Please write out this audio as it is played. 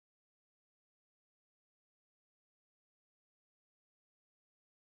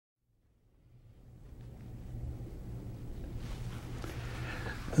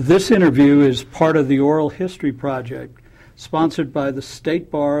This interview is part of the Oral History Project, sponsored by the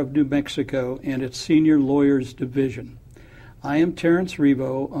State Bar of New Mexico and its Senior Lawyers Division. I am Terrence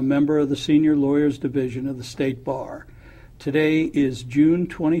Revo, a member of the Senior Lawyers Division of the State Bar. Today is June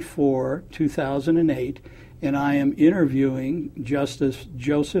 24, 2008, and I am interviewing Justice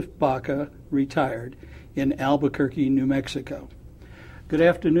Joseph Baca, retired, in Albuquerque, New Mexico. Good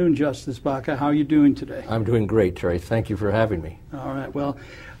afternoon, Justice Baca. How are you doing today? I'm doing great, Terry. Thank you for having me. All right. Well,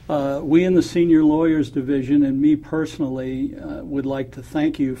 we in the Senior Lawyers Division and me personally would like to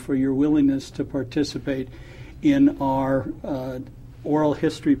thank you for your willingness to participate in our oral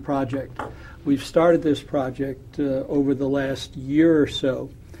history project. We've started this project over the last year or so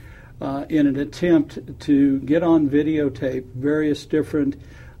in an attempt to get on videotape various different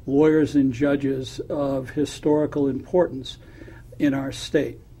lawyers and judges of historical importance in our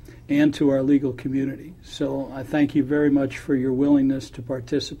state and to our legal community. So I thank you very much for your willingness to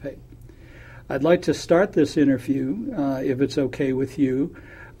participate. I'd like to start this interview, if it's okay with you,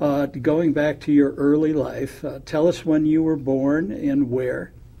 going back to your early life. Tell us when you were born and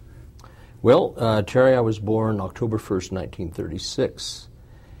where. Well, Terry, I was born October 1st, 1936,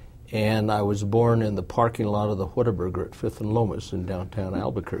 and I was born in the parking lot of the Whataburger at 5th and Lomas in downtown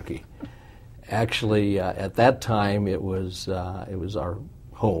Albuquerque. Actually, at that time, it was our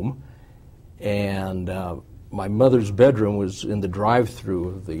home, and my mother's bedroom was in the drive-through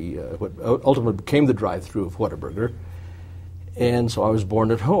of the what ultimately became the drive-through of Whataburger, and so I was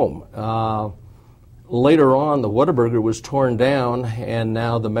born at home. Later on, the Whataburger was torn down, and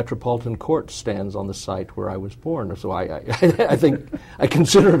now the Metropolitan Court stands on the site where I was born. So I think I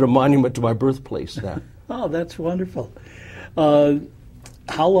consider it a monument to my birthplace now. Oh, that's wonderful.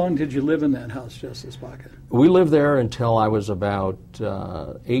 How long did you live in that house, Justice Baca? We lived there until I was about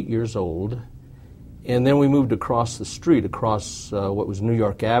 8 years old, and then we moved across the street, across what was New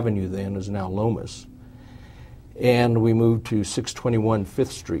York Avenue then, is now Lomas. And we moved to 621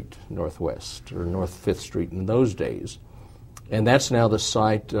 5th Street Northwest, or North 5th Street in those days. And that's now the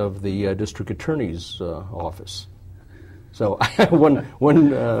site of the District Attorney's office. So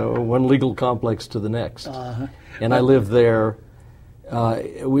one legal complex to the next. And I lived there.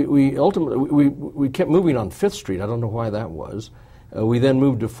 We ultimately kept moving on 5th Street. I don't know why that was. We then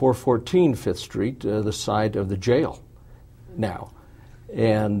moved to 414 5th Street, the site of the jail now.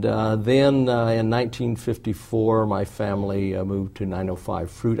 And then in 1954, my family moved to 905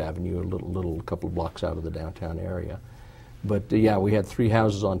 Fruit Avenue, a couple of blocks out of the downtown area. But yeah, we had 3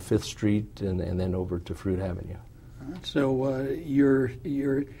 houses on 5th Street and then over to Fruit Avenue. So your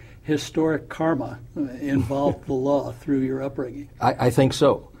historic karma involved the law through your upbringing. I think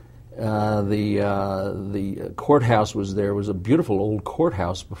so. The courthouse was there. It was a beautiful old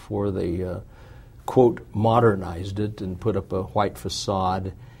courthouse before they quote, modernized it and put up a white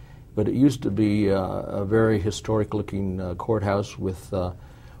facade. But it used to be a very historic-looking courthouse with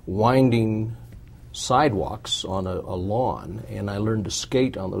winding sidewalks on a lawn, and I learned to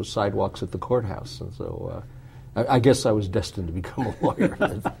skate on those sidewalks at the courthouse. And so I guess I was destined to become a lawyer.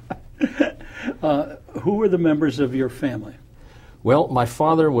 Who were the members of your family? Well, my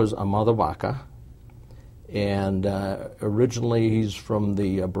father was Amado Baca, and originally he's from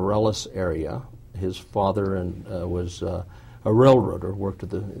the Bareilles area. His father was a railroader, worked at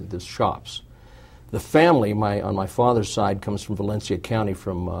the shops. The family, on my father's side, comes from Valencia County,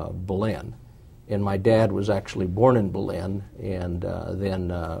 from Belen. And my dad was actually born in Belen, and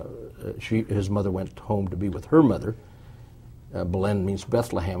then his mother went home to be with her mother. Belen means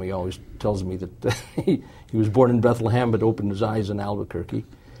Bethlehem. He always tells me that he was born in Bethlehem but opened his eyes in Albuquerque.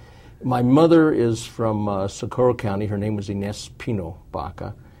 My mother is from Socorro County. Her name was Inés Pino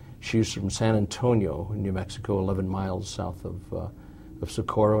Baca. She's from San Antonio, New Mexico, 11 miles south of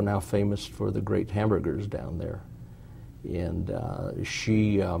Socorro, now famous for the great hamburgers down there. And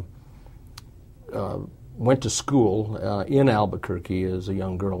she went to school in Albuquerque as a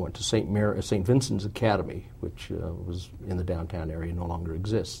young girl, went to St. Vincent's Academy, which was in the downtown area, no longer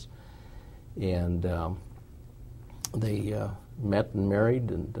exists. And they met and married,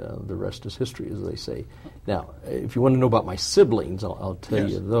 and the rest is history, as they say. Now, if you want to know about my siblings, I'll tell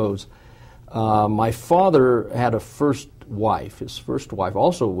you those. My father had a first wife. His first wife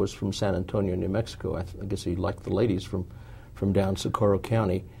also was from San Antonio, New Mexico. I guess he liked the ladies from down Socorro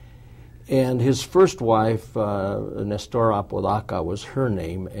County. And his first wife, Nestor Apodaca, was her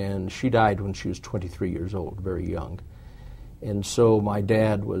name, and she died when she was 23 years old, very young. And so my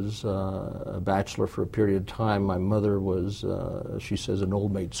dad was a bachelor for a period of time. My mother was, she says, an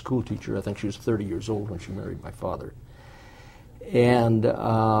old maid school teacher. I think she was 30 years old when she married my father. And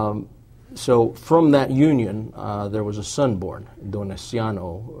So from that union, there was a son born,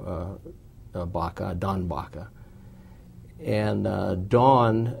 Donesiano Baca, Don Baca. And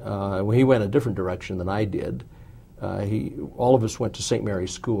Don, well, he went a different direction than I did. All of us went to St.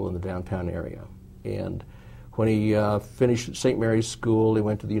 Mary's School in the downtown area. And when he finished at St. Mary's School, he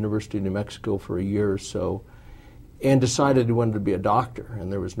went to the University of New Mexico for a year or so and decided he wanted to be a doctor,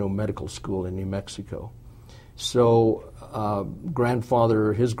 and there was no medical school in New Mexico. So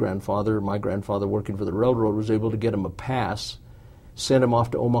his grandfather, my grandfather working for the railroad, was able to get him a pass, sent him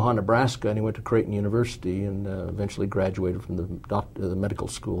off to Omaha, Nebraska, and he went to Creighton University and eventually graduated from the medical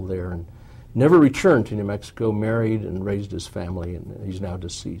school there and never returned to New Mexico, married and raised his family, and he's now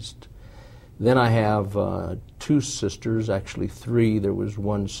deceased. Then I have two sisters, actually three. There was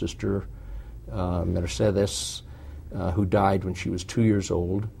one sister, Mercedes, who died when she was 2 years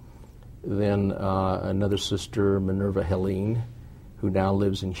old. Then another sister, Minerva Helene, who now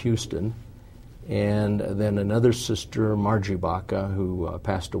lives in Houston. And then another sister, Margie Baca, who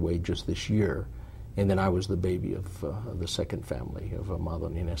passed away just this year. And then I was the baby of the second family of Amado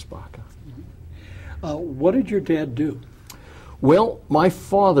and Inés Baca. What did your dad do? Well, my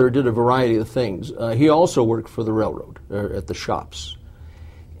father did a variety of things. He also worked for the railroad, at the shops.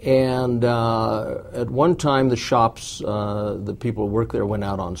 And at one time, the shops, the people who worked there went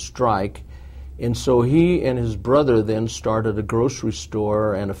out on strike. And so he and his brother then started a grocery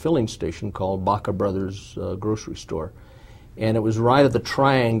store and a filling station called Baca Brothers Grocery Store. And it was right at the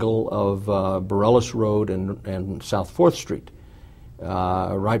triangle of Bareilles Road and South 4th Street,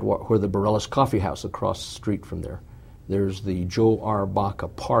 right where the Bareilles Coffee House across the street from there. There's the Joe R. Baca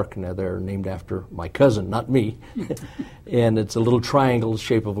Park now there, named after my cousin, not me. And it's a little triangle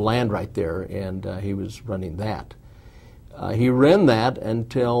shape of land right there, and he was running that. He ran that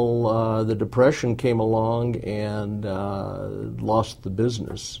until the Depression came along and lost the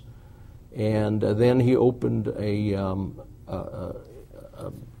business. And then he opened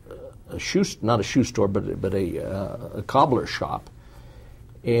not a shoe store, but a cobbler shop,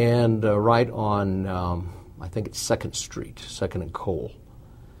 and right on, I think it's 2nd Street, 2nd and Cole,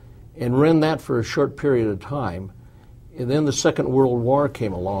 and ran that for a short period of time. And then the Second World War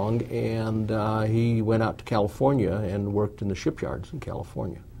came along, and he went out to California and worked in the shipyards in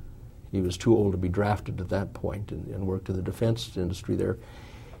California. He was too old to be drafted at that point and worked in the defense industry there.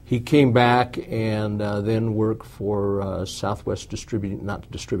 He came back and then worked for Southwest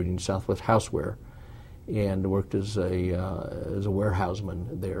Houseware, and worked as a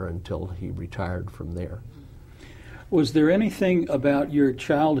warehouseman there until he retired from there. Was there anything about your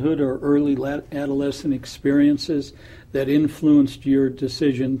childhood or early adolescent experiences that influenced your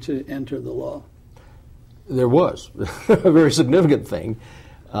decision to enter the law? There was a very significant thing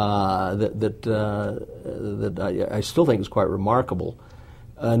that I still think is quite remarkable.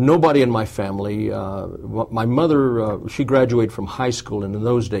 Nobody in my family, my mother, she graduated from high school, and in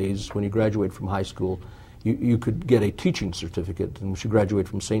those days, when you graduate from high school, you could get a teaching certificate, and she graduated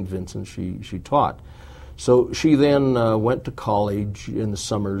from St. Vincent, she taught. So she then went to college in the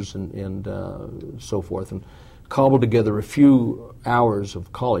summers and so forth, and cobbled together a few hours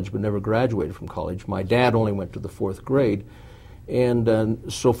of college, but never graduated from college. My dad only went to the 4th grade,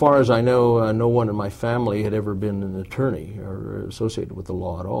 and so far as I know, no one in my family had ever been an attorney or associated with the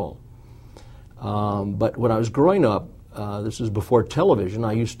law at all. But when I was growing up, this is before television,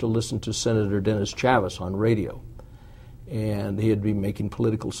 I used to listen to Senator Dennis Chavez on radio. And he'd be making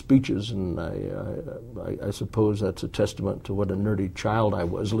political speeches, and I suppose that's a testament to what a nerdy child I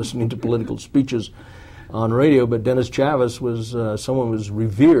was, listening to political speeches on radio. But Dennis Chavez was someone who was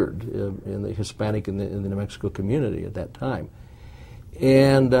revered in the Hispanic in the New Mexico community at that time.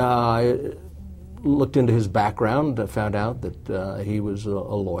 And I looked into his background. I found out that he was a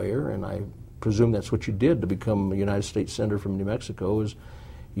lawyer, and I presume that's what you did to become a United States Senator from New Mexico, is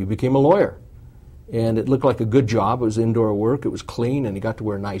you became a lawyer. And it looked like a good job. It was indoor work. It was clean, and he got to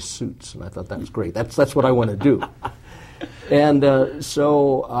wear nice suits. And I thought that was great. That's what I want to do. And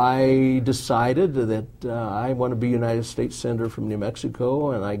so I decided that I want to be United States Senator from New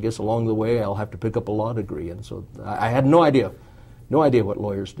Mexico, and I guess along the way I'll have to pick up a law degree. And so I had no idea what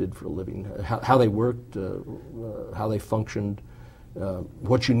lawyers did for a living, how they worked, how they functioned,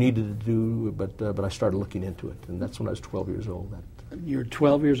 what you needed to do. But I started looking into it, and that's when I was 12 years old. You're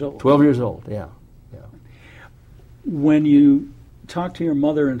 12 years old? 12 years old, yeah. When you talked to your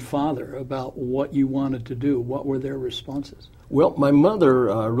mother and father about what you wanted to do, what were their responses? Well, my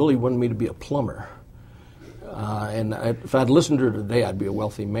mother really wanted me to be a plumber. And if I'd listened to her today, I'd be a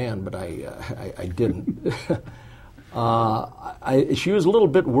wealthy man, but I didn't. She was a little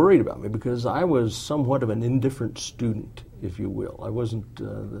bit worried about me because I was somewhat of an indifferent student. if you will. I wasn't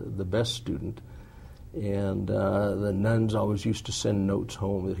the best student. And the nuns always used to send notes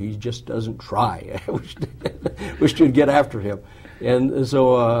home that he just doesn't try. I wished you'd get after him. And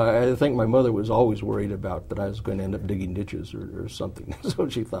so I think my mother was always worried about that I was going to end up digging ditches or something. So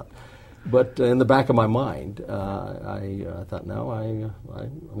she thought. But in the back of my mind, I thought, no, I'm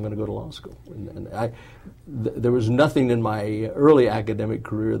going to go to law school. And there was nothing in my early academic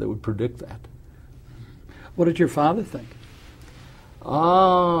career that would predict that. What did your father think?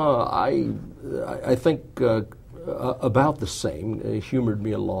 I think about the same. He humored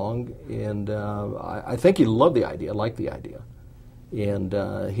me along, and I think he loved the idea, liked the idea. And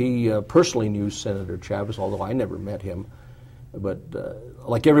he personally knew Senator Chavez, although I never met him. But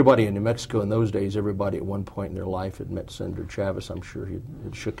like everybody in New Mexico in those days, everybody at one point in their life had met Senator Chavez. I'm sure he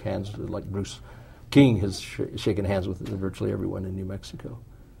had shook hands, like Bruce King has shaken hands with virtually everyone in New Mexico.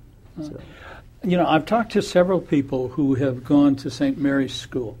 So. You know, I've talked to several people who have gone to St. Mary's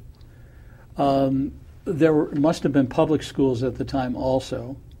School. Must have been public schools at the time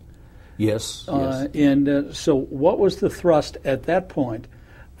also. Yes. And so what was the thrust at that point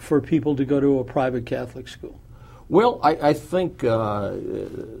for people to go to a private Catholic school? Well, I think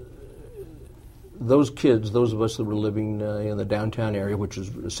those kids, those of us that were living in the downtown area, which is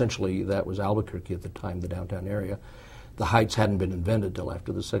essentially, that was Albuquerque at the time, the downtown area. The Heights hadn't been invented till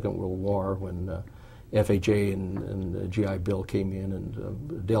after the Second World War, when FHA and GI Bill came in,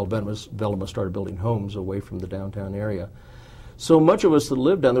 and Dale Bellema started building homes away from the downtown area. So much of us that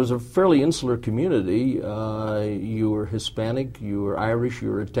lived down there was a fairly insular community. You were Hispanic, you were Irish,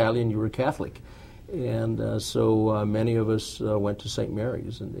 you were Italian, you were Catholic. And so many of us went to St.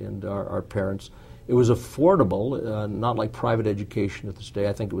 Mary's, and our parents. It was affordable, not like private education at this day.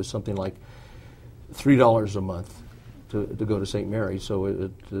 I think it was something like $3 a month to go to St. Mary's. So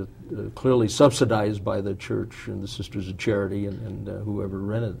it clearly subsidized by the church and the Sisters of Charity and whoever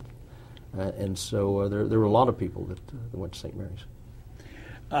rented. And so there were a lot of people that went to St. Mary's.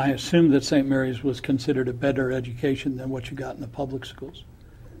 I assume that St. Mary's was considered a better education than what you got in the public schools.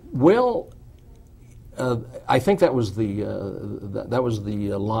 Well, I think that was the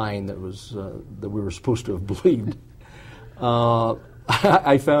line that we were supposed to have believed.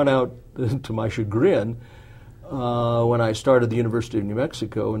 I found out, to my chagrin, when I started the University of New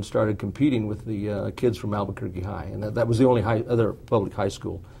Mexico and started competing with the kids from Albuquerque High, and that was the only other public high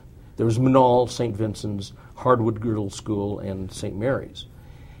school. There was Manal, St. Vincent's, Hardwood Girls School, and St. Mary's.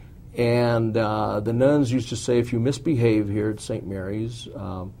 And the nuns used to say, if you misbehave here at St. Mary's,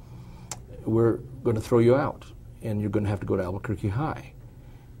 we're going to throw you out, and you're going to have to go to Albuquerque High.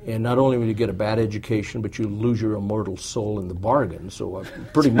 And not only will you get a bad education, but you lose your immortal soul in the bargain. So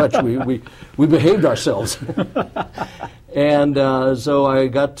pretty much we behaved ourselves. And so I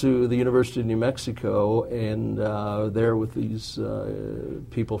got to the University of New Mexico, and there with these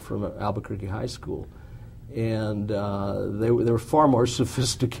people from Albuquerque High School. And they were far more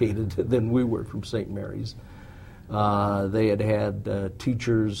sophisticated than we were from St. Mary's. They had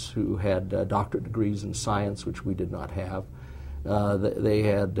teachers who had doctorate degrees in science, which we did not have. They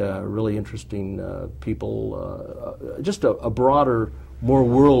had really interesting people, just a broader, more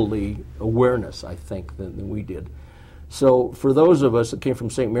worldly awareness, I think, than we did. So for those of us that came from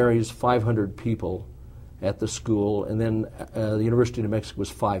St. Mary's, 500 people at the school, and then the University of New Mexico was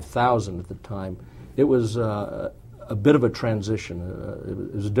 5,000 at the time. It was a bit of a transition.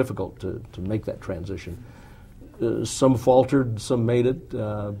 It was difficult to make that transition. Some faltered, some made it,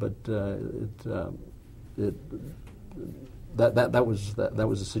 but that was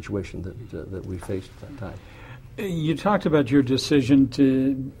the situation that we faced at that time. You talked about your decision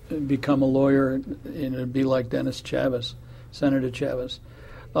to become a lawyer, and it'd be like Dennis Chavez, Senator Chavez.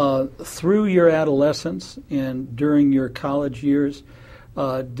 Through your adolescence and during your college years,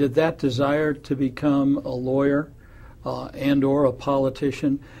 did that desire to become a lawyer and or a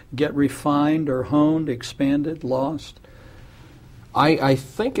politician get refined or honed, expanded, lost? I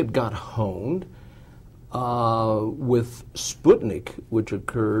think it got honed with Sputnik, which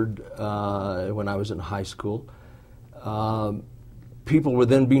occurred when I was in high school. People were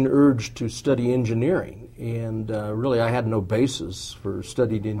then being urged to study engineering, and really I had no basis for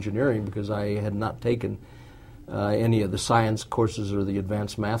studying engineering because I had not taken any of the science courses or the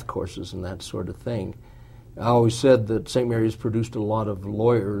advanced math courses and that sort of thing. I always said that St. Mary's produced a lot of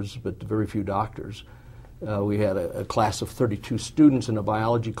lawyers, but very few doctors. We had a class of 32 students in a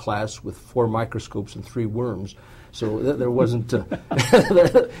biology class with 4 microscopes and 3 worms. So there wasn't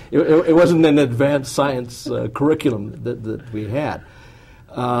it wasn't an advanced science curriculum that we had.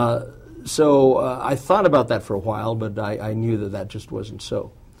 So I thought about that for a while, but I knew that just wasn't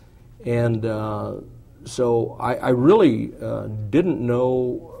so. And So I really didn't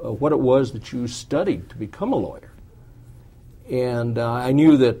know what it was that you studied to become a lawyer. And I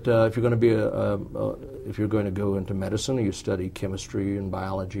knew that if you're going to be if you're going to go into medicine, you study chemistry and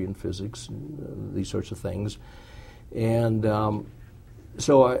biology and physics and these sorts of things. And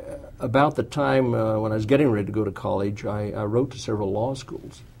so about the time when I was getting ready to go to college, I wrote to several law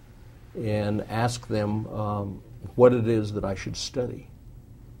schools and asked them what it is that I should study.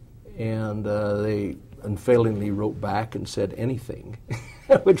 And they unfailingly wrote back and said anything,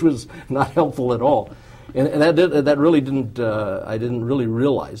 which was not helpful at all. And that really didn't. I didn't really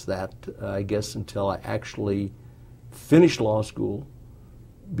realize that, I guess, until I actually finished law school,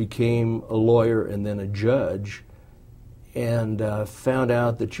 became a lawyer, and then a judge, and found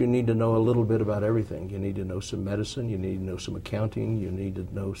out that you need to know a little bit about everything. You need to know some medicine. You need to know some accounting. You need to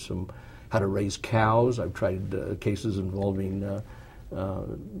know how to raise cows. I've tried cases involving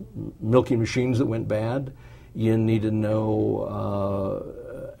milking machines that went bad. You need to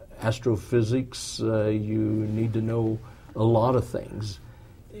know astrophysics. You need to know a lot of things.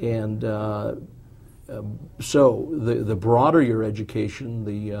 And so the broader your education,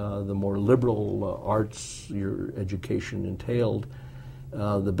 the more liberal arts your education entailed,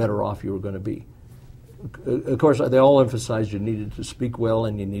 the better off you were going to be. Of course, they all emphasized you needed to speak well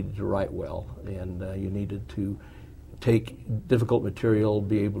and you needed to write well, and you needed to take difficult material,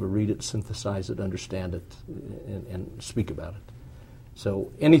 be able to read it, synthesize it, understand it, and speak about it.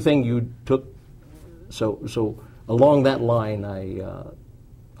 So anything you took, so along that line,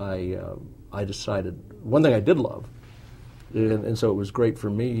 I decided one thing I did love, and so it was great for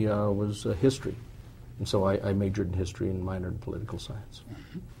me, was history, and so I majored in history and minored in political science.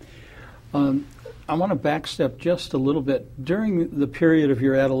 I want to backstep just a little bit. During the period of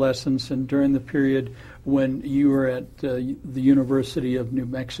your adolescence and during the period when you were at the University of New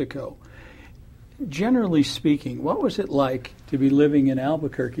Mexico, generally speaking, what was it like to be living in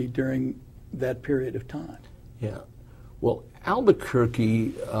Albuquerque during that period of time? Yeah. Well,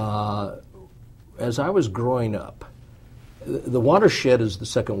 Albuquerque, as I was growing up, the watershed is the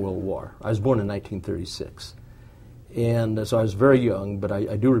Second World War. I was born in 1936. And so I was very young, but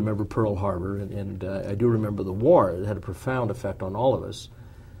I do remember Pearl Harbor, and I do remember the war. It had a profound effect on all of us.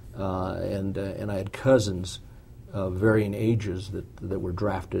 And I had cousins of varying ages that were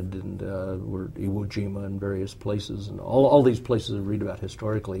drafted and were Iwo Jima and various places, and all these places I read about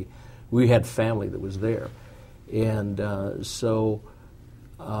historically. We had family that was there. And so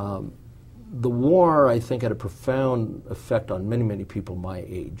the war, I think, had a profound effect on many, many people my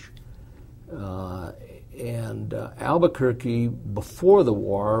age. And Albuquerque, before the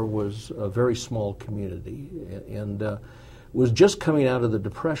war, was a very small community and was just coming out of the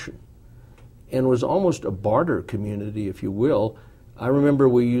Depression and was almost a barter community, if you will. I remember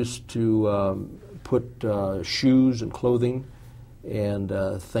we used to put shoes and clothing and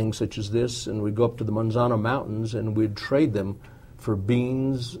things such as this, and we'd go up to the Manzano Mountains and we'd trade them for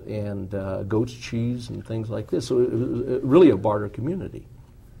beans and goat's cheese and things like this. So it was really a barter community.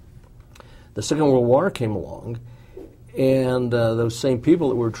 The Second World War came along, and those same people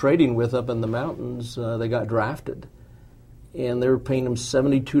that we're trading with up in the mountains, they got drafted. And they were paying them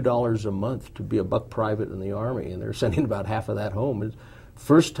 $72 a month to be a buck private in the Army, and they're sending about half of that home. It's the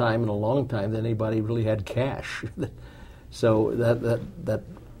first time in a long time that anybody really had cash. So that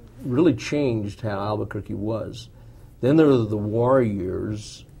really changed how Albuquerque was. Then there were the war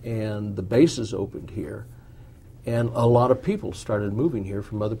years, and the bases opened here. And a lot of people started moving here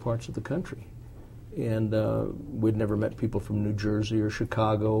from other parts of the country. And we'd never met people from New Jersey or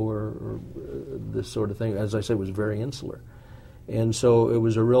Chicago or this sort of thing. As I said, it was very insular. And so it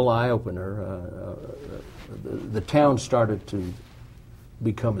was a real eye-opener. The town started to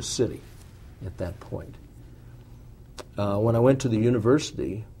become a city at that point. When I went to the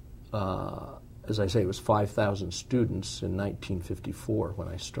university, as I say, it was 5,000 students in 1954 when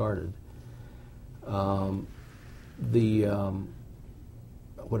I started.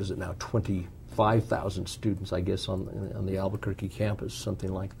 What is it now, 25,000 students, I guess, on the Albuquerque campus,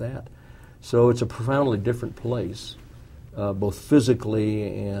 something like that. So it's a profoundly different place, both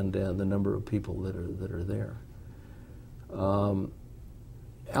physically and the number of people that are there.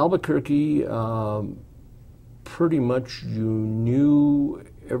 Albuquerque, pretty much you knew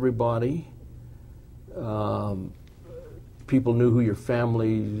everybody. People knew who your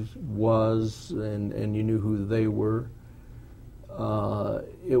family was, and you knew who they were.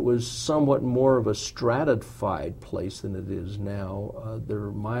 It was somewhat more of a stratified place than it is now.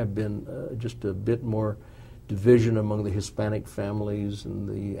 There might have been just a bit more division among the Hispanic families and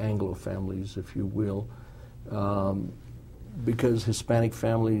the Anglo families, if you will. because Hispanic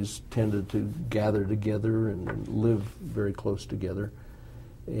families tended to gather together and live very close together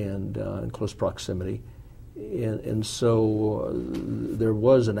and in close proximity. And so there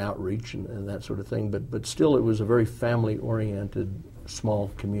was an outreach and that sort of thing, but still it was a very family-oriented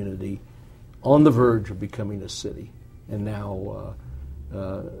small community on the verge of becoming a city, and now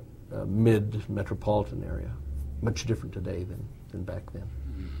a mid-metropolitan area. Much different today than back then.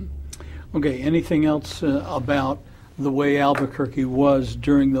 Okay, anything else about the way Albuquerque was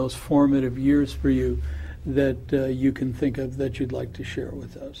during those formative years for you that you can think of that you'd like to share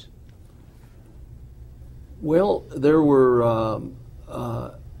with us? Well, there were,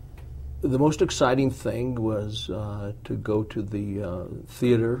 the most exciting thing was to go to the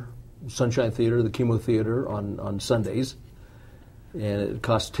theater, Sunshine Theater, the Chemo Theater on Sundays, and it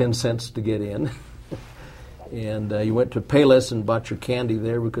cost 10 cents to get in. And you went to Payless and bought your candy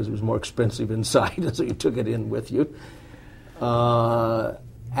there because it was more expensive inside, so you took it in with you.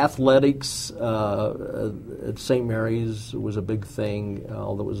 Athletics at St. Mary's was a big thing,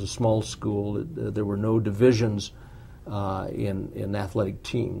 although it was a small school. There were no divisions in athletic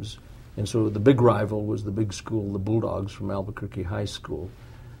teams. And so the big rival was the big school, the Bulldogs from Albuquerque High School.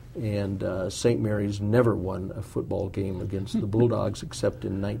 And St. Mary's never won a football game against the Bulldogs except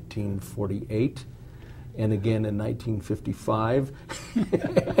in 1948. And again in 1955,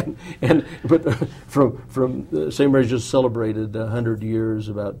 but from St. Mary's just celebrated 100 years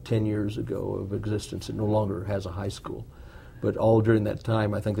about 10 years ago of existence. It no longer has a high school, but all during that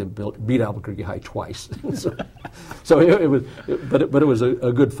time, I think they beat Albuquerque High twice. so it was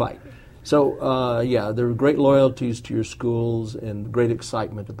a good fight. So yeah, there were great loyalties to your schools and great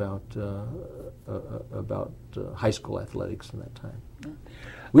excitement about high school athletics in that time.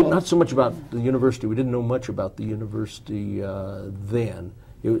 Not so much about the university. We didn't know much about the university then.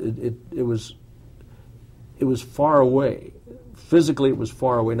 It was far away. Physically, it was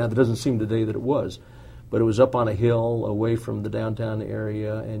far away. Now, that doesn't seem today that it was, but it was up on a hill away from the downtown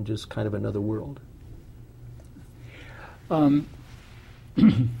area and just kind of another world.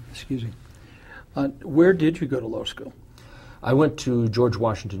 Excuse me. Where did you go to law school? I went to George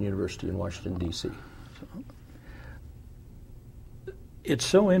Washington University in Washington, D.C. It's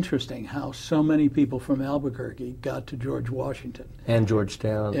so interesting how so many people from Albuquerque got to George Washington. And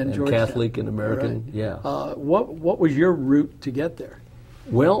Georgetown, and Catholic and American, right. Yeah. What was your route to get there?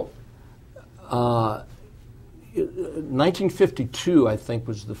 Well, 1952, I think,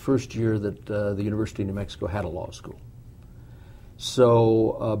 was the first year that the University of New Mexico had a law school.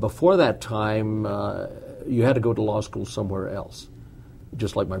 So before that time, you had to go to law school somewhere else,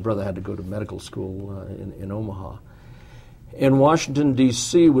 just like my brother had to go to medical school in Omaha. And Washington,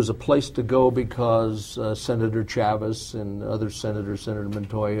 D.C. was a place to go because Senator Chavez and other senators, Senator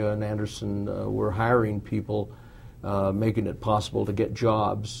Montoya and Anderson, were hiring people, making it possible to get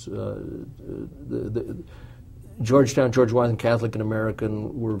jobs. Georgetown, George Washington, Catholic and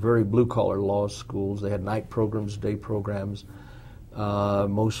American were very blue-collar law schools. They had night programs, day programs.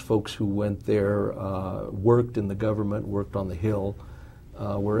 Most folks who went there worked in the government, worked on the Hill.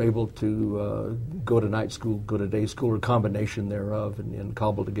 Were able to go to night school, go to day school, or a combination thereof, and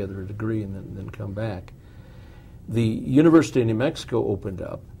cobble together a degree and then come back. The University of New Mexico opened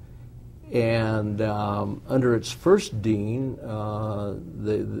up, and under its first dean,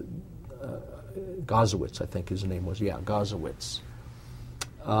 Gozowitz, I think his name was, Gozowitz.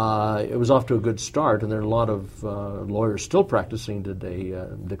 It was off to a good start, and there are a lot of lawyers still practicing today.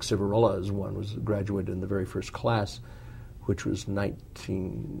 Dick Civarella is one, was graduated in the very first class, which was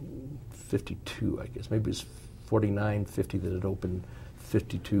 1952, I guess. Maybe it was 49, 50 that it opened.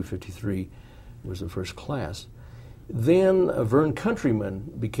 52, 53 was the first class. Then Vern Countryman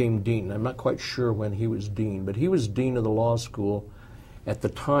became dean. I'm not quite sure when he was dean, but he was dean of the law school at the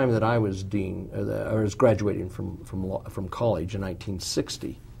time that I was dean, or was graduating from college in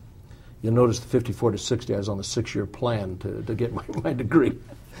 1960. You'll notice the 54 to 60, I was on the 6-year plan to get my degree.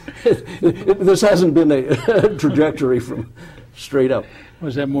 This hasn't been a trajectory from straight up.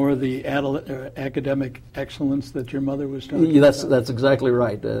 Was that more of the academic excellence that your mother was talking about? That's exactly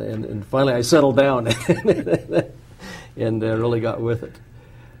right. And finally I settled down and really got with it.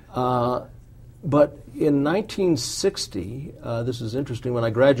 But in 1960, this is interesting, when I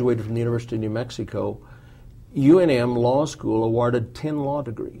graduated from the University of New Mexico, UNM Law School awarded 10 law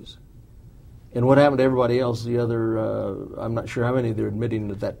degrees. And what happened to everybody else, the other, I'm not sure how many they're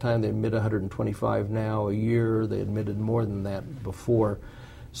admitting at that time. They admit 125 now a year. They admitted more than that before.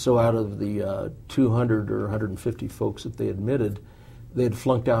 So out of the 200 or 150 folks that they admitted, they had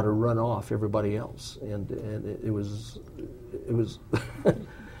flunked out or run off everybody else. And it was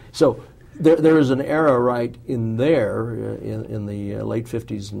so there is an era right in there, in the late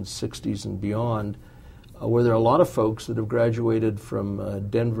 50s and 60s and beyond, where there are a lot of folks that have graduated from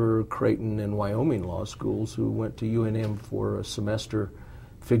Denver, Creighton, and Wyoming law schools who went to UNM for a semester,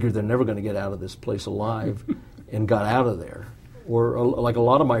 figured they're never going to get out of this place alive, and got out of there. Or like a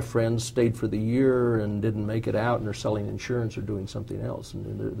lot of my friends stayed for the year and didn't make it out, and they're selling insurance or doing something else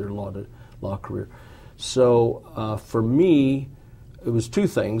in their law career. So for me, it was two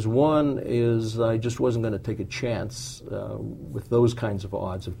things. One is I just wasn't going to take a chance with those kinds of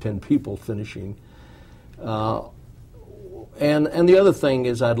odds of 10 people finishing. And the other thing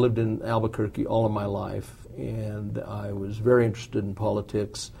is I'd lived in Albuquerque all of my life, and I was very interested in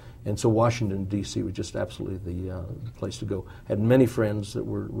politics, and so Washington, D.C. was just absolutely the place to go. Had many friends that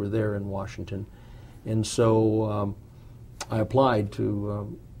were there in Washington, and so I applied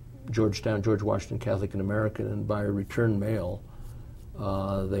to George Washington Catholic and American, and by return mail,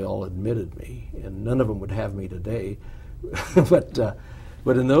 they all admitted me, and none of them would have me today. but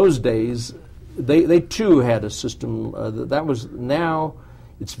in those days, they too had a system that was now.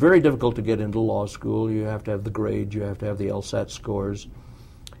 It's very difficult to get into law school. You have to have the grades, you have to have the LSAT scores,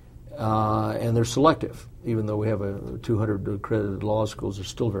 and they're selective. Even though we have 200 accredited law schools, they're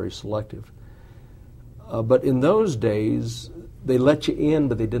still very selective. But in those days, they let you in,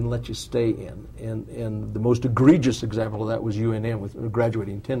 but they didn't let you stay in. And the most egregious example of that was UNM, with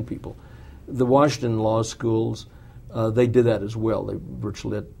graduating 10 people. The Washington law schools, they did that as well. They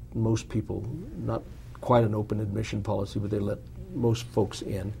virtually let most people, not quite an open admission policy, but they let most folks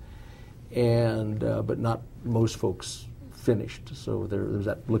in, and but not most folks finished. So there's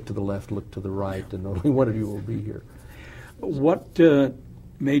that look to the left, look to the right, and only one of you will be here. What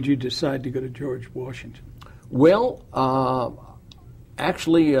made you decide to go to George Washington? Well,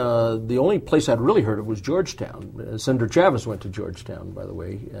 actually, the only place I'd really heard of was Georgetown. Senator Chavez went to Georgetown, by the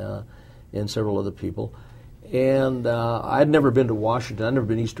way, and several other people. And I'd never been to Washington. I'd never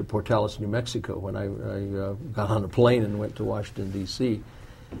been east of Portales, New Mexico, when I got on a plane and went to Washington, D.C.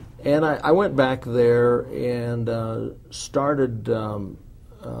 And I went back there and started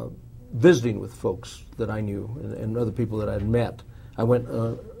visiting with folks that I knew and other people that I'd met. I went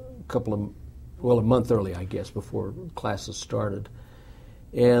a month early, I guess, before classes started.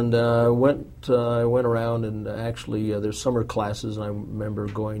 And went around, and actually there's summer classes, and I remember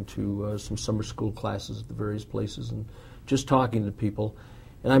going to some summer school classes at the various places and just talking to people.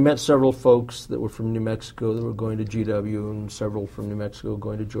 And I met several folks that were from New Mexico that were going to GW, and several from New Mexico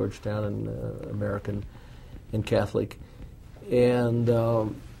going to Georgetown and American and Catholic. And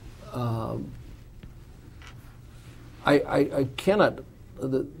I cannot...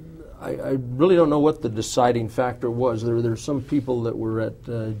 I really don't know what the deciding factor was. There were some people that were at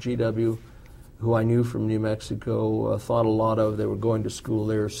GW who I knew from New Mexico, thought a lot of. They were going to school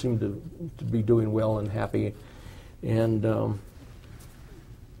there, seemed to be doing well and happy, and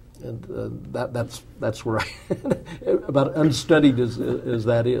that's where I about unstudied as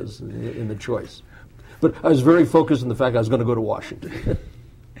that is in the choice. But I was very focused on the fact I was going to go to Washington.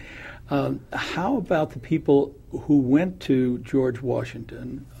 How about the people who went to George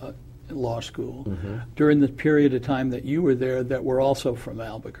Washington Law School during the period of time that you were there that were also from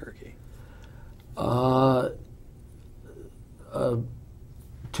Albuquerque?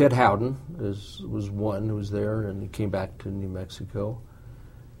 Ted Howden was one who was there, and he came back to New Mexico.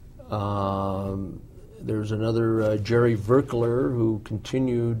 There's another, Jerry Verkler, who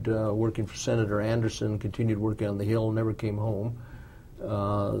continued working for Senator Anderson, continued working on the Hill, never came home.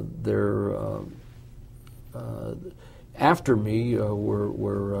 After me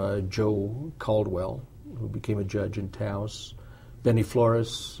were Joe Caldwell, who became a judge in Taos. Benny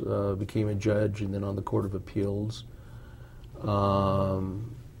Flores became a judge and then on the Court of Appeals. Who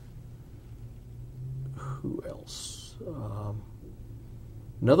else?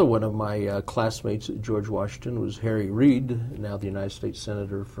 Another one of my classmates at George Washington was Harry Reid, now the United States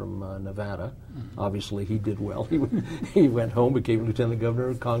Senator from Nevada. Obviously, he did well. He went home, became Lieutenant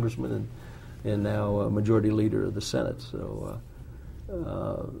Governor, Congressman, and now Majority Leader of the Senate. So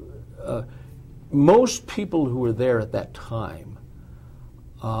most people who were there at that time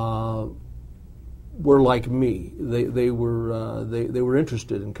were like me. They were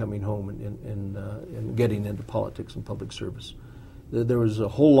interested in coming home and getting into politics and public service. There was a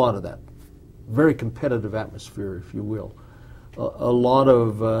whole lot of that, very competitive atmosphere, if you will. A lot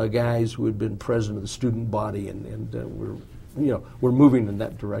of guys who had been president of the student body and were moving in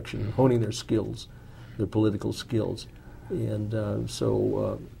that direction, honing their skills, their political skills. And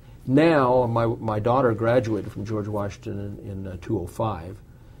so now my daughter graduated from George Washington in 2005,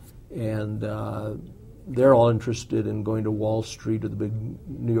 and they're all interested in going to Wall Street or the big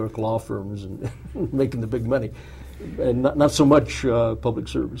New York law firms and making the big money, and not so much public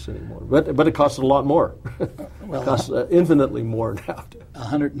service anymore. But it costs a lot more. Well, it costs infinitely more now.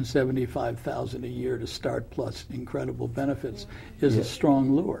 $175,000 a year to start, plus incredible benefits, is a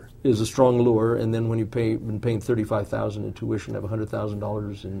strong lure. Is a strong lure, and then when you've been paying $35,000 in tuition, have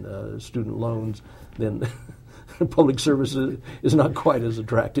 $100,000 in student loans, then public service is not quite as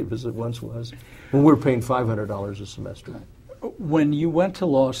attractive as it once was. When we're paying $500 a semester. When you went to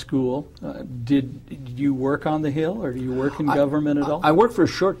law school, did you work on the Hill, or do you work in government at all? I worked for a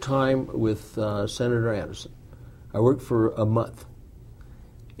short time with Senator Anderson. I worked for a month.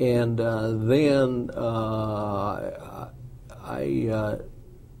 And then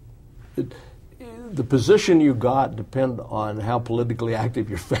the position you got depended on how politically active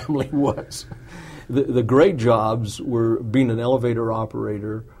your family was. The great jobs were being an elevator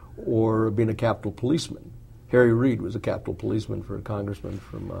operator or being a Capitol policeman. Harry Reid was a Capitol policeman for a congressman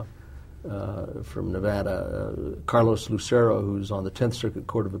from Nevada. Carlos Lucero, who's on the 10th Circuit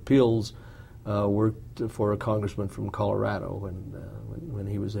Court of Appeals, worked for a congressman from Colorado when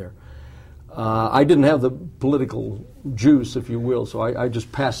he was there. I didn't have the political juice, if you will, so I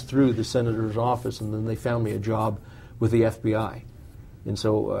just passed through the senator's office, and then they found me a job with the FBI. And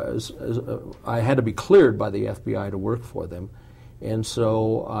so I had to be cleared by the FBI to work for them. And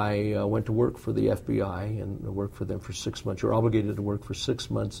so I went to work for the FBI and worked for them for 6 months. You're obligated to work for 6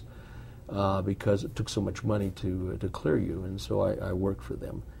 months because it took so much money to clear you. And so I worked for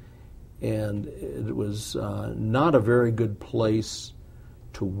them. And it was not a very good place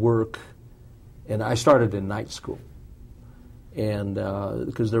to work. And I started in night school. And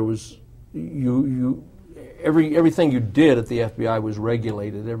because there was, everything you did at the FBI was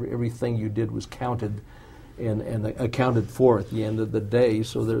regulated. Everything you did was counted and accounted for at the end of the day.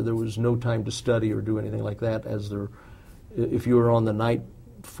 So there was no time to study or do anything like that. If you were on the night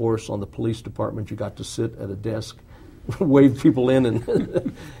force on the police department, you got to sit at a desk, wave people in,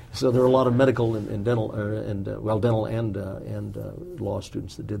 and so there were a lot of medical and dental dental and law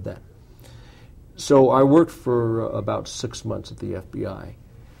students that did that. So I worked for about 6 months at the FBI.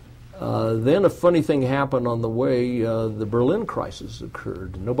 Then a funny thing happened on the way. The Berlin crisis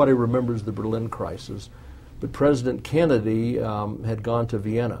occurred. Nobody remembers the Berlin crisis, but President Kennedy had gone to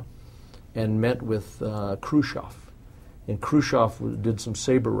Vienna and met with Khrushchev. And Khrushchev did some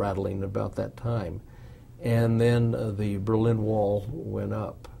saber rattling about that time. And then the Berlin Wall went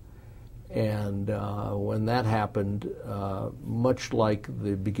up. And when that happened, much like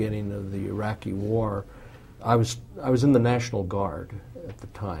the beginning of the Iraqi war, I was in the National Guard at the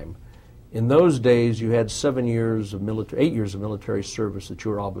time. In those days, you had 8 years of military service that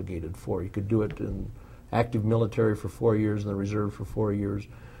you were obligated for. You could do it in active military for 4 years, in the reserve for 4 years,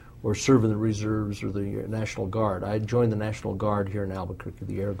 or serve in the reserves or the National Guard. I joined the National Guard here in Albuquerque,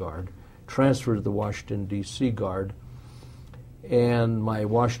 the Air Guard, transferred to the Washington, D.C. Guard, and my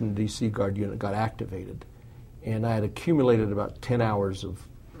Washington, D.C. Guard unit got activated. And I had accumulated about 10 hours of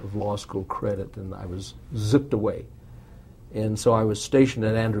law school credit, and I was zipped away. And so I was stationed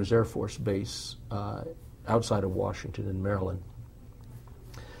at Andrews Air Force Base outside of Washington in Maryland.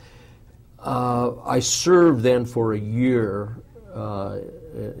 I served then for a year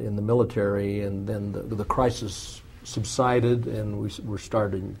in the military, and then the crisis subsided, and we were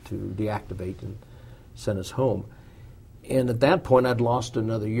starting to deactivate and send us home. And at that point, I'd lost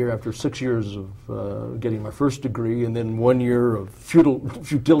another year after 6 years of getting my first degree, and then 1 year of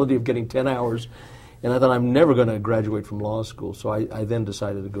futility of getting 10 hours. And I thought, I'm never going to graduate from law school, so I then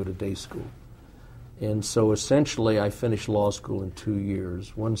decided to go to day school. And so essentially, I finished law school in 2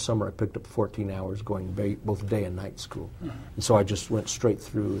 years. One summer, I picked up 14 hours going both day and night school. And so I just went straight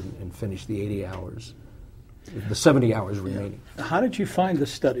through and finished the 80 hours, the 70 hours remaining. How did you find the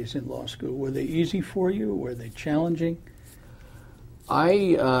studies in law school? Were they easy for you? Were they challenging?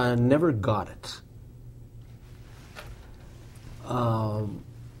 I never got it.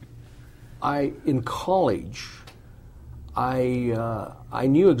 In college, I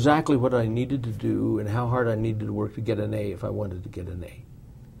knew exactly what I needed to do and how hard I needed to work to get an A if I wanted to get an A.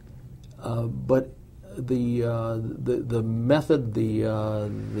 But the method,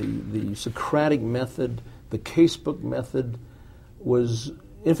 the Socratic method, the casebook method, was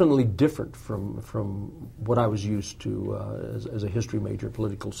infinitely different from what I was used to as a history major,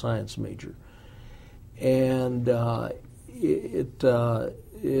 political science major, and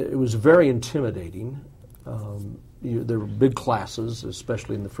it was very intimidating. There were big classes,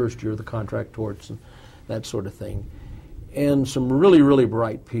 especially in the first year, the contract torts and that sort of thing, and some really, really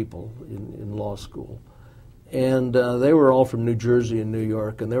bright people in law school. And they were all from New Jersey and New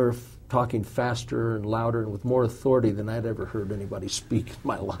York, and they were talking faster and louder and with more authority than I'd ever heard anybody speak in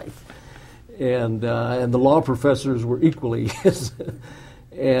my life. And the law professors were equally.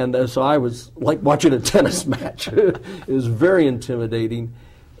 And so I was like watching a tennis match. It was very intimidating,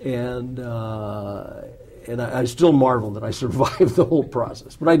 and I still marvel that I survived the whole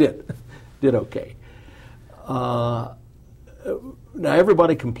process. But I did okay. Now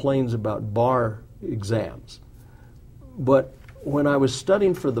everybody complains about bar exams, but when I was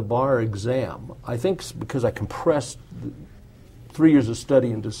studying for the bar exam, I think because I compressed 3 years of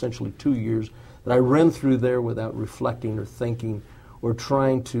study into essentially 2 years, that I ran through there without reflecting or thinking or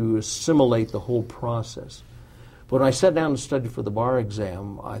trying to assimilate the whole process. But when I sat down and studied for the bar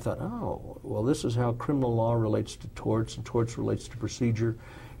exam, I thought, oh, well, this is how criminal law relates to torts, and torts relates to procedure,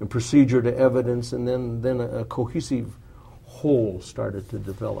 and procedure to evidence, and then a cohesive whole started to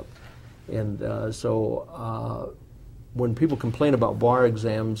develop. And so when people complain about bar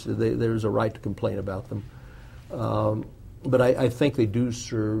exams, there's a right to complain about them. But I think they do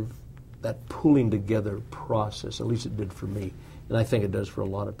serve that pulling together process, at least it did for me, and I think it does for a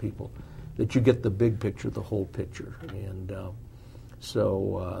lot of people, that you get the big picture, the whole picture. And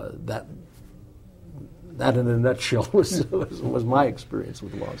so that in a nutshell was my experience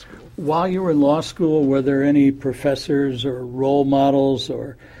with law school. While you were in law school, were there any professors or role models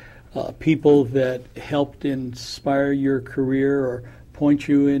or people that helped inspire your career or point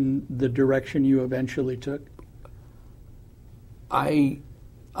you in the direction you eventually took? I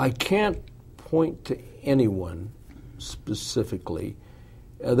can't point to anyone specifically.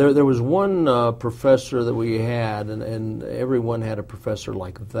 There was one professor that we had, and everyone had a professor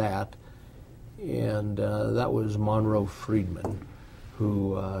like that, and that was Monroe Friedman,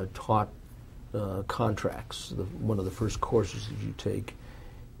 who taught contracts, one of the first courses that you take.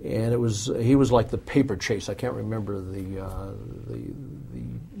 And he was like the paper chase. I can't remember the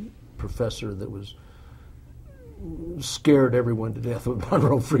professor that scared everyone to death when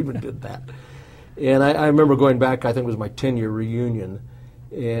Monroe Friedman did that. And I remember going back, I think it was my 10-year reunion,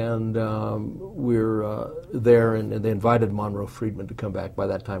 and we were there, and they invited Monroe Friedman to come back. By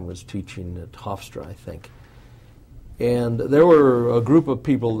that time, he was teaching at Hofstra, I think. And there were a group of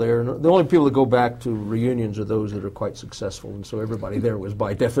people there. The only people that go back to reunions are those that are quite successful, and so everybody there was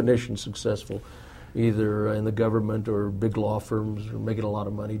by definition successful, either in the government or big law firms or making a lot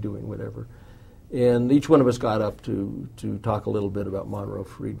of money doing whatever. And each one of us got up to talk a little bit about Monroe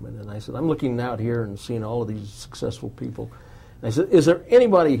Friedman. And I said, I'm looking out here and seeing all of these successful people. And I said, is there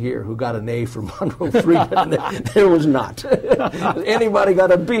anybody here who got an A from Monroe Friedman? There was not. Anybody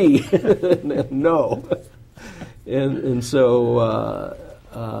got a B? No. And so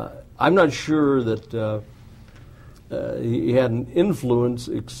I'm not sure that he had an influence,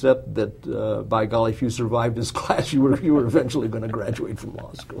 except that, by golly, if you survived his class, you were eventually going to graduate from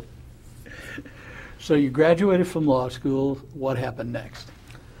law school. So you graduated from law school. What happened next?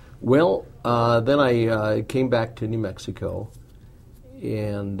 Well, then I came back to New Mexico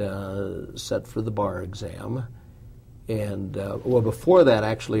and set for the bar exam. And, well, before that,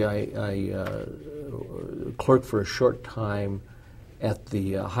 actually, I clerked for a short time at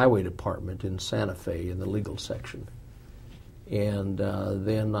the Highway Department in Santa Fe in the legal section. And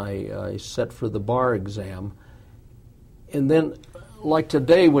then I set for the bar exam. And then, like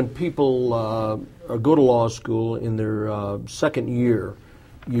today, when people go to law school in their second year,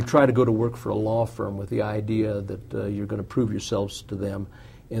 you try to go to work for a law firm with the idea that you're going to prove yourselves to them,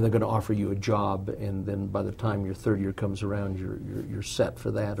 and they're going to offer you a job, and then by the time your third year comes around, you're set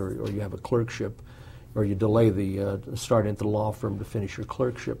for that, or you have a clerkship, or you delay the starting at the law firm to finish your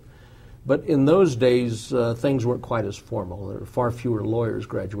clerkship. But in those days, things weren't quite as formal. There were far fewer lawyers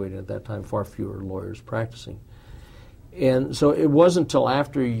graduating at that time, far fewer lawyers practicing. And so it wasn't until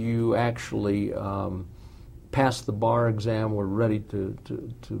after you actually passed the bar exam, were ready to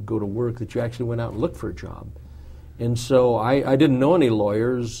go to work, that you actually went out and looked for a job. And so I didn't know any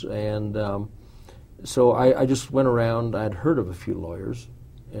lawyers, and so I just went around. I'd heard of a few lawyers,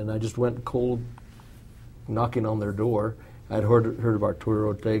 and I just went cold knocking on their door. I'd heard of Arturo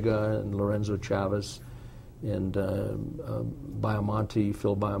Ortega and Lorenzo Chavez and Phil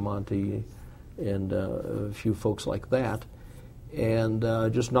Biomonte, and a few folks like that, and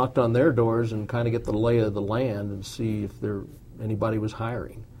just knocked on their doors and kind of get the lay of the land and see if anybody was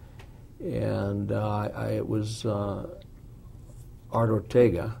hiring. And it was Art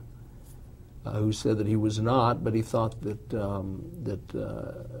Ortega who said that he was not, but he thought that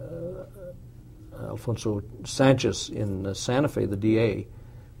Alfonso Sanchez in Santa Fe, the DA,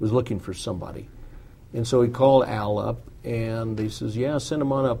 was looking for somebody. And so he called Al up, and he says, yeah, send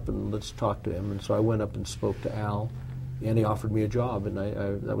him on up and let's talk to him. And so I went up and spoke to Al, and he offered me a job, and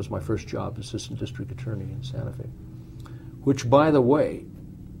that was my first job, assistant district attorney in Santa Fe, which, by the way,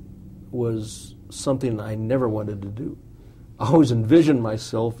 was something I never wanted to do. I always envisioned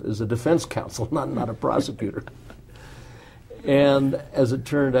myself as a defense counsel, not a prosecutor. And as it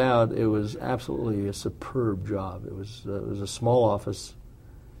turned out, it was absolutely a superb job. It was a small office,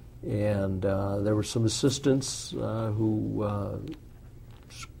 and there were some assistants who, a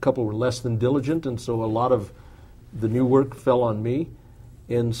couple were less than diligent, and so a lot of the new work fell on me.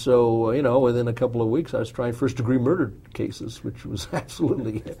 And so, within a couple of weeks, I was trying first-degree murder cases, which was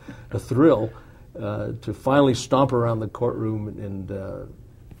absolutely a thrill to finally stomp around the courtroom and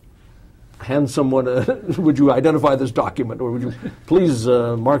hand someone would you identify this document, or would you please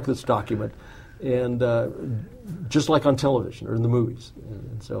mark this document? And just like on television or in the movies.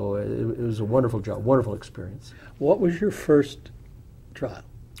 And so it was a wonderful job, wonderful experience. What was your first trial?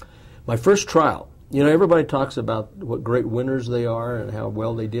 My first trial. Everybody talks about what great winners they are and how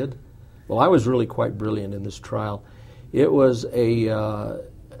well they did. Well, I was really quite brilliant in this trial. It was a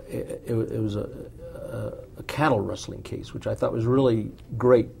cattle rustling case, which I thought was really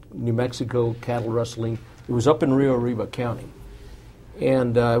great. New Mexico cattle rustling. It was up in Rio Arriba County.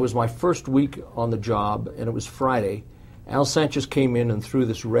 And it was my first week on the job, and it was Friday. Al Sanchez came in and threw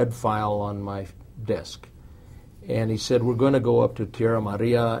this red file on my desk. And he said, we're going to go up to Tierra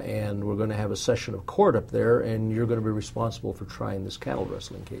Maria, and we're going to have a session of court up there, and you're going to be responsible for trying this cattle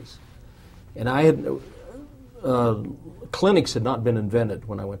rustling case. And I had clinics had not been invented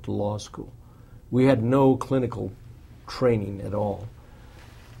when I went to law school. We had no clinical training at all.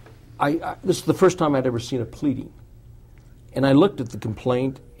 This is the first time I'd ever seen a pleading. And I looked at the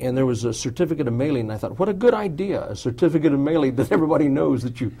complaint, and there was a certificate of mailing, and I thought, what a good idea, a certificate of mailing that everybody knows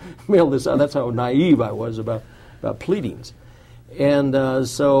that you mailed this out. That's how naive I was about pleadings. And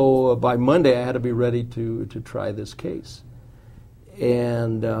so by Monday, I had to be ready to try this case.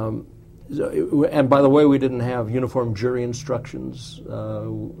 And by the way, we didn't have uniform jury instructions,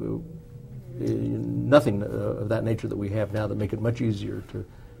 nothing of that nature that we have now that make it much easier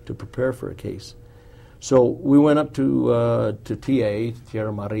to prepare for a case. So we went up to TA,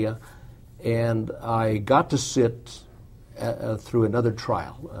 Tierra Maria, and I got to sit through another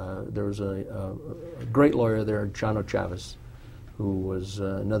trial. There was a great lawyer there, Chano Chavez, who was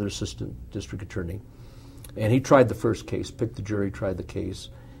another assistant district attorney. And he tried the first case, picked the jury, tried the case.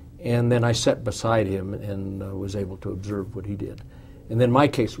 And then I sat beside him and was able to observe what he did. And then my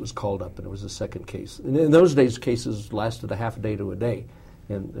case was called up, and it was the second case. And in those days, cases lasted a half a day to a day,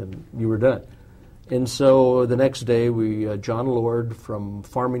 and you were done. And so the next day, John Lord from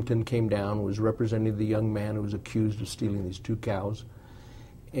Farmington came down, was representing the young man who was accused of stealing these 2 cows.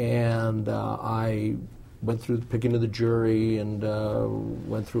 And I went through the picking of the jury and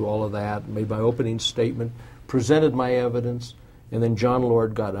went through all of that, made my opening statement, presented my evidence, and then John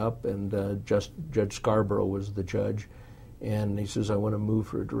Lord got up, and Judge Scarborough was the judge. And he says, I want to move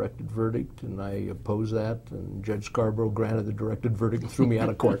for a directed verdict, and I opposed that, and Judge Scarborough granted the directed verdict and threw me out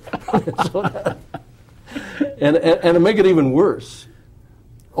of court. And to make it even worse,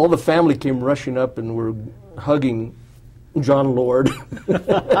 all the family came rushing up and were hugging John Lord. They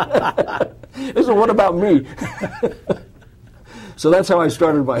said, what about me? So that's how I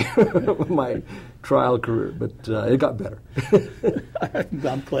started my trial career, but it got better.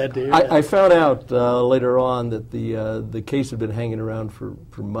 I'm glad to hear that. I found out later on that the case had been hanging around for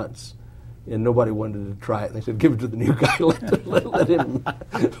months, and nobody wanted to try it. They said, give it to the new guy, let him.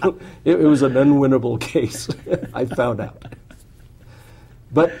 It was an unwinnable case, I found out.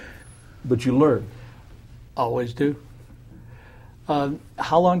 But you learn. Always do.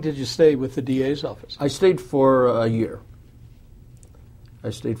 How long did you stay with the DA's office? I stayed for a year.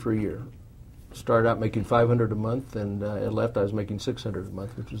 Started out making $500 a month, and at left I was making $600 a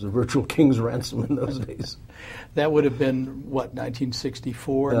month, which was a virtual king's ransom in those days. That would have been, what,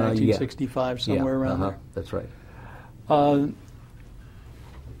 1964, 1965, somewhere around there? That's right.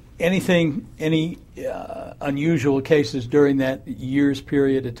 Any unusual cases during that year's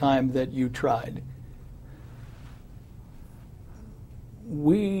period of time that you tried?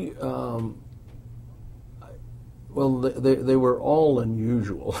 We, well, they were all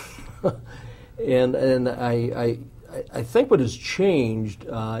unusual. And I think what has changed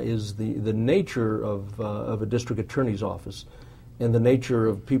is the nature of a district attorney's office and the nature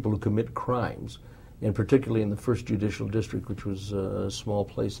of people who commit crimes, and particularly in the 1st Judicial District, which was a small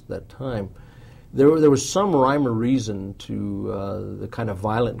place at that time. There was some rhyme or reason to the kind of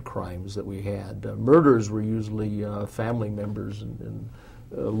violent crimes that we had. Murders were usually family members and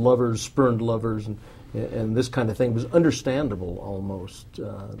lovers, spurned lovers, And this kind of thing was understandable almost,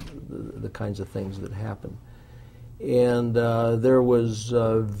 the kinds of things that happened. And there was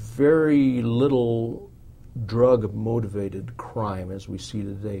very little drug-motivated crime as we see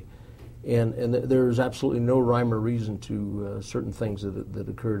today. And there's absolutely no rhyme or reason to certain things that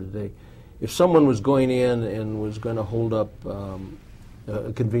occur today. If someone was going in and was going to hold up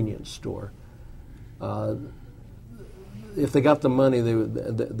a convenience store, if they got the money,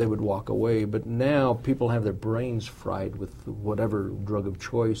 they would walk away. But now people have their brains fried with whatever drug of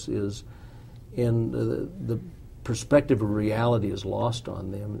choice is, and the perspective of reality is lost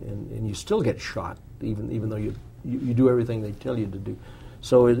on them, and you still get shot, even though you do everything they tell you to do.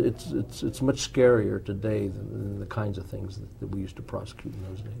 So it's much scarier today than the kinds of things that we used to prosecute in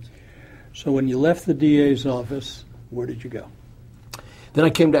those days. So when you left the DA's office, where did you go? Then I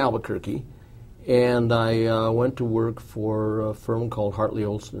came to Albuquerque, and I went to work for a firm called Hartley,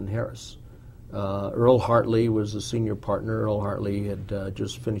 Olson and Harris. Earl Hartley was the senior partner. Earl Hartley had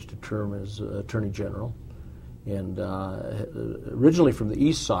just finished a term as Attorney General, and originally from the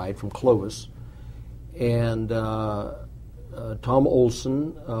east side, from Clovis. And Tom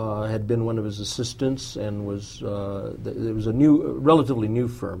Olson had been one of his assistants, and it was a relatively new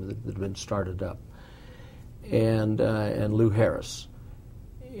firm that had been started up, and Lou Harris.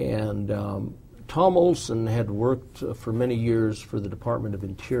 And Tom Olson had worked for many years for the Department of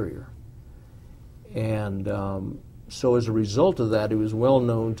Interior, and so as a result of that, he was well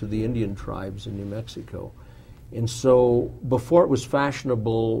known to the Indian tribes in New Mexico. And so before it was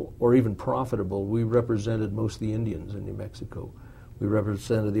fashionable or even profitable, we represented most of the Indians in New Mexico. We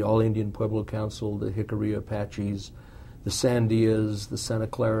represented the All-Indian Pueblo Council, the Jicarilla Apaches, the Sandias, the Santa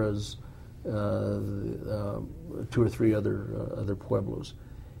Claras, 2 or 3 other pueblos.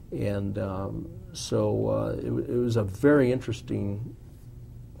 And so it was a very interesting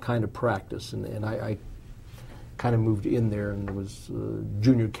kind of practice, and I kind of moved in there and was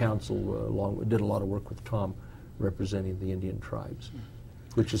junior counsel, did a lot of work with Tom, representing the Indian tribes,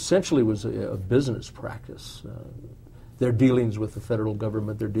 which essentially was a business practice. Their dealings with the federal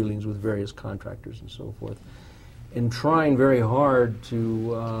government, their dealings with various contractors and so forth, and trying very hard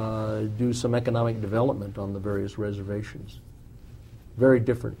to do some economic development on the various reservations. Very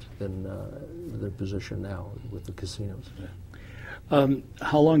different than their position now with the casinos.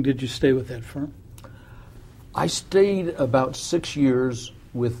 How long did you stay with that firm? I stayed about 6 years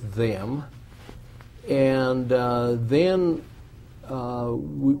with them. And then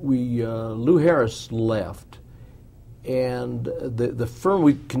Lou Harris left, and the firm,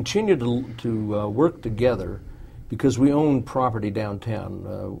 we continued to work together because we owned property downtown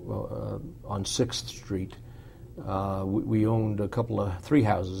on 6th Street. We owned 3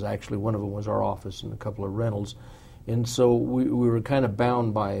 houses, actually. One of them was our office and a couple of rentals. And so we were kind of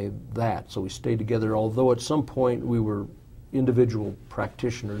bound by that, so we stayed together, although at some point we were individual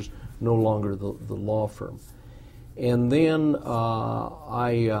practitioners, no longer the law firm. And then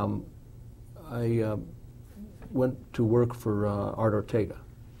I went to work for Art Ortega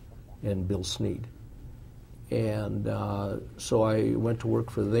and Bill Sneed. And so I went to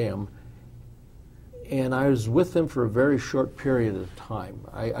work for them. And I was with them for a very short period of time.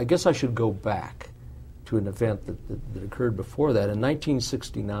 I guess I should go back to an event that occurred before that. In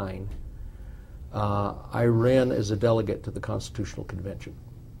 1969, I ran as a delegate to the Constitutional Convention.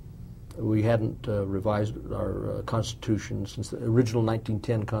 We hadn't revised our Constitution since the original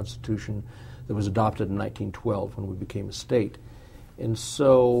 1910 Constitution that was adopted in 1912 when we became a state. And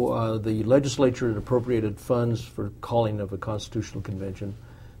so the legislature had appropriated funds for calling of a Constitutional Convention.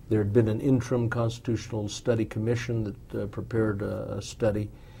 There had been an interim Constitutional Study Commission that prepared a study.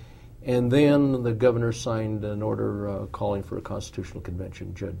 And then the governor signed an order calling for a Constitutional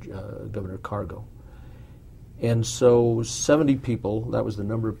Convention, Governor Cargo. And so 70 people, that was the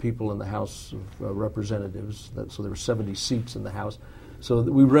number of people in the House of Representatives, so there were 70 seats in the House. So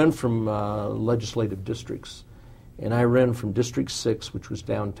we ran from legislative districts. And I ran from District 6, which was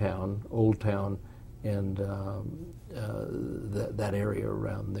downtown, Old Town, and that area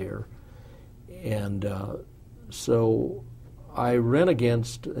around there. And so I ran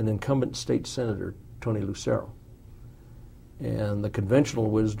against an incumbent state senator, Tony Lucero. And the conventional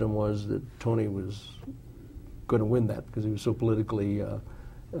wisdom was that Tony was going to win that because he was so politically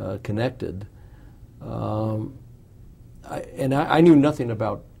connected. I knew nothing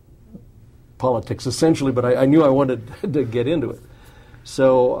about politics, essentially, but I knew I wanted to get into it.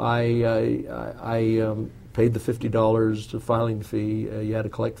 So I paid the $50 filing fee. You had to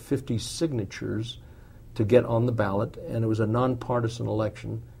collect 50 signatures to get on the ballot, and it was a nonpartisan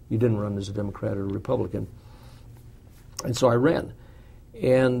election. You didn't run as a Democrat or a Republican. And so I ran.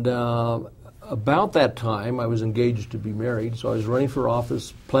 And about that time, I was engaged to be married, so I was running for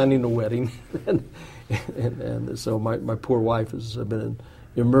office, planning a wedding, and so my poor wife has been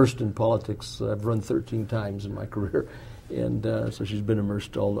immersed in politics. I've run 13 times in my career, and so she's been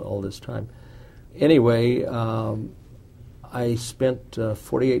immersed all this time. Anyway, I spent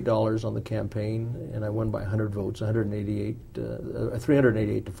 $48 on the campaign, and I won by 100 votes, 388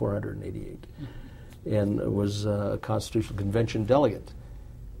 to 488, and was a Constitutional Convention delegate.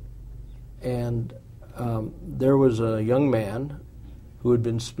 And there was a young man who had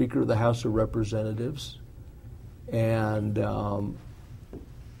been Speaker of the House of Representatives, and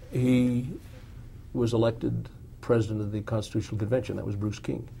he was elected President of the Constitutional Convention. That was Bruce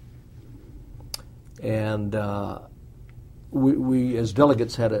King. And we as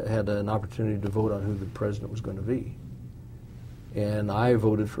delegates had an opportunity to vote on who the president was going to be. And I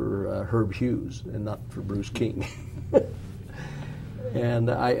voted for Herb Hughes and not for Bruce King.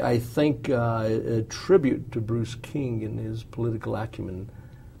 And I think a tribute to Bruce King and his political acumen,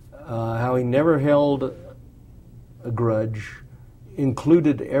 how he never held a grudge,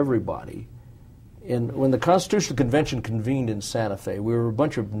 included everybody. And when the Constitutional Convention convened in Santa Fe, we were a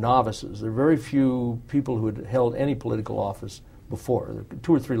bunch of novices. There were very few people who had held any political office before. There were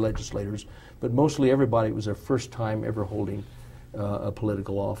 2 or 3 legislators, but mostly everybody, it was their first time ever holding a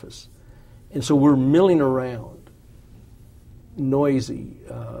political office. And so we're milling around, noisy,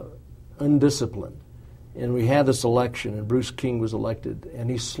 undisciplined. And we had this election, and Bruce King was elected, and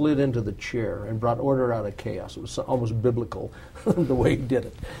he slid into the chair and brought order out of chaos. It was almost biblical, the way he did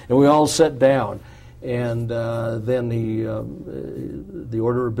it. And we all sat down, and then the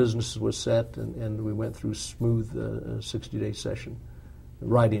order of business was set, and we went through smooth 60-day session,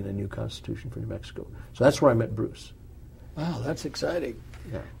 writing a new constitution for New Mexico. So that's where I met Bruce. Wow, that's exciting.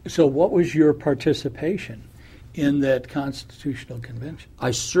 Yeah. So what was your participation in that Constitutional Convention?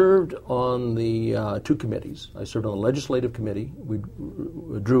 I served on the 2 committees. I served on the legislative committee. We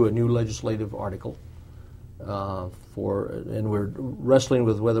drew a new legislative article and we're wrestling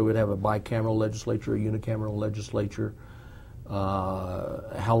with whether we'd have a bicameral legislature, a unicameral legislature,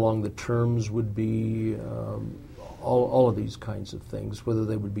 how long the terms would be, all of these kinds of things, whether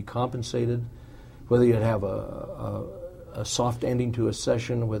they would be compensated, whether you'd have a soft ending to a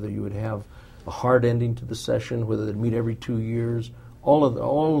session, whether you would have a hard ending to the session, whether they'd meet every 2 years, all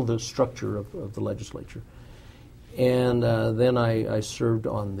of the structure of the legislature. And then I served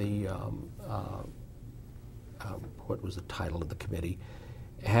on the, what was the title of the committee,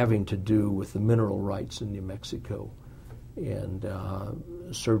 having to do with the mineral rights in New Mexico, and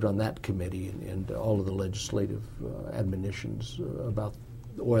served on that committee and all of the legislative admonitions about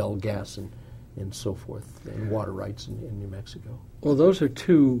oil, gas, and so forth, and water rights in New Mexico. Well, those are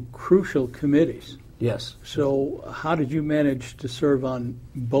 2 crucial committees. Yes. So how did you manage to serve on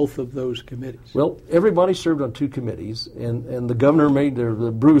both of those committees? Well, everybody served on 2 committees, and the governor made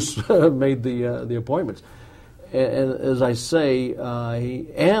Bruce made the appointments. And as I say,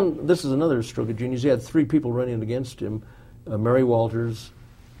 and this is another stroke of genius, he had 3 people running against him, Mary Walters,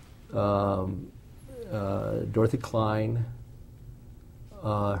 Dorothy Klein,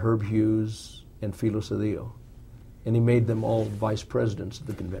 Herb Hughes, and Philo Cedillo. And he made them all vice presidents of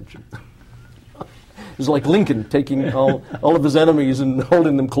the convention. It was like Lincoln taking all of his enemies and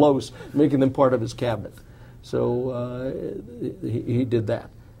holding them close, making them part of his cabinet. So he did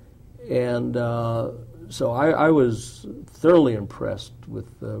that. And so I was thoroughly impressed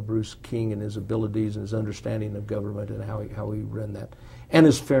with Bruce King and his abilities and his understanding of government and how he ran that. And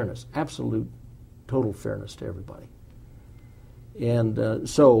his fairness, absolute, total fairness to everybody. And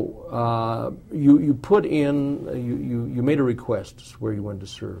so you put in, you made a request where you wanted to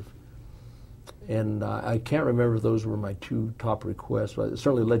serve. And I can't remember if those were my 2 top requests. But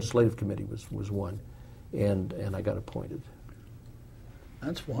certainly the legislative committee was one, and I got appointed.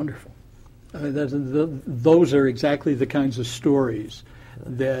 That's wonderful. I mean, those are exactly the kinds of stories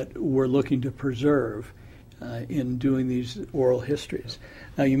that we're looking to preserve in doing these oral histories.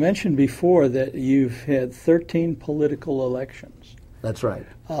 Now, you mentioned before that you've had 13 political elections. That's right.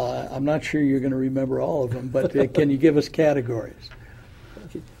 I'm not sure you're going to remember all of them, but can you give us categories?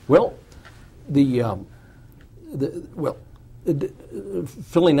 Okay. Well,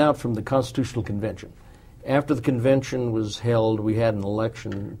 filling out from the Constitutional Convention. After the convention was held, we had an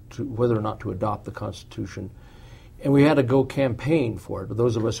election to whether or not to adopt the Constitution, and we had to go campaign for it,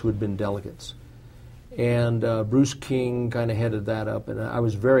 those of us who had been delegates. And Bruce King kind of headed that up, and I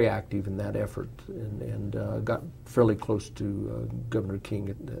was very active in that effort and got fairly close to Governor King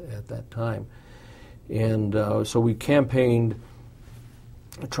at that time. And so we campaigned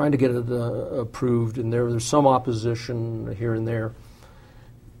trying to get it approved, and there's some opposition here and there.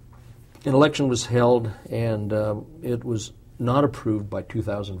 an election was held, and it was not approved by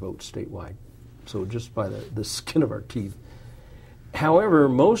 2,000 votes statewide, so just by the skin of our teeth. However,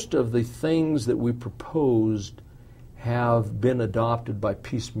 most of the things that we proposed have been adopted by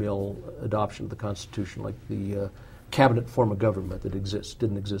piecemeal adoption of the Constitution, like the cabinet form of government that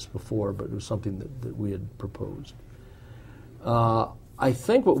didn't exist before, but it was something that we had proposed. I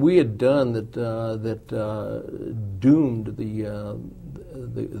think what we had done that doomed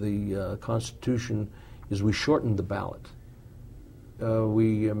the Constitution is we shortened the ballot.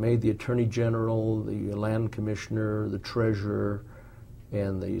 We made the Attorney General, the Land Commissioner, the Treasurer,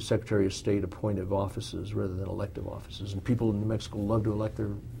 and the Secretary of State appointive offices rather than elective offices. And people in New Mexico love to elect their,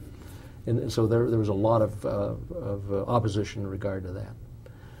 and so there was a lot of opposition in regard to that.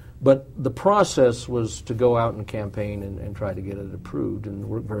 But the process was to go out and campaign and try to get it approved and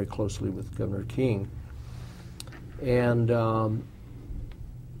work very closely with Governor King. And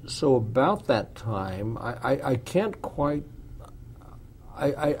so about that time, I can't quite,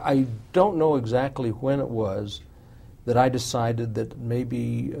 I don't know exactly when it was that I decided that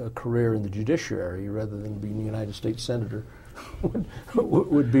maybe a career in the judiciary rather than being a United States Senator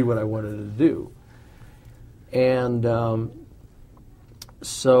would be what I wanted to do. And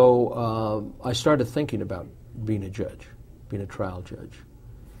so I started thinking about being a judge, being a trial judge.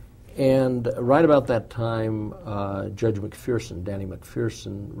 And right about that time, Judge McPherson, Danny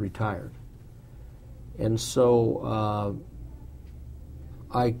McPherson, retired. And so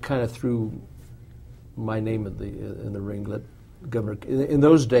I kind of threw my name in the ring. Let Governor. In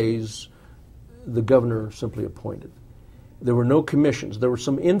those days, the governor simply appointed. There were no commissions. There were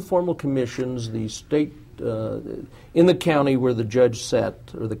some informal commissions. The state in the county where the judge sat,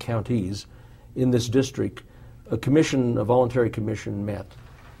 or the counties in this district, a voluntary commission met,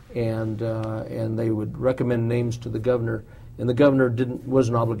 and they would recommend names to the governor, and the governor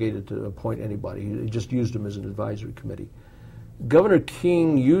wasn't obligated to appoint anybody. He just used them as an advisory committee. Governor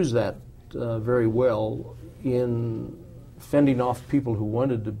King used that very well in fending off people who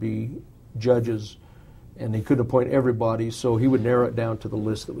wanted to be judges, and he couldn't appoint everybody, so he would narrow it down to the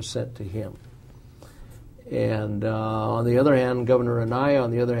list that was sent to him. And on the other hand, Governor Anaya,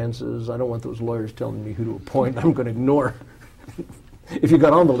 on the other hand, says, I don't want those lawyers telling me who to appoint. I'm going to ignore. If you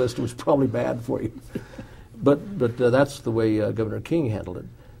got on the list, it was probably bad for you. But that's the way Governor King handled it.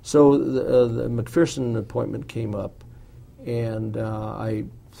 So the McPherson appointment came up, and I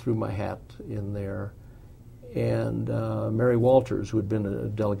threw my hat in there. And Mary Walters, who had been a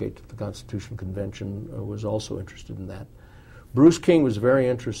delegate to the Constitutional Convention, was also interested in that. Bruce King was very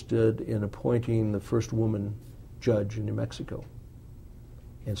interested in appointing the first woman judge in New Mexico,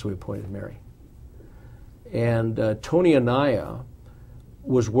 and so he appointed Mary. And Tony Anaya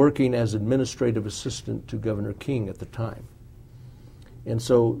was working as administrative assistant to Governor King at the time. And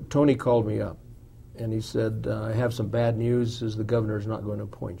so Tony called me up, and he said, I have some bad news, says the governor is not going to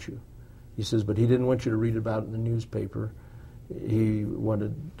appoint you. He says, but he didn't want you to read about it in the newspaper. He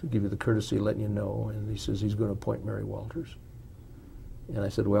wanted to give you the courtesy of letting you know, and he says he's going to appoint Mary Walters. And I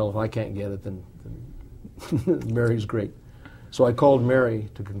said, well, if I can't get it, then Mary's great. So I called Mary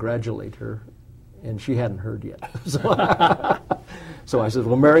to congratulate her, and she hadn't heard yet. So I said,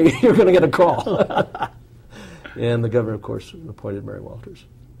 well, Mary, you're going to get a call. And the governor, of course, appointed Mary Walters.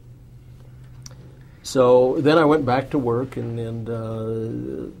 So then I went back to work, and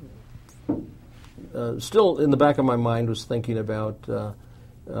still in the back of my mind was thinking about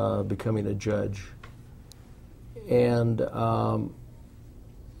becoming a judge. And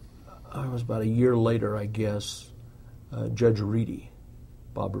I was about a year later, I guess, Judge Reedy,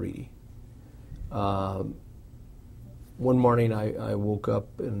 Bob Reedy. One morning I woke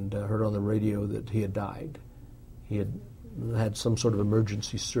up and heard on the radio that he had died. He had some sort of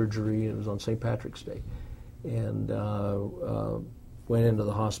emergency surgery, and it was on St. Patrick's Day. And went into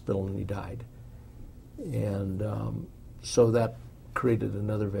the hospital, and he died. And so that created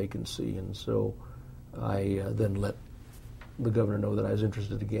another vacancy, and so I then let the governor know that I was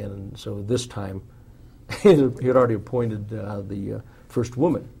interested again, and so this time he had already appointed the first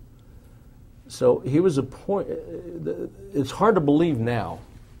woman. So he was appointed. It's hard to believe now.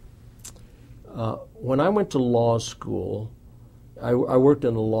 When I went to law school, I worked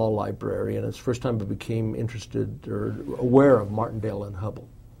in a law library, and it's the first time I became interested or aware of Martindale and Hubbell.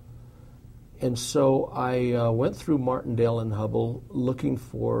 And so I went through Martindale and Hubbell looking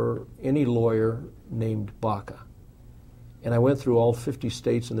for any lawyer named Baca. And I went through all 50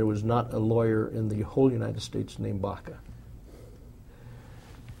 states, and there was not a lawyer in the whole United States named Baca.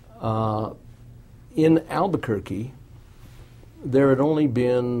 In Albuquerque, there had only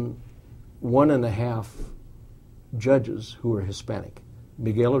been 1.5 judges who were Hispanic.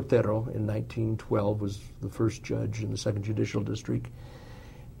 Miguel Otero in 1912 was the first judge in the Second Judicial District.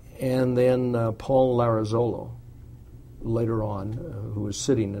 And then Paul Larazzolo, later on, who was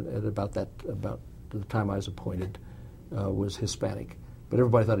sitting at about the time I was appointed, was Hispanic. But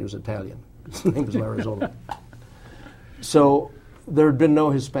everybody thought he was Italian. His name was Larazzolo. So there had been no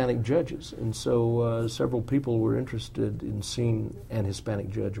Hispanic judges, and so several people were interested in seeing an Hispanic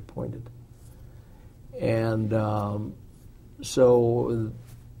judge appointed. And so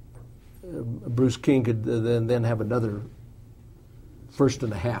Bruce King could then have another first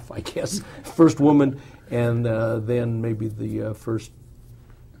and a half, I guess, first woman, and then maybe the first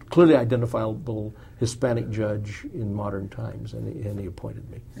clearly identifiable Hispanic judge in modern times, and he appointed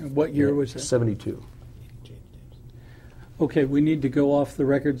me. And what year was that? 72. Okay, we need to go off the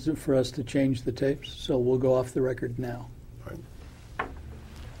records for us to change the tapes, so we'll go off the record now. All right.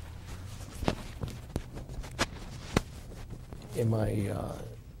 Am I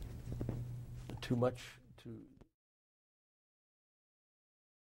too much to...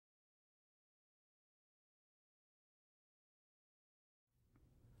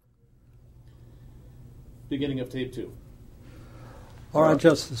 Beginning of tape 2. All right,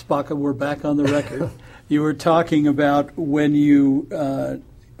 Justice Baca, we're back on the record. You were talking about when you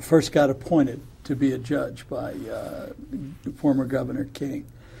first got appointed to be a judge by former Governor King.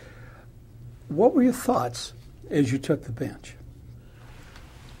 What were your thoughts as you took the bench?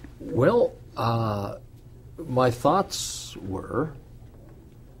 Well, my thoughts were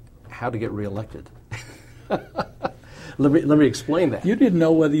how to get reelected. Let me explain that. You didn't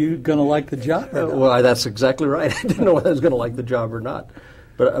know whether you were going to like the job or not. Well, that's exactly right. I didn't know whether I was going to like the job or not,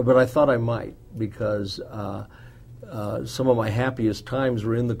 but I thought I might, because some of my happiest times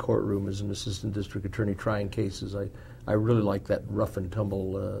were in the courtroom as an assistant district attorney trying cases. I really liked that rough and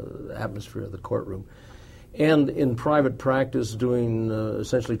tumble atmosphere of the courtroom. And in private practice, doing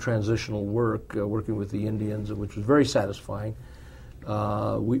essentially transitional work, working with the Indians, which was very satisfying.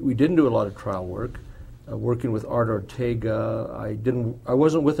 We didn't do a lot of trial work. Working with Art Ortega, I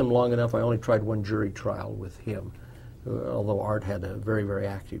wasn't with him long enough. I only tried one jury trial with him, although Art had a very, very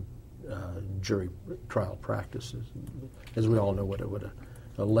active jury trial practice. As we all know, what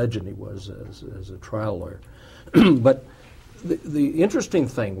a legend he was as a trial lawyer. But the interesting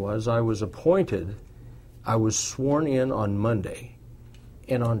thing was, I was appointed. I was sworn in on Monday,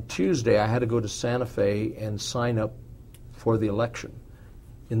 and on Tuesday I had to go to Santa Fe and sign up for the election.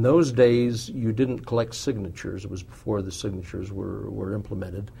 In those days, you didn't collect signatures. It was before the signatures were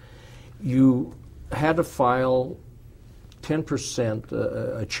implemented. You had to file 10%,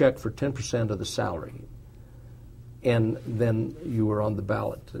 a check for 10% of the salary, and then you were on the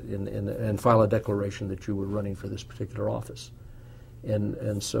ballot and file a declaration that you were running for this particular office.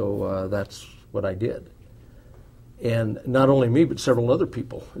 And so that's what I did. And not only me, but several other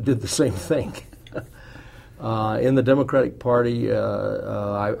people did the same thing. In the Democratic Party,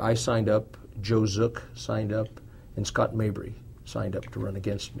 I signed up, Joe Zook signed up, and Scott Mabry signed up to run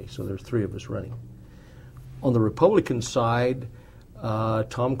against me. So there's three of us running. On the Republican side,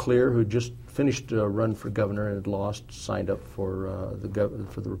 Tom Clear, who just finished a run for governor and had lost, signed up for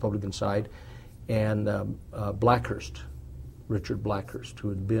the Republican side, and Blackhurst, Richard Blackhurst, who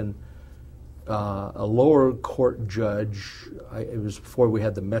had been a lower court judge. It was before we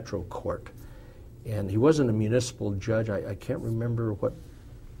had the Metro Court. And he wasn't a municipal judge. I can't remember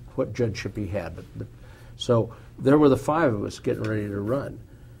what judgeship he had. But so there were the five of us getting ready to run.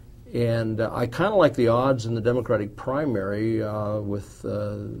 And I kind of like the odds in the Democratic primary with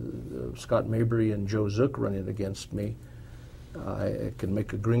Scott Mabry and Joe Zook running against me. I could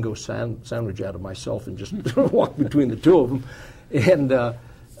make a gringo sandwich out of myself and just walk between the two of them. And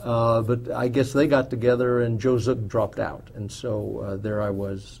but I guess they got together and Joe Zook dropped out. And so there I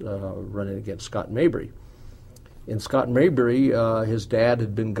was running against Scott Mabry. And Scott Mabry, his dad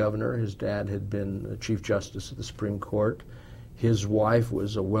had been governor. His dad had been Chief Justice of the Supreme Court. His wife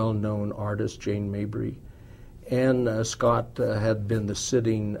was a well-known artist, Jane Mabry. And Scott had been the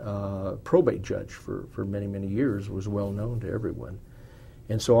sitting probate judge for many, many years, was well known to everyone.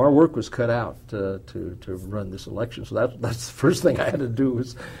 And so our work was cut out to run this election. So that's the first thing I had to do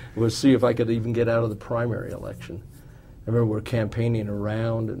was see if I could even get out of the primary election. I remember we were campaigning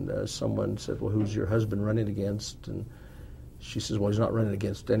around, and someone said, "Well, who's your husband running against?" And she says, "Well, he's not running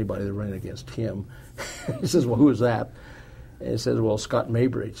against anybody. They're running against him." He says, "Well, who is that?" And he says, "Well, Scott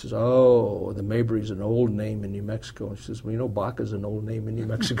Mabry." He says, "Oh, the Mabry's an old name in New Mexico." And she says, "Well, you know, Baca's an old name in New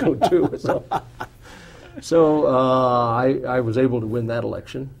Mexico, too." So I was able to win that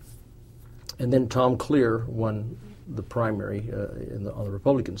election. And then Tom Clear won the primary on the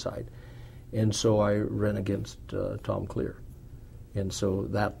Republican side. And so I ran against Tom Clear. And so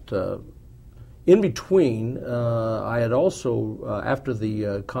that, in between, I had also, after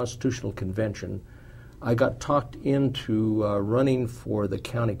the Constitutional Convention, I got talked into running for the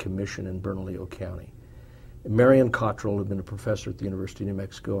county commission in Bernalillo County. Marion Cottrell had been a professor at the University of New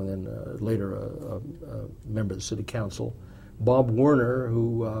Mexico and then later a member of the city council. Bob Werner,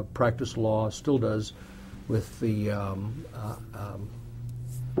 who practiced law, still does, with the,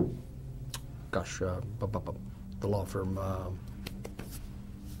 the law firm,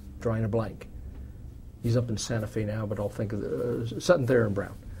 drawing a blank. He's up in Santa Fe now, but I'll think of Sutton, Thayer, and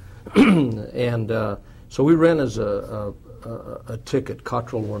Brown. And so we ran as a ticket,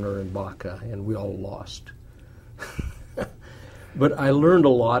 Cottrell, Werner, and Baca, and we all lost. But I learned a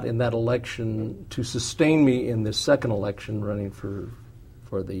lot in that election to sustain me in the second election running for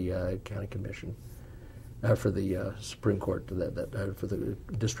the county commission, for the Supreme Court, for the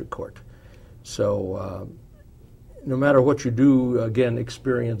district court. So no matter what you do, again,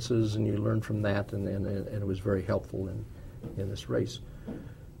 experiences, and you learn from that, and it was very helpful in this race.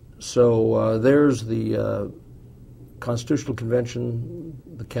 So there's the Constitutional Convention,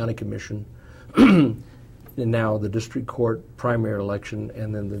 the county commission, and now the district court primary election,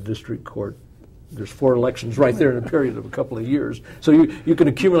 and then the district court. There's 4 elections right there in a period of a couple of years. So you can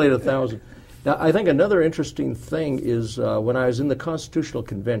accumulate 1,000. Now, I think another interesting thing is when I was in the Constitutional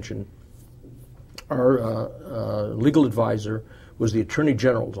Convention, our legal advisor was the Attorney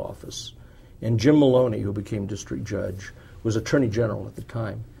General's office, and Jim Maloney, who became district judge, was Attorney General at the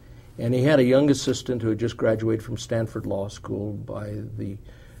time. And he had a young assistant who had just graduated from Stanford Law School by the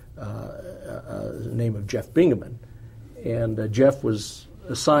name of Jeff Bingaman. And Jeff was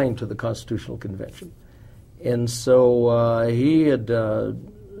assigned to the Constitutional Convention. And so he had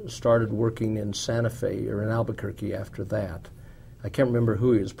started working in Santa Fe or in Albuquerque after that. I can't remember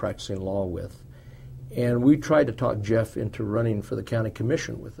who he was practicing law with. And we tried to talk Jeff into running for the county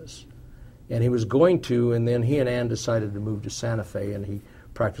commission with us. And he was going to, and then he and Ann decided to move to Santa Fe, and he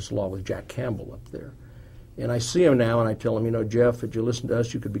practiced law with Jack Campbell up there. And I see him now, and I tell him, Jeff, if you listen to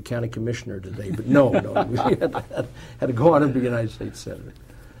us, you could be county commissioner today. But no, we had to go on and be United States Senator.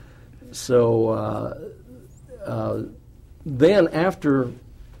 So then after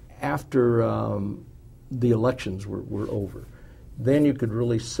the elections were over, then you could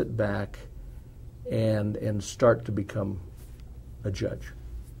really sit back and start to become a judge.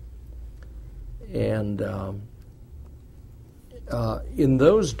 And in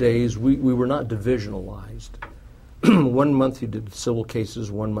those days, we were not divisionalized. 1 month you did civil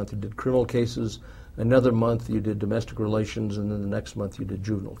cases, 1 month you did criminal cases, another month you did domestic relations, and then the next month you did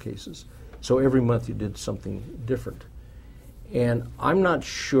juvenile cases. So every month you did something different. And I'm not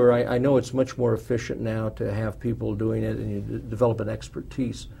sure, I know it's much more efficient now to have people doing it and you develop an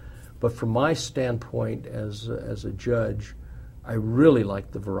expertise, but from my standpoint as a judge, I really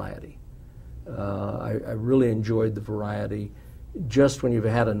liked the variety. I really enjoyed the variety. Just when you've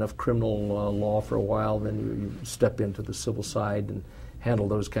had enough criminal law for a while, then you step into the civil side and handle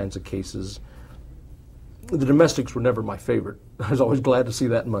those kinds of cases. The domestics were never my favorite. I was always glad to see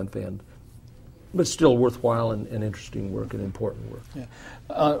that month end. But still worthwhile and interesting work and important work. Yeah.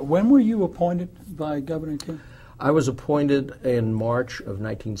 When were you appointed by Governor King? I was appointed in March of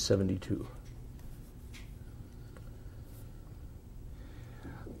 1972.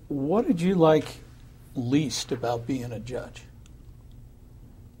 What did you like least about being a judge?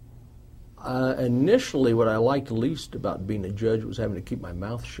 Initially, what I liked least about being a judge was having to keep my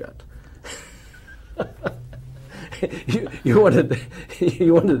mouth shut. you wanted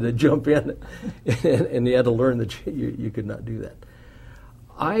to jump in, and you had to learn that you could not do that.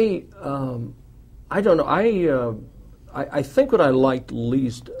 I don't know. I think what I liked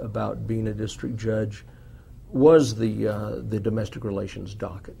least about being a district judge was the domestic relations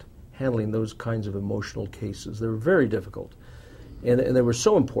docket, handling those kinds of emotional cases. They were very difficult, and they were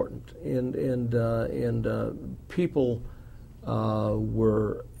so important. And people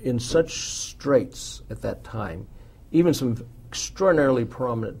were in such straits at that time. Even some extraordinarily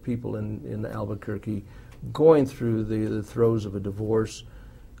prominent people in Albuquerque going through the throes of a divorce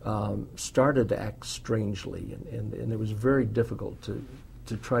started to act strangely, and it was very difficult to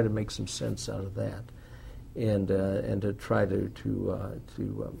try to make some sense out of that, and to try to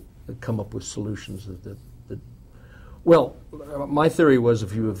come up with solutions that well, my theory was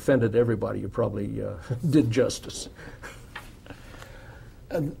if you offended everybody, you probably did justice.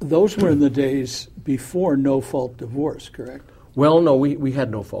 Those were in the days before no-fault divorce, correct? Well, no, we had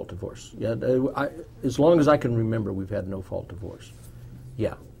no-fault divorce. Yeah, as long as I can remember, we've had no-fault divorce.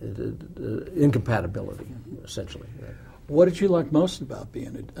 Yeah, incompatibility, essentially. Right. What did you like most about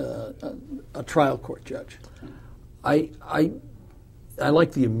being a trial court judge? I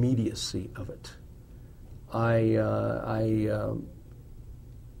like the immediacy of it.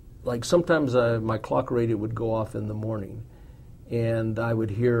 Like sometimes my clock radio would go off in the morning, and I would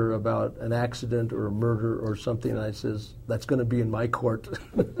hear about an accident or a murder or something, and I says, that's going to be in my court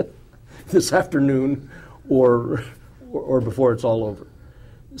this afternoon or before it's all over.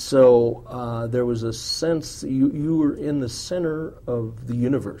 So there was a sense you were in the center of the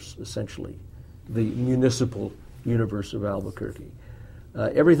universe, essentially, the municipal universe of Albuquerque.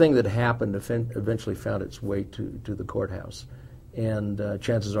 Everything that happened eventually found its way to the courthouse, and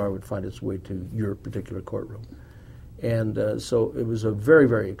chances are it would find its way to your particular courtroom. And so it was a very,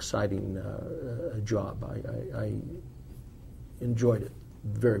 very exciting job. I enjoyed it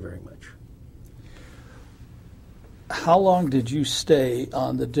very, very much. How long did you stay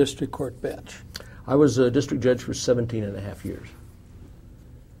on the district court bench? I was a district judge for 17 and a half years.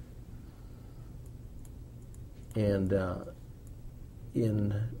 And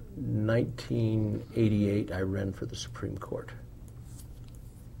in 1988, I ran for the Supreme Court.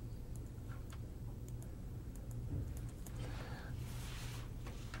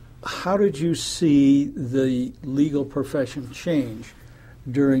 How did you see the legal profession change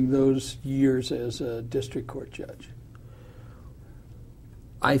during those years as a district court judge?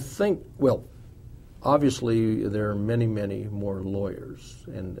 I think, well, obviously there are many, many more lawyers,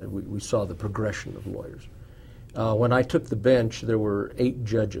 and we saw the progression of lawyers. When I took the bench, there were 8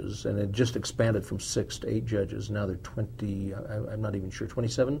 judges, and it just expanded from 6 to 8 judges. Now there are 20, I'm not even sure,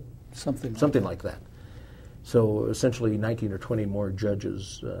 27? Something like that. So essentially 19 or 20 more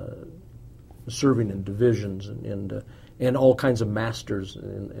judges serving in divisions and all kinds of masters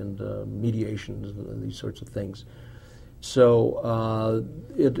and mediations and these sorts of things. So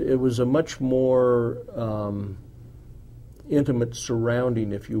it was a much more intimate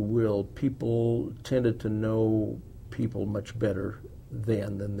surrounding, if you will. People tended to know people much better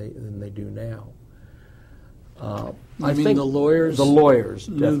then than they do now. I think the lawyers? The lawyers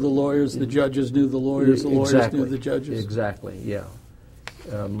knew definitely. the lawyers, the judges knew the lawyers, the lawyers knew the judges? Exactly, yeah.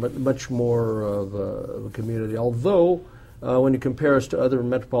 Much more of a community. Although, when you compare us to other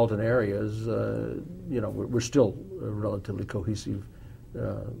metropolitan areas, we're still a relatively cohesive,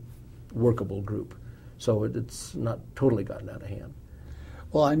 workable group. So it's not totally gotten out of hand.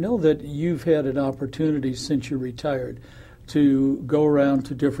 Well, I know that you've had an opportunity since you retired to go around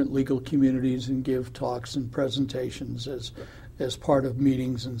to different legal communities and give talks and presentations as part of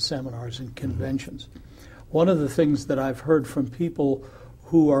meetings and seminars and conventions. Mm-hmm. One of the things that I've heard from people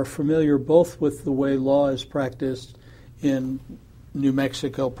who are familiar both with the way law is practiced in New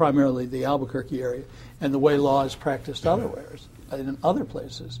Mexico, primarily the Albuquerque area, and the way law is practiced otherwhere, in other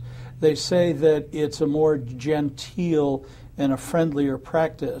places, they say that it's a more genteel and a friendlier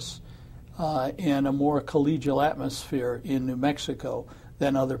practice and a more collegial atmosphere in New Mexico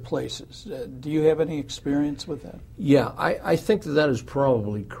than other places. Do you have any experience with that? Yeah, I think that is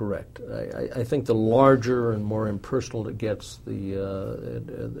probably correct. I think the larger and more impersonal it gets,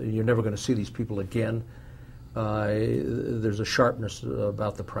 you're never going to see these people again. There's a sharpness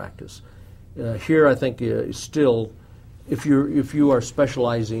about the practice. Here, I think still, if you are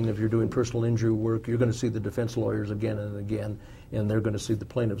specializing, if you're doing personal injury work, you're going to see the defense lawyers again and again, and they're going to see the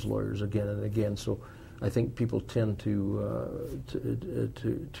plaintiff's lawyers again and again. So I think people tend to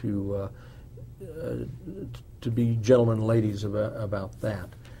be gentlemen and ladies about that.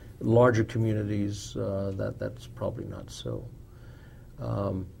 Larger communities, that's probably not so.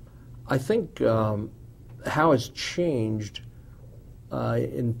 I think how it's changed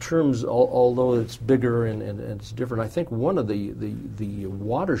in terms, although it's bigger and it's different, I think one of the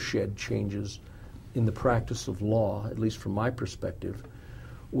watershed changes in the practice of law, at least from my perspective,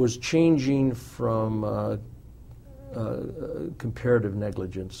 was changing from comparative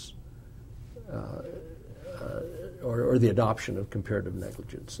negligence or the adoption of comparative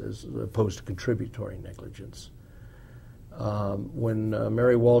negligence as opposed to contributory negligence. When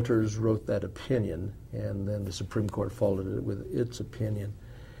Mary Walters wrote that opinion, and then the Supreme Court followed it with its opinion,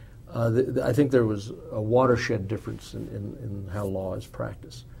 I think there was a watershed difference in how law is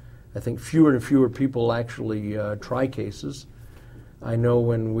practiced. I think fewer and fewer people actually try cases. I know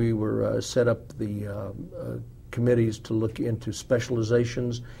when we were set up the committees to look into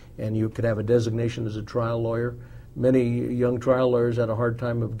specializations, and you could have a designation as a trial lawyer, many young trial lawyers had a hard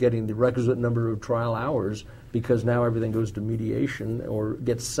time of getting the requisite number of trial hours because now everything goes to mediation or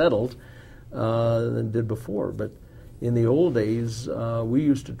gets settled than did before. But in the old days, we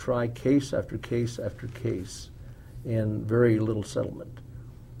used to try case after case after case and very little settlement.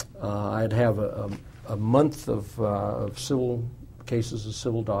 I'd have a month of civil cases, a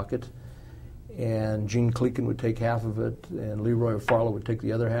civil docket, and Gene Cleakin would take half of it, and Leroy Farlow would take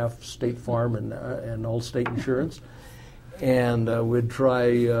the other half, State Farm and Allstate Insurance. And we'd try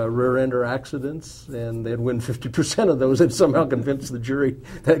rear-ender accidents, and they'd win 50% of those. And somehow convince the jury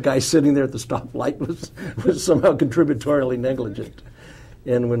that guy sitting there at the stoplight was somehow contributory negligent.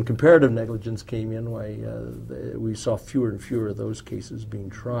 And when comparative negligence came in, we saw fewer and fewer of those cases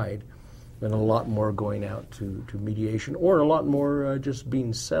being tried, and a lot more going out to mediation, or a lot more just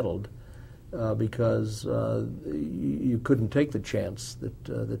being settled because you couldn't take the chance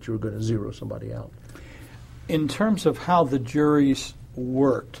that you were going to zero somebody out. In terms of how the juries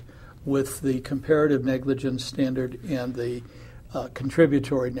worked with the comparative negligence standard and the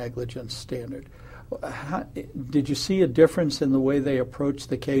contributory negligence standard, did you see a difference in the way they approached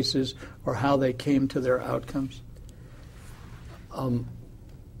the cases or how they came to their outcomes?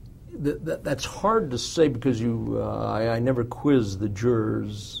 That's hard to say because I never quizzed the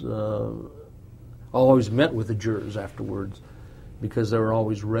jurors. I always met with the jurors afterwards, because they were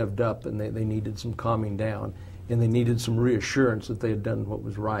always revved up and they needed some calming down, and they needed some reassurance that they had done what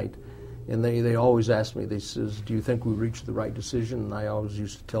was right. And they always asked me, they says, do you think we reached the right decision? And I always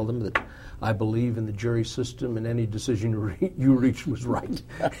used to tell them that I believe in the jury system and any decision you reached was right.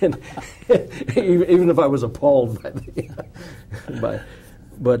 And even if I was appalled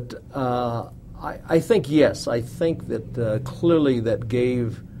but I think, yes, I think that clearly that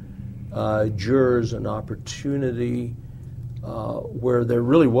gave jurors an opportunity where there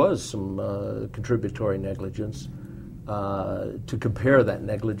really was some contributory negligence, to compare that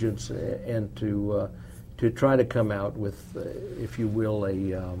negligence and to try to come out with, if you will,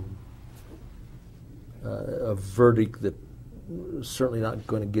 a verdict that certainly not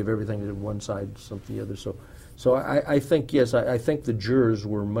going to give everything to one side, something the other. So I think, yes, I think the jurors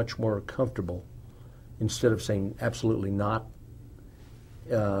were much more comfortable, instead of saying absolutely not,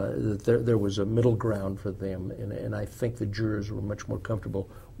 that there was a middle ground for them, and I think the jurors were much more comfortable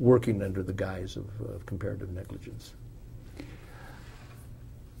working under the guise of comparative negligence.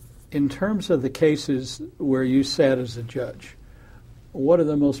 In terms of the cases where you sat as a judge, what are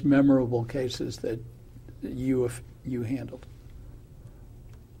the most memorable cases that you handled?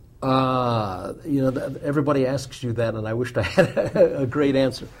 Everybody asks you that, and I wished I had a great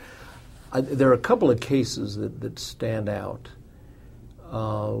answer. There are a couple of cases that stand out.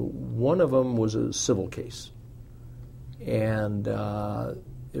 One of them was a civil case, and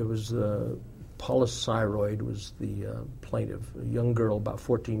it was Paula Syroid was the plaintiff, a young girl about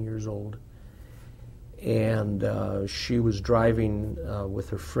 14 years old, and she was driving with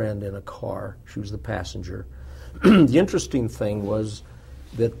her friend in a car. She was the passenger. The interesting thing was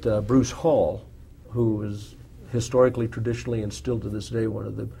that Bruce Hall, who is historically, traditionally, and still to this day one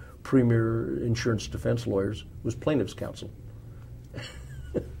of the premier insurance defense lawyers, was plaintiff's counsel.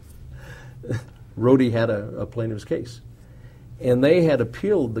 Rhodey had a plaintiff's case. And they had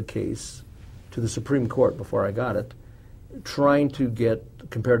appealed the case to the Supreme Court before I got it, trying to get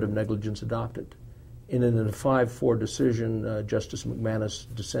comparative negligence adopted. And in a 5-4 decision, Justice McManus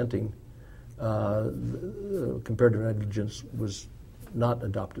dissenting, comparative negligence was not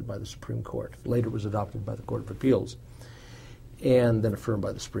adopted by the Supreme Court. Later it was adopted by the Court of Appeals and then affirmed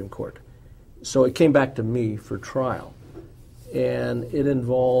by the Supreme Court. So it came back to me for trial. And it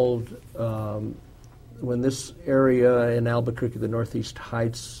involved when this area in Albuquerque, the Northeast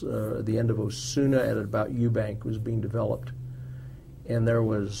Heights, the end of Osuna at about Eubank was being developed. And there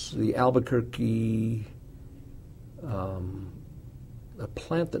was the Albuquerque, a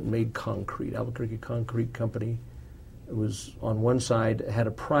plant that made concrete, Albuquerque Concrete Company. It was on one side, it had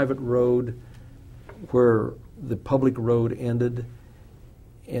a private road where the public road ended,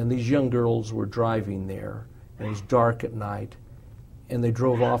 and these young girls were driving there, and it was dark at night, and they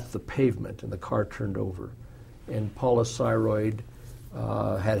drove off the pavement, and the car turned over. And Paula Syroid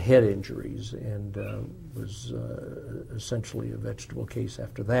had head injuries and was essentially a vegetable case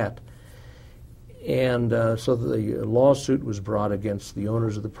after that. And so the lawsuit was brought against the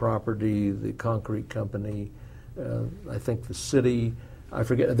owners of the property, the concrete company, I think the city, I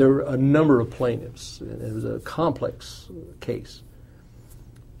forget. There were a number of plaintiffs. It was a complex case.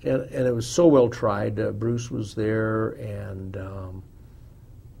 And it was so well tried. Bruce was there, and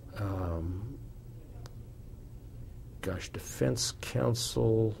defense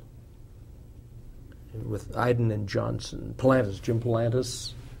counsel with Iden and Johnson, Jim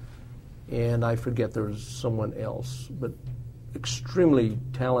Palantis, and I forget there was someone else, but extremely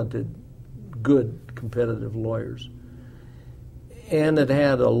talented, good, competitive lawyers. And it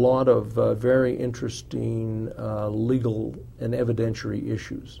had a lot of very interesting legal and evidentiary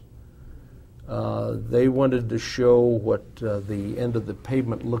issues. They wanted to show what the end of the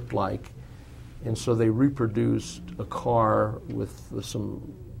pavement looked like And so they reproduced a car with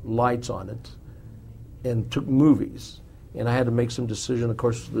some lights on it and took movies. And I had to make some decision. Of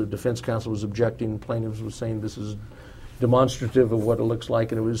course, the defense counsel was objecting. Plaintiffs was saying this is demonstrative of what it looks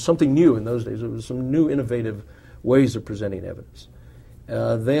like. And it was something new in those days. It was some new, innovative ways of presenting evidence.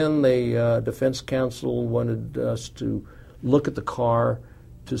 Then the defense counsel wanted us to look at the car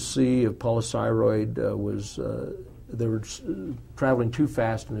to see if polythyroid they were traveling too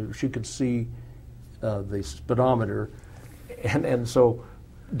fast, and she could see the speedometer. And so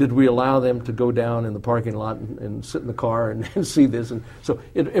did we allow them to go down in the parking lot and sit in the car and see this? And so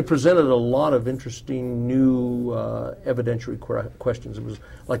it presented a lot of interesting new evidentiary questions. It was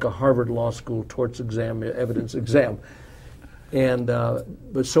like a Harvard Law School torts exam, evidence exam, and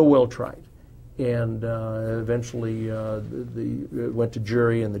but so well tried. And eventually it went to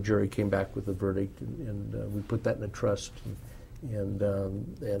jury, and the jury came back with a verdict, and we put that in a trust. And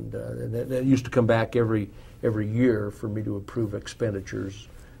it used to come back every year for me to approve expenditures.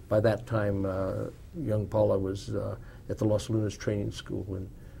 By that time, young Paula was at the Los Lunas Training School and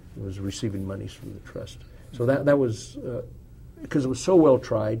was receiving monies from the trust. So that was, because it was so well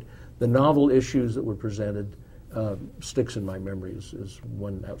tried, the novel issues that were presented sticks in my memory as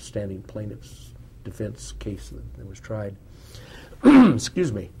one outstanding plaintiff's defense case that was tried.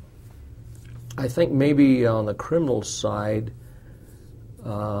 Excuse me. I think maybe on the criminal side,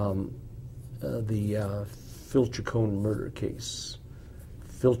 the Phil Chacon murder case.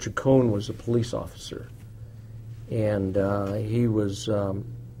 Phil Chacon was a police officer, and he was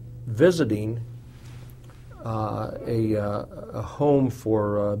visiting a home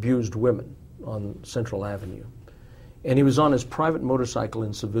for abused women on Central Avenue. And he was on his private motorcycle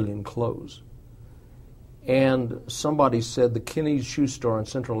in civilian clothes. And somebody said the Kinney's shoe store on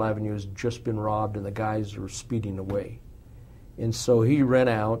Central Avenue has just been robbed and the guys are speeding away. And so he ran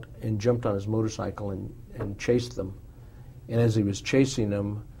out and jumped on his motorcycle and chased them. And as he was chasing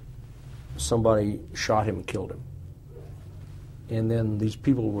them, somebody shot him and killed him. And then these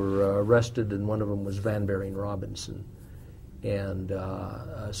people were arrested, and one of them was Van Buren Robinson. And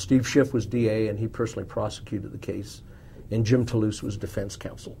Steve Schiff was DA, and he personally prosecuted the case. And Jim Toulouse was defense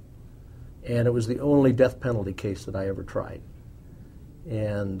counsel. And it was the only death penalty case that I ever tried.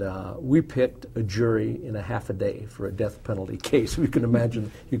 And we picked a jury in a half a day for a death penalty case. You can imagine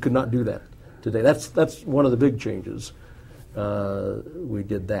you could not do that today. That's one of the big changes. We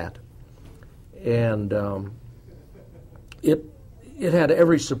did that. And it had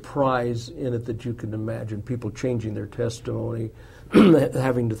every surprise in it that you can imagine. People changing their testimony,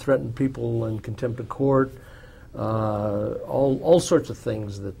 having to threaten people in contempt of court, all sorts of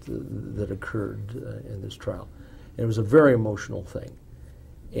things that occurred in this trial. And it was a very emotional thing.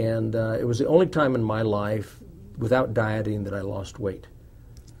 And it was the only time in my life without dieting that I lost weight.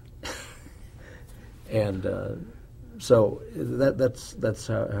 And so that's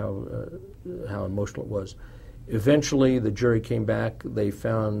how emotional it was. Eventually, the jury came back. They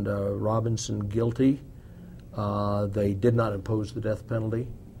found Robinson guilty. They did not impose the death penalty.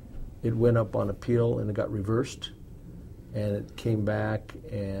 It went up on appeal, and it got reversed. And it came back,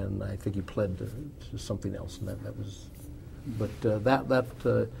 and I think he pled to something else. And that was, but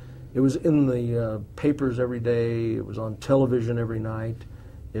it was in the papers every day. It was on television every night.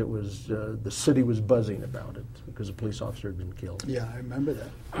 It was the city was buzzing about it because a police officer had been killed. Yeah, I remember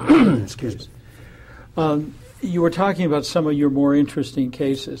that. Excuse me. You were talking about some of your more interesting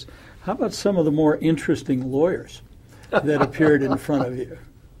cases. How about some of the more interesting lawyers that appeared in front of you?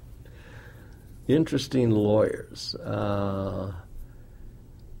 Interesting lawyers.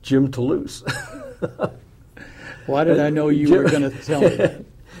 Jim Toulouse. Why did I know you were going to tell me that?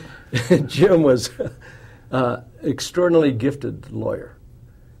 Jim was extraordinarily gifted lawyer.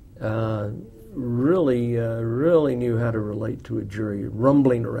 Really knew how to relate to a jury,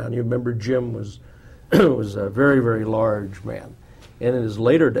 rumbling around. You remember Jim was a very, very large man. And in his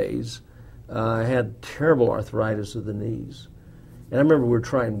later days, had terrible arthritis of the knees. And I remember we were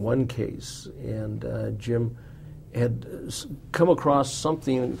trying one case, and Jim had come across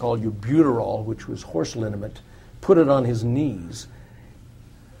something called albuterol, which was horse liniment, put it on his knees.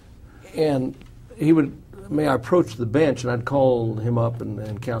 And may I approach the bench, and I'd call him up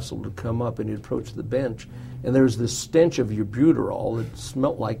and counsel to come up, and he'd approach the bench, and there was this stench of albuterol that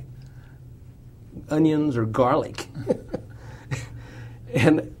smelled like onions or garlic.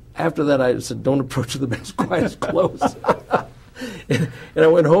 And after that, I said, don't approach the bench quite as close. And I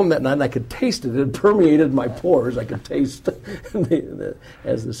went home that night, and I could taste it. It permeated my pores. I could taste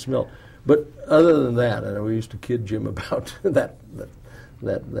as the smell. But other than that, we used to kid Jim about that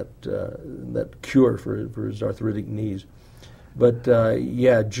cure for his arthritic knees. But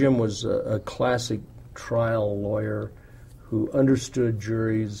yeah, Jim was a classic trial lawyer who understood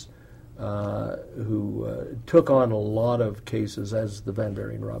juries, who took on a lot of cases, as the Van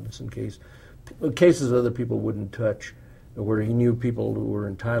Buren Robinson case, cases other people wouldn't touch, where he knew people who were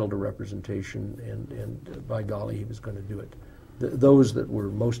entitled to representation, and by golly, he was going to do it. Those that were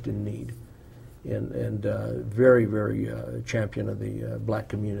most in need, and very, very champion of the black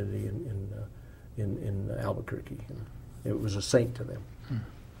community in Albuquerque. And it was a saint to them.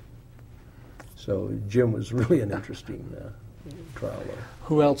 So Jim was really an interesting trial lawyer.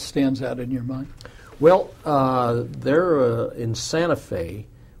 Who else stands out in your mind? Well, there in Santa Fe,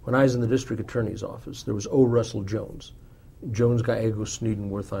 when I was in the district attorney's office, there was O. Russell Jones, Jones, Gallego, Sneed,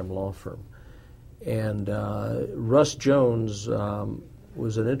 and Wertheim law firm. And Russ Jones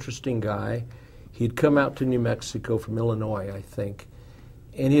was an interesting guy. He'd come out to New Mexico from Illinois, I think,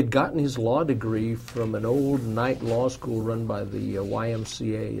 and he had gotten his law degree from an old night law school run by the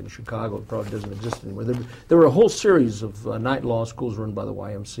YMCA in Chicago. It probably doesn't exist anymore. There were a whole series of night law schools run by the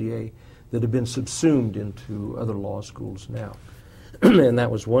YMCA that have been subsumed into other law schools now, and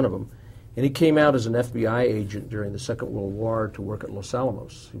that was one of them. And he came out as an FBI agent during the Second World War to work at Los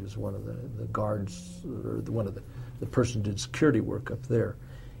Alamos. He was one of the guards, or one of the person who did security work up there.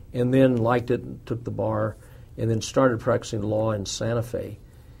 And then liked it and took the bar, and then started practicing law in Santa Fe.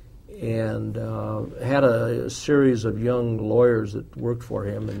 And had a series of young lawyers that worked for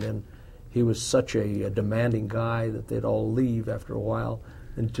him, and then he was such a demanding guy that they'd all leave after a while,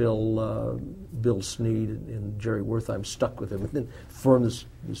 until Bill Sneed and Jerry Wertheim stuck with him and then formed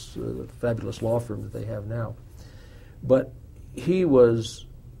this fabulous law firm that they have now. But he was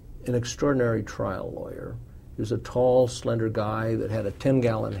an extraordinary trial lawyer. He was a tall, slender guy that had a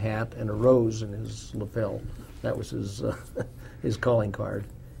 10-gallon hat and a rose in his lapel. That was his calling card.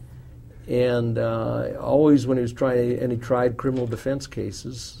 And always when he was and he tried criminal defense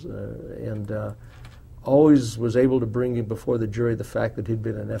cases, and always was able to bring him before the jury the fact that he'd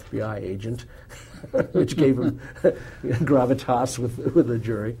been an FBI agent, which gave him gravitas with the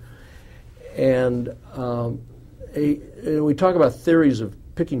jury. And we talk about theories of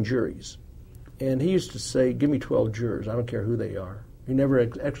picking juries. And he used to say, give me 12 jurors. I don't care who they are. He never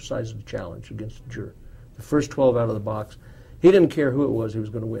exercised a challenge against a juror. The first 12 out of the box, he didn't care who it was, he was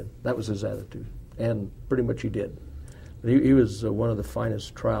going to win. That was his attitude. And pretty much he did. He was one of the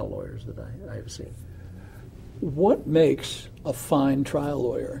finest trial lawyers that I have seen. What makes a fine trial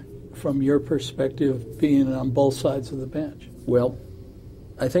lawyer, from your perspective, being on both sides of the bench? Well,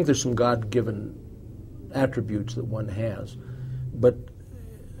 I think there's some God-given attributes that one has, but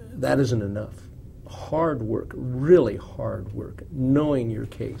that isn't enough. Hard work, really hard work, knowing your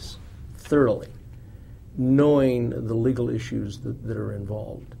case thoroughly, knowing the legal issues that are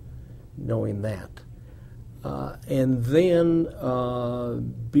involved, knowing that. And then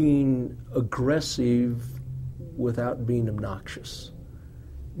being aggressive without being obnoxious,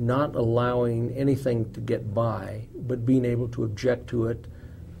 not allowing anything to get by, but being able to object to it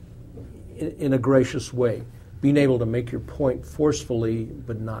in a gracious way, being able to make your point forcefully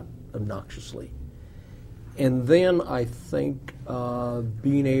but not obnoxiously. And then I think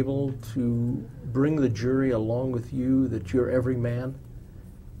being able to bring the jury along with you, that you're every man,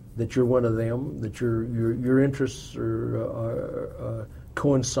 that you're one of them, that your interests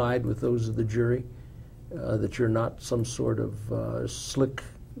coincide with those of the jury, that you're not some sort of slick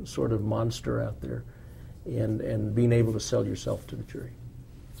sort of monster out there, and being able to sell yourself to the jury.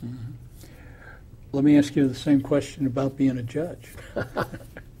 Mm-hmm. Let me ask you the same question about being a judge.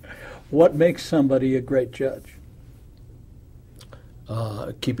 What makes somebody a great judge?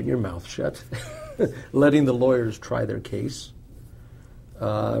 Keeping your mouth shut, letting the lawyers try their case,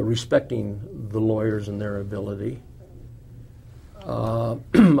 respecting the lawyers and their ability.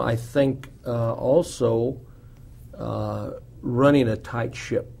 I think also running a tight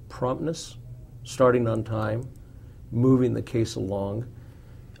ship, promptness, starting on time, moving the case along.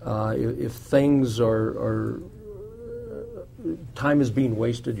 If things are time is being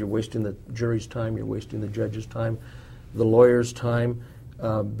wasted, you're wasting the jury's time, you're wasting the judge's time, the lawyer's time,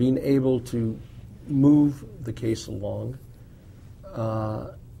 being able to move the case along.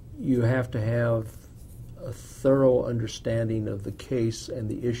 You have to have a thorough understanding of the case and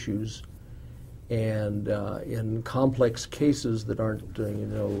the issues, and in complex cases that aren't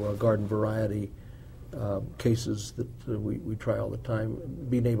garden variety cases that we try all the time,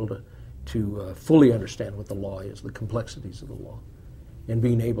 being able to fully understand what the law is, the complexities of the law, and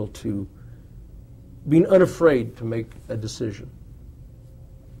being unafraid to make a decision,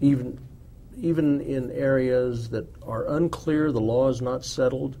 even in areas that are unclear, the law is not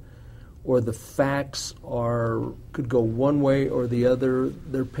settled, or the facts could go one way or the other.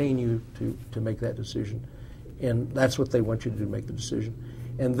 They're paying you to make that decision, and that's what they want you to do, make the decision.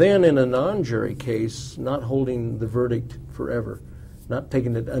 And then in a non-jury case, not holding the verdict forever, not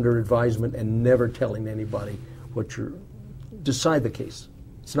taking it under advisement and never telling anybody decide the case.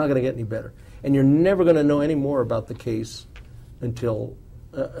 It's not going to get any better. And you're never going to know any more about the case until,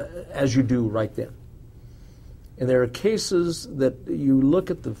 as you do right then. And there are cases that you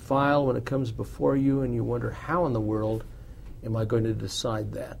look at the file when it comes before you and you wonder, how in the world am I going to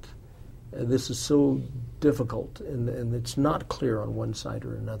decide that? This is so difficult, and it's not clear on one side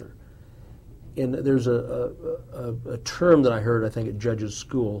or another. And there's a term that I heard, I think, at judges'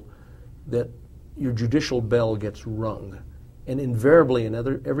 school, that your judicial bell gets rung. And invariably, in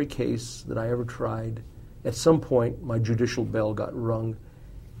every case that I ever tried, at some point my judicial bell got rung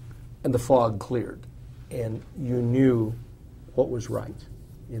and the fog cleared. And you knew what was right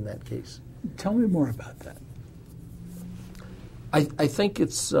in that case. Tell me more about that. I think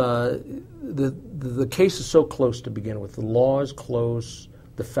it's the case is so close to begin with. The law is close,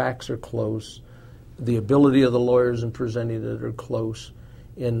 the facts are close, the ability of the lawyers in presenting it are close.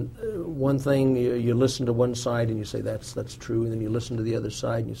 And one thing, you listen to one side and you say that's true, and then you listen to the other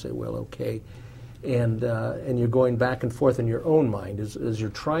side and you say, well, okay, and you're going back and forth in your own mind as you're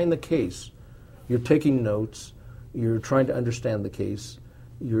trying the case. You're taking notes. You're trying to understand the case.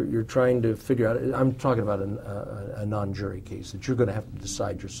 You're trying to figure out. I'm talking about a non-jury case that you're going to have to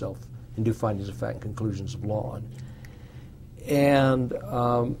decide yourself and do findings of fact and conclusions of law on. And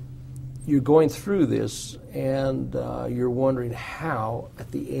you're going through this, and you're wondering how,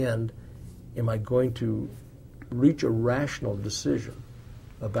 at the end, am I going to reach a rational decision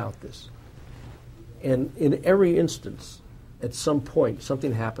about this? And in every instance, at some point,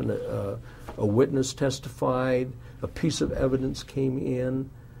 something happened. A witness testified, a piece of evidence came in,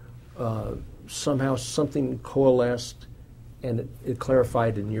 somehow something coalesced, and it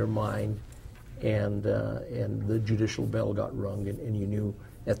clarified in your mind, and the judicial bell got rung, and you knew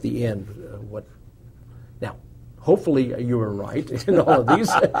at the end what. Now, hopefully you were right in all of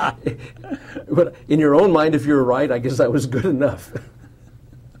these, but in your own mind, if you were right, I guess that was good enough.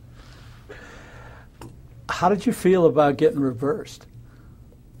 How did you feel about getting reversed?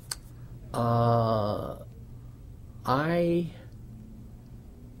 I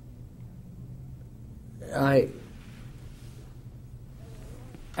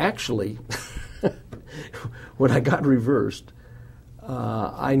actually, when I got reversed,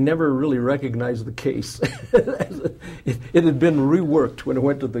 I never really recognized the case. It had been reworked when it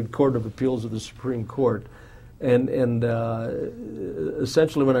went to the Court of Appeals of the Supreme Court. And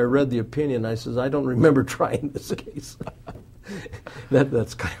essentially when I read the opinion, I says, I don't remember trying this case.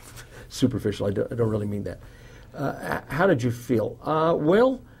 That's kind of superficial. I don't really mean that. How did you feel?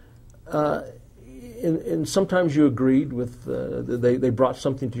 And sometimes you agreed with, they brought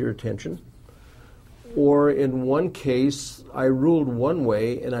something to your attention. Or in one case, I ruled one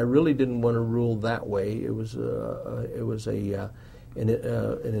way, and I really didn't want to rule that way. It was an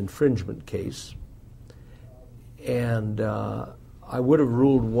infringement case. And I would have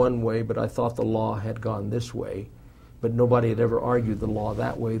ruled one way, but I thought the law had gone this way. But nobody had ever argued the law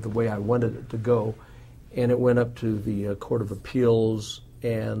that way, the way I wanted it to go. And it went up to the Court of Appeals,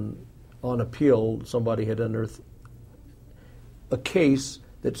 and on appeal, somebody had unearthed a case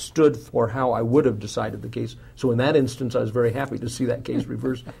that stood for how I would have decided the case. So in that instance, I was very happy to see that case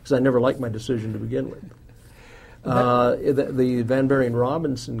reversed, because I never liked my decision to begin with. The Van Buren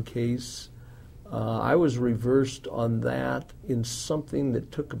Robinson case, I was reversed on that in something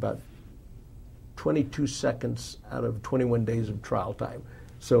that took about 22 seconds out of 21 days of trial time.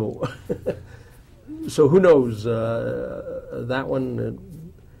 So, so who knows? That one,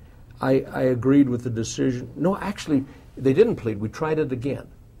 I agreed with the decision. No, actually, they didn't plead. We tried it again,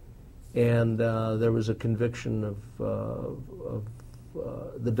 and there was a conviction of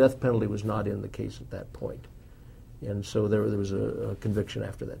the death penalty was not in the case at that point, and so there was a conviction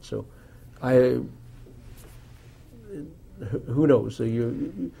after that. So, who knows? So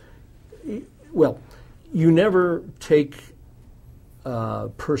you never take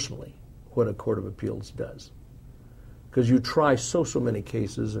personally what a court of appeals does, because you try so many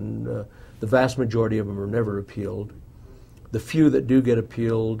cases, and the vast majority of them are never appealed. The few that do get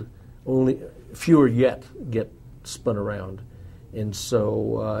appealed, only fewer yet get spun around, and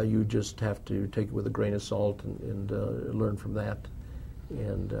so you just have to take it with a grain of salt and learn from that.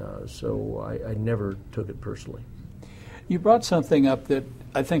 And so I never took it personally. You brought something up that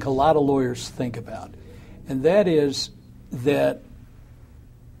I think a lot of lawyers think about, and that is that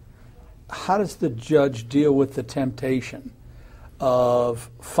how does the judge deal with the temptation of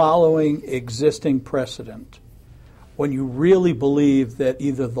following existing precedent when you really believe that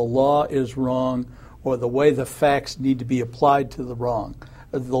either the law is wrong or the way the facts need to be applied to the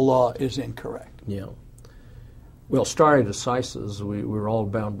law is incorrect? Yeah. Well, stare decisis, we're all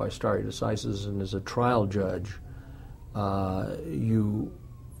bound by stare decisis, and as a trial judge, even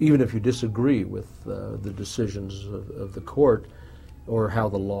if you disagree with the decisions of the court or how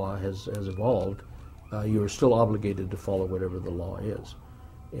the law has evolved, you are still obligated to follow whatever the law is.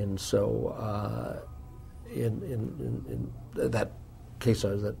 And so in that case,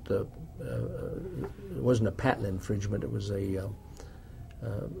 it wasn't a patent infringement, it was a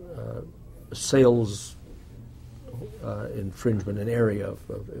sales infringement, an area of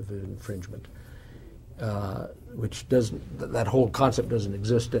infringement. Which doesn't, that whole concept doesn't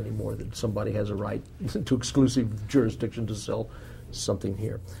exist anymore, that somebody has a right to exclusive jurisdiction to sell something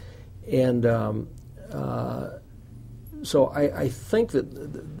here. And so I think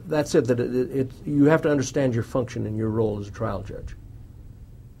that's it, that you have to understand your function and your role as a trial judge.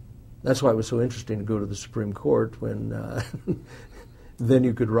 That's why it was so interesting to go to the Supreme Court when then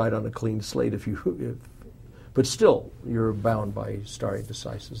you could write on a clean slate but still you're bound by stare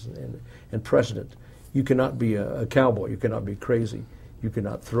decisis and precedent. You cannot be a cowboy. You cannot be crazy. You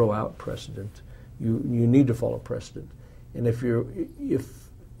cannot throw out precedent. You need to follow precedent. And if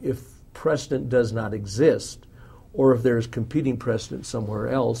precedent does not exist, or if there is competing precedent somewhere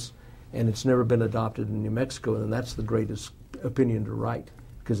else, and it's never been adopted in New Mexico, then that's the greatest opinion to write,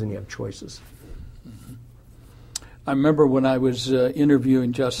 because then you have choices. Mm-hmm. I remember when I was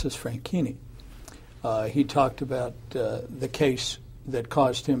interviewing Justice Franchini, he talked about the case that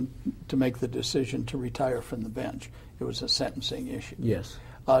caused him to make the decision to retire from the bench. It was a sentencing issue. Yes.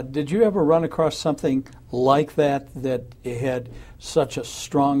 Did you ever run across something like that had such a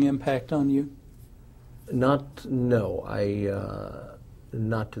strong impact on you? No.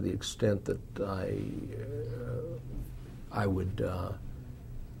 Not to the extent that I would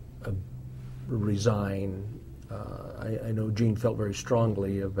resign. I know Gene felt very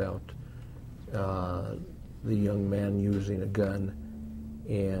strongly about the young man using a gun,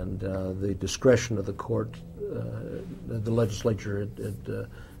 and the discretion of the court. The legislature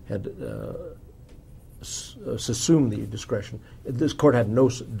had assumed the discretion. This court had no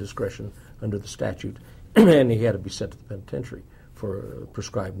discretion under the statute, and he had to be sent to the penitentiary for a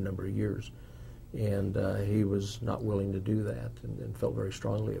prescribed number of years. And he was not willing to do that, and felt very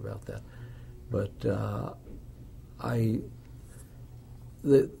strongly about that. But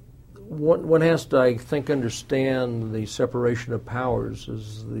one has to, I think, understand the separation of powers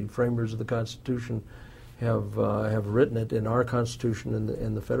as the framers of the Constitution have written it in our Constitution and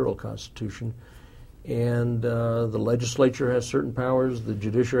in the federal Constitution. And the legislature has certain powers, the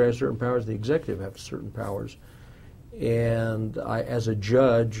judiciary has certain powers, the executive has certain powers. And as a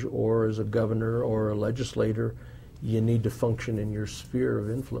judge or as a governor or a legislator, you need to function in your sphere of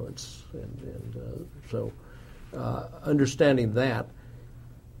influence. So understanding that,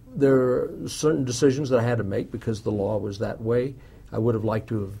 there are certain decisions that I had to make because the law was that way. I would have liked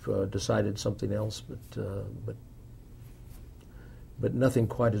to have decided something else, but nothing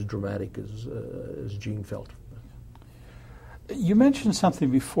quite as dramatic as Gene felt. You mentioned something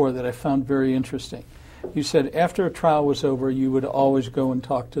before that I found very interesting. You said after a trial was over, you would always go and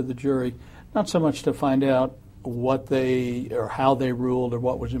talk to the jury, not so much to find out what they or how they ruled or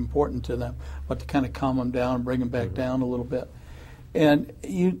what was important to them, but to kind of calm them down and bring them back down a little bit. And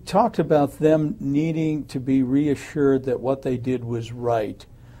you talked about them needing to be reassured that what they did was right.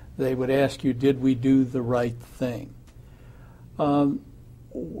 They would ask you, did we do the right thing?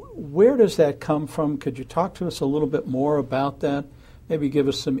 Where does that come from? Could you talk to us a little bit more about that? Maybe give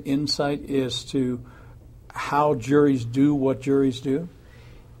us some insight as to how juries do what juries do?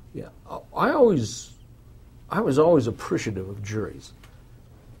 Yeah, I was always appreciative of juries.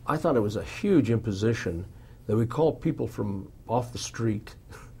 I thought it was a huge imposition that we call people from off the street,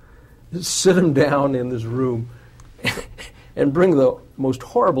 sit them down in this room, and bring the most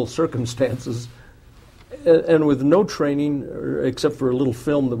horrible circumstances, and with no training, except for a little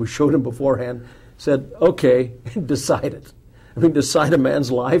film that we showed him beforehand, said, okay, decide it. I mean, decide a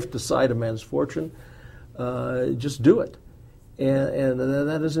man's life, decide a man's fortune, just do it. And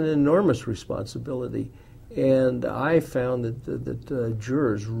that is an enormous responsibility. And I found that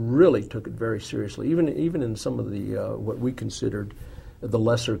jurors really took it very seriously, even in some of the what we considered the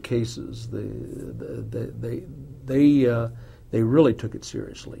lesser cases. They really took it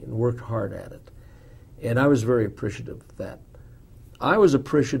seriously and worked hard at it. And I was very appreciative of that. I was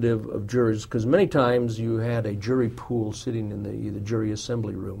appreciative of jurors because many times you had a jury pool sitting in the jury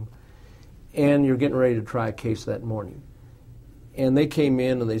assembly room, and you're getting ready to try a case that morning. And they came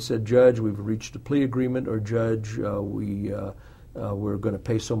in and they said, "Judge, we've reached a plea agreement," or "Judge, we're going to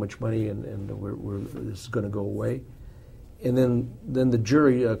pay so much money and this is going to go away." And then the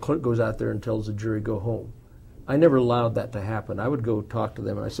jury clerk goes out there and tells the jury, "Go home." I never allowed that to happen. I would go talk to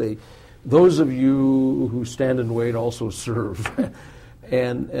them and I say, "Those of you who stand and wait also serve,"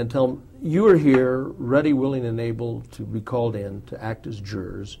 and tell them, "You are here, ready, willing, and able to be called in to act as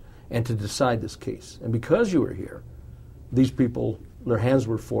jurors and to decide this case. And because you are here, these people, their hands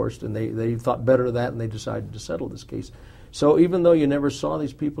were forced, and they thought better of that, and they decided to settle this case. So even though you never saw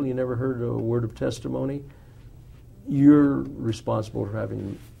these people, you never heard a word of testimony, you're responsible for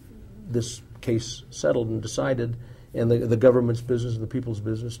having this case settled and decided, and the government's business and the people's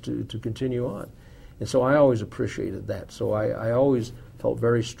business to continue on." And so I always appreciated that. So I always felt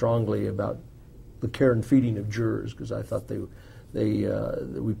very strongly about the care and feeding of jurors, because I thought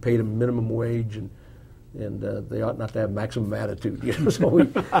we paid them minimum wage, and they ought not to have maximum attitude. You know? So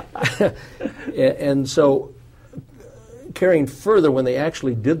and so carrying further, when they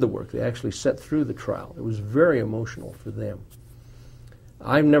actually did the work, they actually sat through the trial. It was very emotional for them.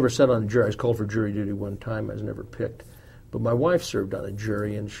 I've never sat on a jury. I was called for jury duty one time. I was never picked. But my wife served on a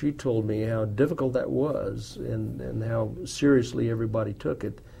jury, and she told me how difficult that was, and how seriously everybody took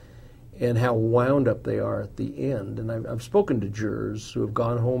it, and how wound up they are at the end. And I've spoken to jurors who have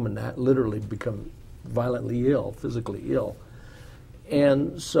gone home and literally become violently ill, physically ill.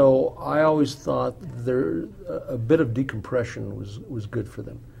 And so I always thought a bit of decompression was good for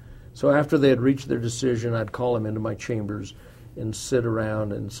them. So after they had reached their decision, I'd call them into my chambers and sit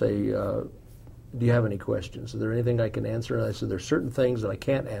around and say, "Do you have any questions? Is there anything I can answer?" And I said, "There's certain things that I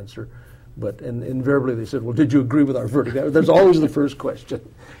can't answer." And invariably they said, "Well, did you agree with our verdict?" That's always the first question.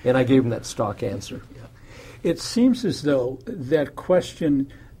 And I gave them that stock answer. Yeah. It seems as though that question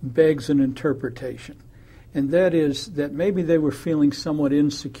begs an interpretation. And that is that maybe they were feeling somewhat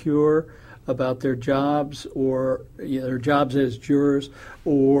insecure about their jobs, or their jobs as jurors,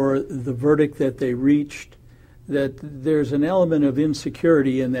 or the verdict that they reached, that there's an element of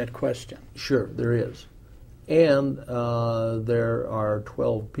insecurity in that question. Sure, there is. And there are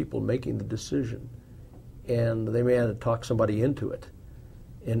 12 people making the decision, and they may have to talk somebody into it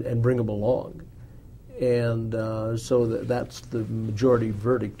and bring them along. And so that's the majority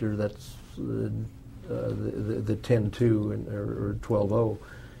verdict, or that's the 10-2 or 12-0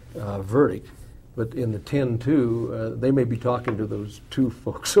 verdict. But in the 10-2, they may be talking to those two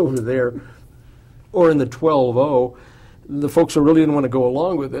folks over there. Or in the 12-0, the folks who really didn't want to go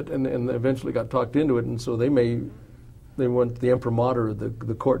along with it and eventually got talked into it, and so they want the imprimatur of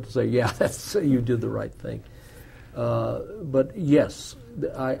the court to say, "Yeah, you did the right thing." But yes,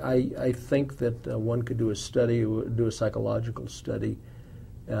 I think that one could do a psychological study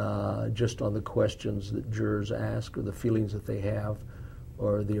just on the questions that jurors ask, or the feelings that they have,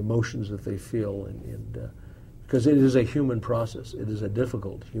 or the emotions that they feel, and because it is a human process. It is a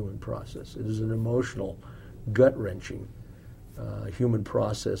difficult human process. It is an emotional, gut-wrenching human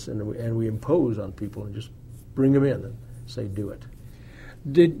process, and we impose on people and just bring them in and say, "Do it."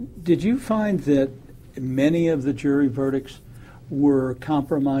 Did you find that many of the jury verdicts were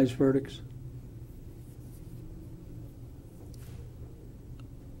compromise verdicts?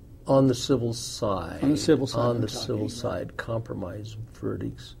 On the civil side. On the civil side. On the civil side, compromise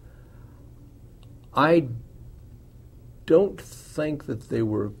verdicts. I don't think that they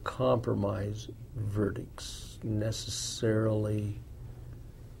were compromise verdicts necessarily,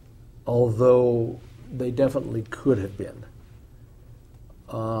 although they definitely could have been.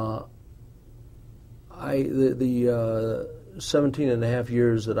 The 17 and a half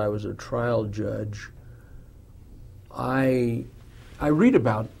years that I was a trial judge, I read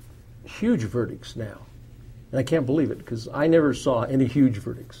about huge verdicts now, and I can't believe it because I never saw any huge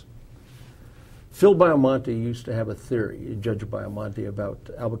verdicts. Phil Biomonte used to have a theory, Judge Biomonte, about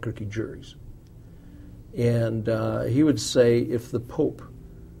Albuquerque juries. And he would say if the Pope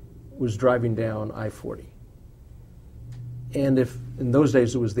was driving down I-40, and if in those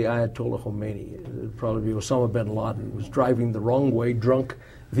days it was the Ayatollah Khomeini, it would probably be Osama bin Laden, was driving the wrong way, drunk,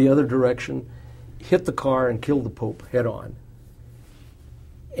 the other direction, hit the car and killed the Pope head on.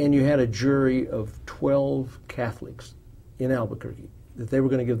 And you had a jury of 12 Catholics in Albuquerque, that they were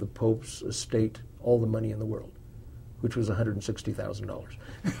going to give the Pope's estate all the money in the world, which was $160,000.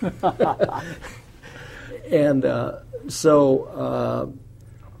 And so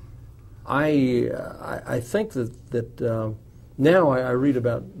I think that now I read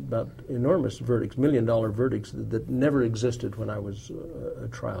about enormous verdicts, $1 million verdicts that never existed when I was a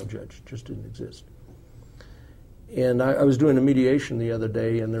trial judge, just didn't exist. And I was doing a mediation the other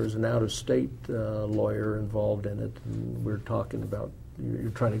day, and there was an out-of-state lawyer involved in it, and we were talking about,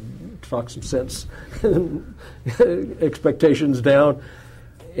 you're trying to talk some sense, expectations down.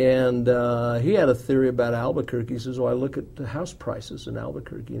 And he had a theory about Albuquerque. He says, well, I look at the house prices in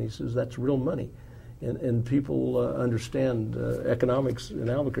Albuquerque, and he says, that's real money. And people understand economics in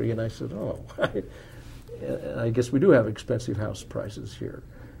Albuquerque. And I said, oh, I guess we do have expensive house prices here.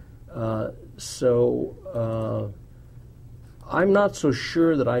 So I'm not so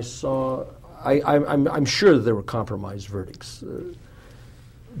sure that I saw, I'm sure that there were compromise verdicts.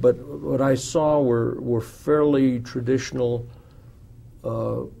 But what I saw were fairly traditional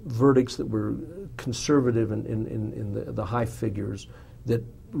verdicts that were conservative in the high figures that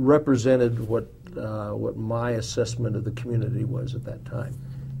represented what my assessment of the community was at that time.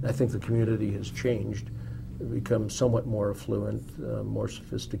 I think the community has changed, become somewhat more affluent, more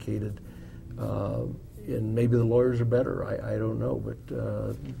sophisticated, and maybe the lawyers are better. I don't know, but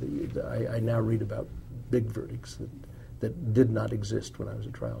I now read about big verdicts that did not exist when I was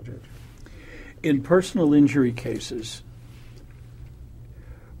a trial judge. In personal injury cases,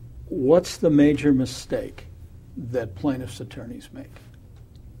 what's the major mistake that plaintiffs' attorneys make?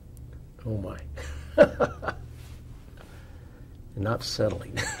 Oh, my. Not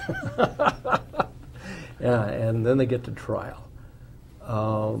settling. Yeah, and then they get to trial.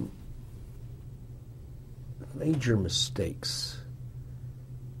 Major mistakes.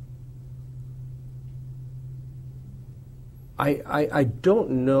 I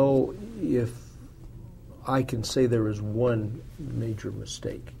don't know if I can say there is one major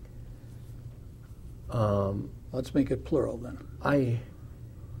mistake. Let's make it plural then. I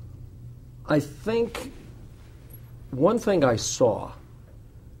think one thing I saw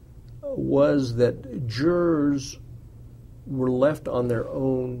was that jurors were left on their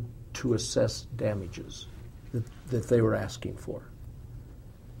own to assess damages that they were asking for.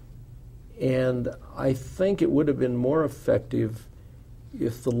 And I think it would have been more effective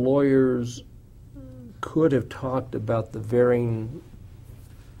if the lawyers could have talked about the varying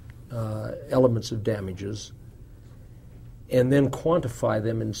elements of damages and then quantify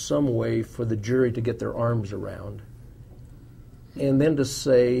them in some way for the jury to get their arms around. And then to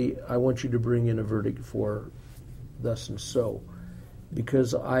say, I want you to bring in a verdict for thus and so.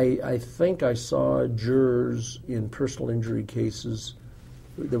 Because I think I saw jurors in personal injury cases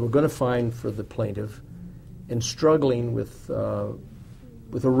that were going to find for the plaintiff and struggling with a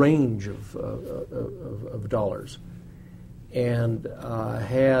range of dollars. And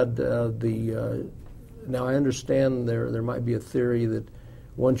had now I understand there might be a theory that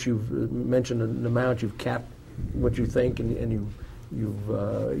once you've mentioned an amount, you've capped what you think, and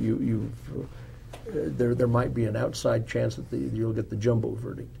there might be an outside chance that you'll get the jumbo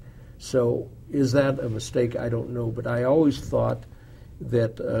verdict. So is that a mistake? I don't know, but I always thought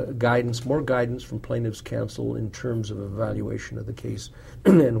that more guidance from plaintiff's counsel in terms of evaluation of the case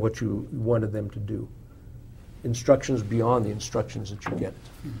and what you wanted them to do. Instructions beyond the instructions that you get.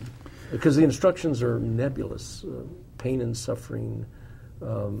 Mm-hmm. Because the instructions are nebulous, pain and suffering,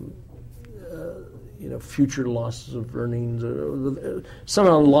 future losses of earnings.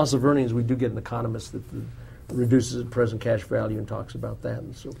 Somehow loss of earnings, we do get an economist that reduces present cash value and talks about that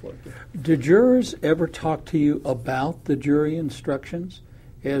and so forth. Do jurors ever talk to you about the jury instructions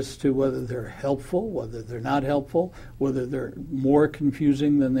as to whether they're helpful, whether they're not helpful, whether they're more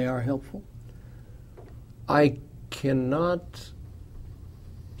confusing than they are helpful? I cannot.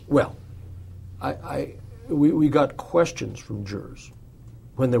 Well, we got questions from jurors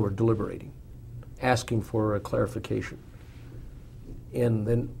when they were deliberating, asking for a clarification, and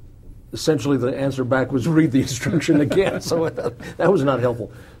then essentially the answer back was read the instruction again. So that was not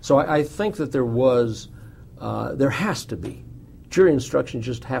helpful. So I think that there has to be jury instructions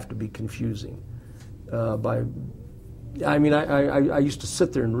just have to be confusing. I used to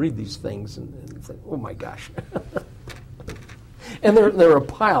sit there and read these things and think, oh my gosh. And there are a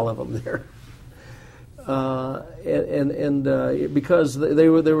pile of them there. Because they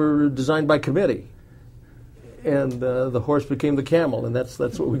were designed by committee. And the horse became the camel, and that's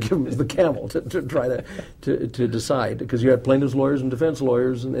what we give them, is the camel to try to decide. Because you had plaintiffs' lawyers and defense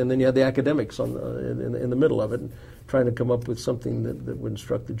lawyers, and then you had the academics in the middle of it, and trying to come up with something that would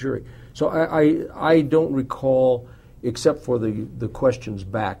instruct the jury. So I don't recall, except for the questions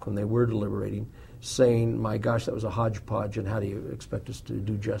back when they were deliberating, saying, my gosh, that was a hodgepodge, and how do you expect us to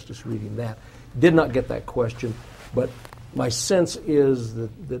do justice reading that? Did not get that question, but my sense is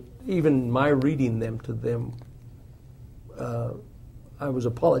that even my reading them to them, I was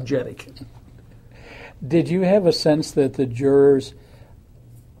apologetic. Did you have a sense that the jurors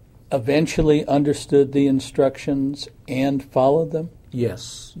eventually understood the instructions and followed them?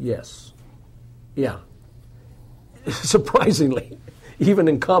 Yes. Yeah. Surprisingly, even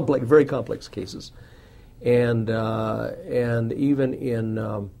in very complex cases. And even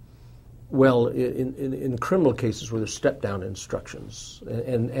in criminal cases where there's step-down instructions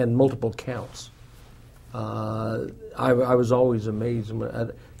and multiple counts. I was always amazed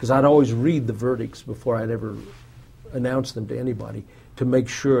because I'd always read the verdicts before I'd ever announce them to anybody to make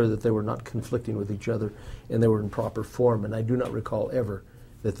sure that they were not conflicting with each other and they were in proper form. And I do not recall ever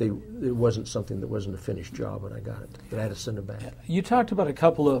that it wasn't something that wasn't a finished job when I got it. That I had to send it back. You talked about a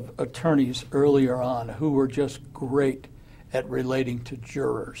couple of attorneys earlier on who were just great at relating to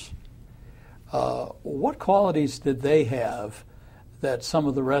jurors. What qualities did they have that some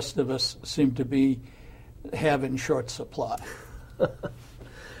of the rest of us seem to have in short supply?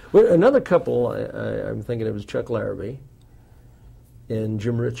 Well, another couple I'm thinking of is Chuck Larrabee and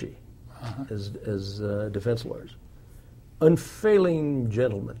Jim Ritchie as defense lawyers. Unfailing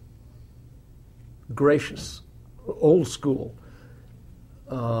gentlemen, gracious, old school,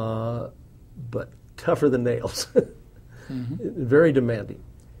 but tougher than nails, very demanding,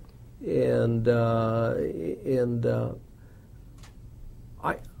 and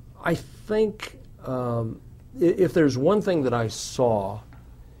I think if there's one thing that I saw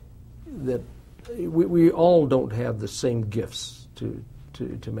that we all don't have the same gifts to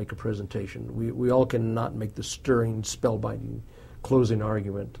make a presentation. We all cannot make the stirring, spellbinding closing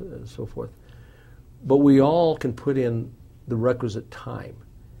argument and so forth. But we all can put in the requisite time.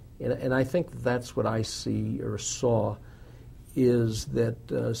 And I think that's what I see or saw is that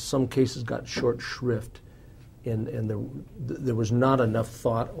some cases got short shrift and there was not enough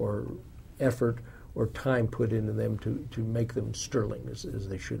thought or effort or time put into them to make them sterling as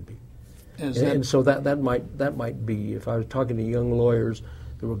they should be. And so that might be, if I was talking to young lawyers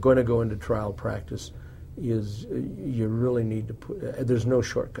that were going to go into trial practice, is you really need to put, there's no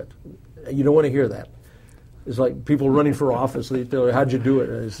shortcut. You don't want to hear that. It's like people running for office, they tell you, how'd you do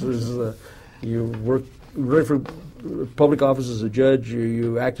it? You run for public office as a judge,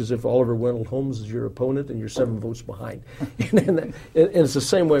 you act as if Oliver Wendell Holmes is your opponent and you're 7 votes behind. and it's the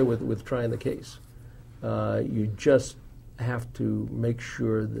same way with trying the case. You just have to make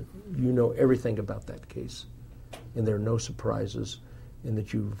sure that you know everything about that case and there are no surprises and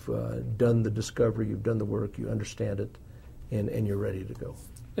that you've done the discovery, you've done the work, you understand it, and you're ready to go.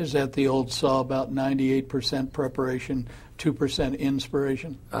 Is that the old saw about 98% preparation, 2%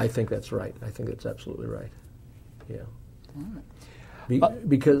 inspiration? I think that's right. I think that's absolutely right. Yeah. All right.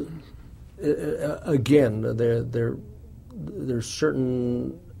 Because, again, there's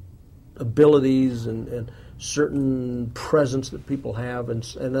certain abilities and certain presence that people have,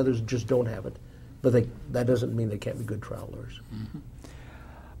 and others just don't have it. But that doesn't mean they can't be good trial lawyers.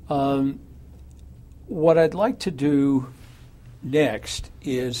 What I'd like to do next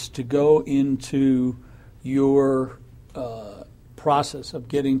is to go into your process of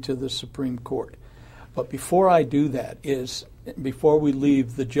getting to the Supreme Court. But before I do that, before we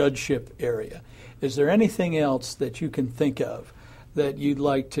leave the judgeship area, is there anything else that you can think of that you'd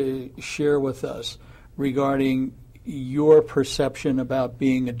like to share with us regarding your perception about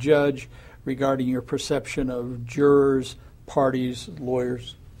being a judge, regarding your perception of jurors, parties,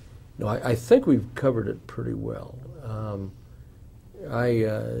 lawyers? No, I think we've covered it pretty well.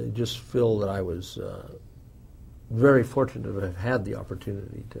 I just feel that I was very fortunate to have had the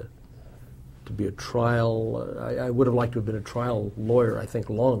opportunity to be a trial. I would have liked to have been a trial lawyer, I think,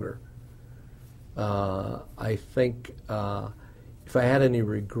 longer. I think if I had any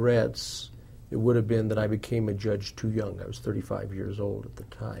regrets, it would have been that I became a judge too young. I was 35 years old at the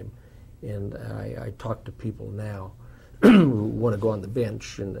time. And I talk to people now who want to go on the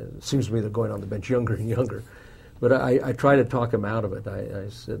bench, and it seems to me they're going on the bench younger and younger. But I try to talk them out of it. I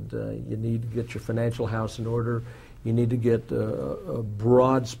said, you need to get your financial house in order. You need to get a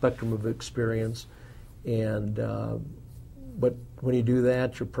broad spectrum of experience. And but when you do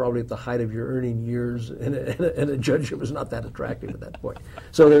that, you're probably at the height of your earning years, and a judgeship is not that attractive at that point.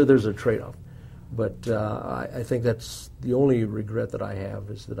 So there's a trade-off. But I think that's the only regret that I have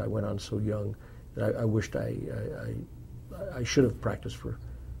is that I went on so young that I wished I should have practiced for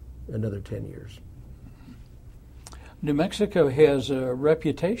another 10 years. New Mexico has a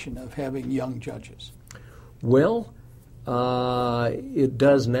reputation of having young judges. Well, it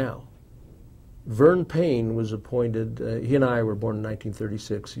does now. Vern Payne was appointed, he and I were born in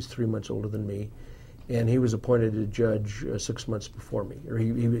 1936, he's 3 months older than me, and he was appointed a judge 6 months before me, or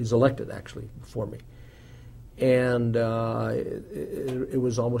he was elected actually before me. And it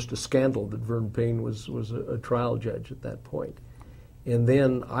was almost a scandal that Vern Payne was a trial judge at that point. And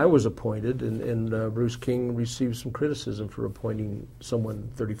then I was appointed, and Bruce King received some criticism for appointing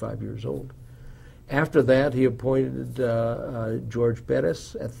someone 35 years old. After that, he appointed George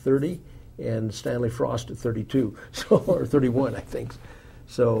Bettis at 30 and Stanley Frost at 32, or 31, I think.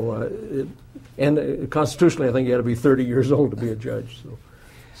 So, constitutionally, I think you had to be 30 years old to be a judge.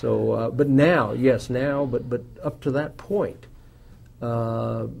 But now, but up to that point,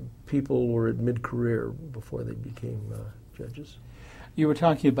 people were at mid-career before they became judges. You were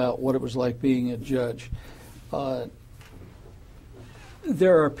talking about what it was like being a judge.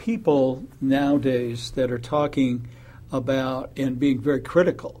 There are people nowadays that are talking about and being very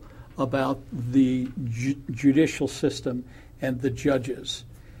critical about the judicial system and the judges,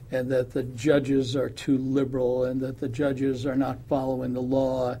 and that the judges are too liberal, and that the judges are not following the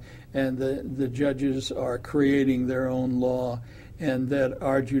law, and the judges are creating their own law, and that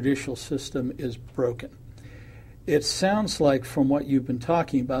our judicial system is broken. It sounds like, from what you've been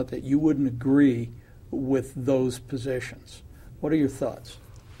talking about, that you wouldn't agree with those positions. What are your thoughts?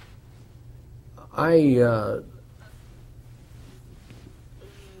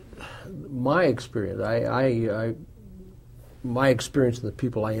 My experience, my experience of the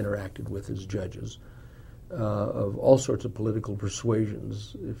people I interacted with as judges, of all sorts of political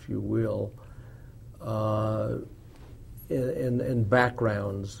persuasions, if you will, and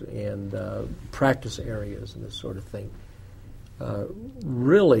backgrounds and practice areas and this sort of thing,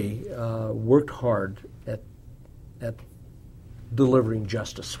 really worked hard at delivering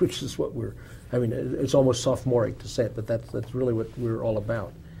justice, which is what it's almost sophomoric to say it, but that's really what we're all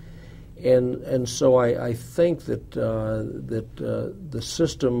about. And so I think that the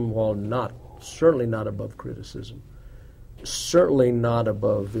system, while certainly not above criticism, certainly not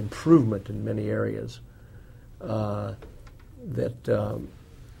above improvement in many areas, I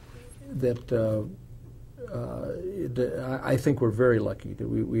think we're very lucky that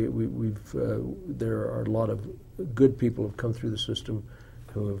there are a lot of good people who have come through the system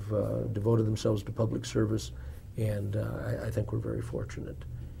who have devoted themselves to public service, and I think we're very fortunate.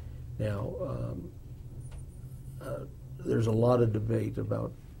 Now, there's a lot of debate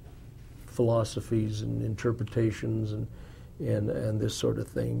about philosophies and interpretations and this sort of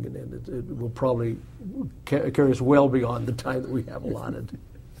thing, and it will probably carry us well beyond the time that we have allotted.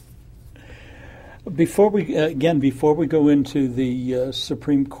 Before we go into the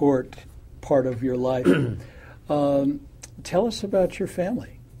Supreme Court part of your life, tell us about your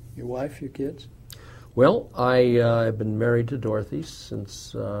family, your wife, your kids. Well, I've been married to Dorothy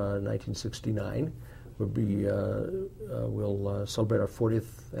since 1969. We'll celebrate our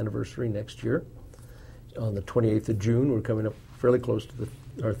 40th anniversary next year. On the 28th of June, we're coming up fairly close to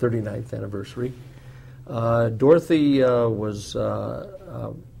our 39th anniversary. Dorothy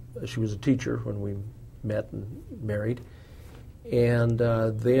she was a teacher when we met and married. And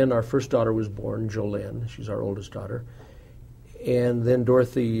then our first daughter was born, Jolene. She's our oldest daughter. And then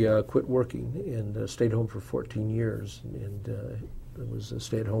Dorothy quit working and stayed home for 14 years and was a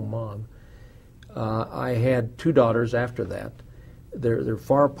stay-at-home mom. I had two daughters after that. They're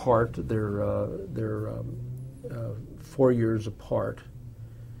far apart. They're 4 years apart.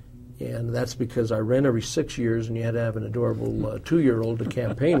 And that's because I ran every 6 years, and you had to have an adorable 2-year-old to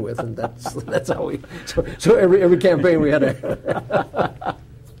campaign with, and that's how we. So every campaign we had a.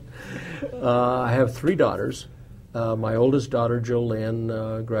 I have three daughters. My oldest daughter,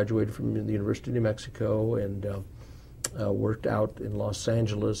 Jolene, graduated from the University of New Mexico and worked out in Los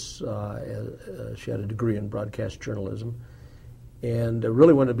Angeles. She had a degree in broadcast journalism and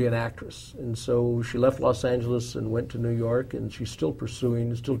really wanted to be an actress. And so she left Los Angeles and went to New York, and she's still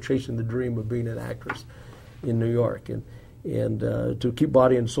still chasing the dream of being an actress in New York. And to keep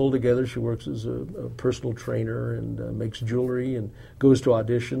body and soul together, she works as a personal trainer and makes jewelry and goes to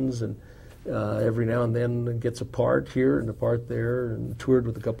auditions and every now and then gets a part here and a part there, and toured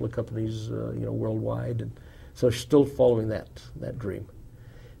with a couple of companies, worldwide. And so she's still following that dream.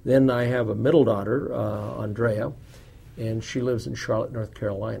 Then I have a middle daughter, Andrea, and she lives in Charlotte, North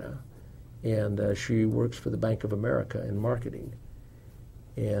Carolina, and she works for the Bank of America in marketing.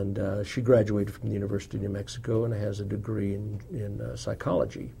 And she graduated from the University of New Mexico and has a degree in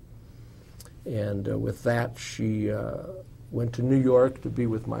psychology. And with that, she went to New York to be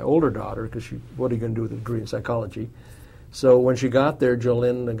with my older daughter, because what are you going to do with a degree in psychology? So when she got there,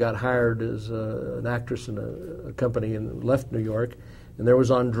 Jolene got hired as an actress in a company and left New York. And there was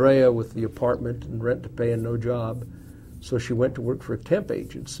Andrea with the apartment and rent to pay and no job. So she went to work for a temp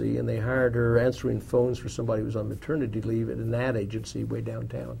agency, and they hired her answering phones for somebody who was on maternity leave at an ad agency way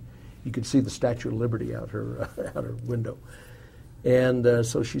downtown. You could see the Statue of Liberty out her window. And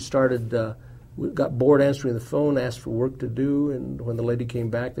so she started we got bored answering the phone, asked for work to do, and when the lady came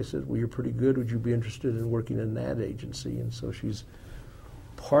back, they said, well, you're pretty good. Would you be interested in working in an ad agency? And so she's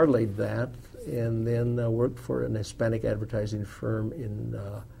parlayed that and then worked for an Hispanic advertising firm in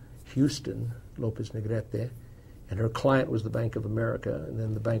Houston, Lopez Negrete, and her client was the Bank of America, and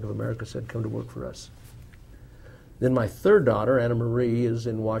then the Bank of America said, come to work for us. Then my third daughter, Anna Marie, is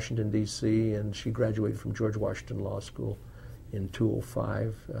in Washington, D.C., and she graduated from George Washington Law School in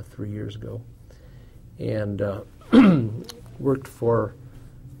 2005, 3 years ago, and worked for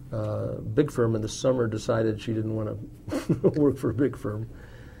a big firm in the summer, decided she didn't want to work for a big firm.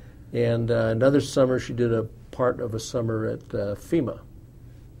 And another summer, she did a part of a summer at FEMA.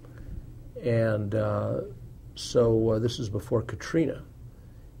 And so this is before Katrina.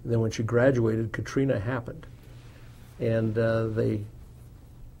 And then when she graduated, Katrina happened. And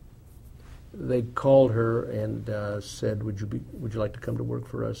they called her and said, would you like to come to work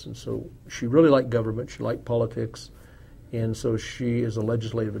for us? And so she really liked government, she liked politics, and so she is a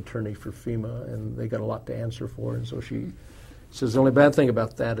legislative attorney for FEMA, and they got a lot to answer for. And so she says the only bad thing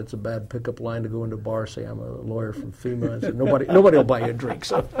about that, it's a bad pickup line to go into a bar, say I'm a lawyer from FEMA, and said nobody will buy you a drink.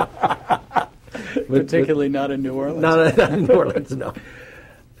 So, particularly not in New Orleans. Not in New Orleans, no.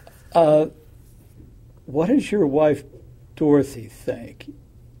 What does your wife Dorothy think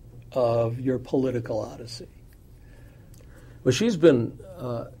of your political odyssey? Well, she's been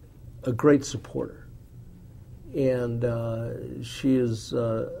a great supporter, and she has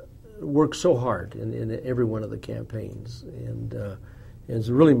worked so hard in every one of the campaigns, and has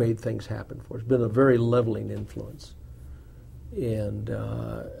really made things happen for us. Been a very leveling influence, and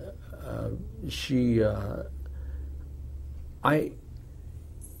I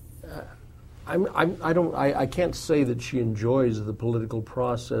can't say that she enjoys the political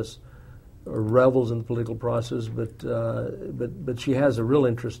process or revels in the political process, but she has a real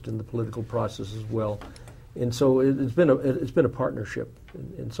interest in the political process as well, and so it's been a partnership,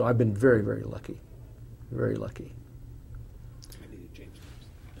 and so I've been very, very lucky, very lucky.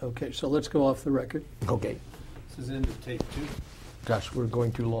 Okay, so let's go off the record. Okay. This is the end of tape 2. Gosh, we're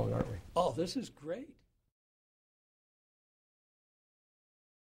going too long, aren't we? Oh, this is great.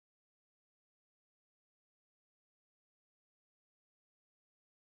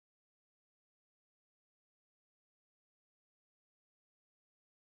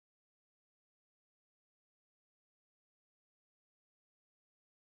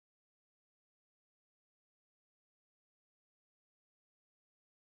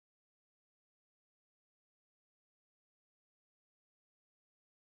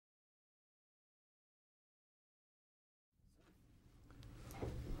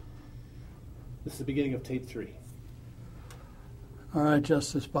 This is the beginning of tape 3. All right,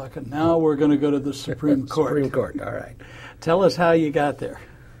 Justice Baca. Now we're going to go to the Supreme Court. Supreme Court, all right. Tell us how you got there.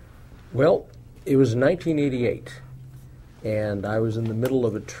 Well, it was 1988, and I was in the middle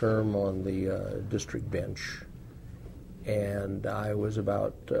of a term on the district bench, and I was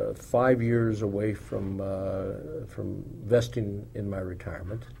about 5 years away from vesting in my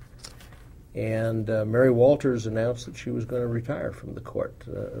retirement. And Mary Walters announced that she was going to retire from the court.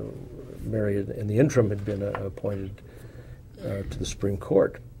 Mary, in the interim, had been appointed to the Supreme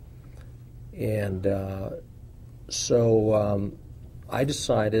Court. And so I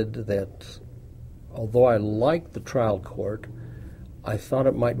decided that although I liked the trial court, I thought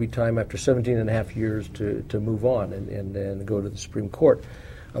it might be time after 17 and a half years to move on and go to the Supreme Court.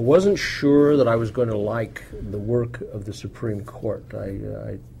 I wasn't sure that I was going to like the work of the Supreme Court.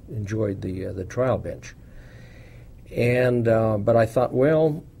 I enjoyed the trial bench, and but I thought,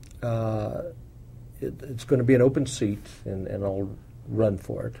 well, it's going to be an open seat, and I'll run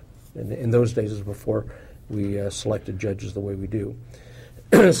for it. And in those days, is before we selected judges the way we do.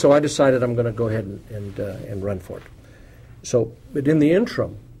 So I decided I'm going to go ahead and run for it. So, but in the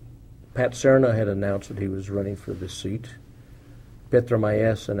interim, Pat Serna had announced that he was running for this seat. Petra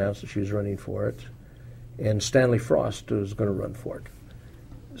Maes announced that she was running for it, and Stanley Frost was going to run for it.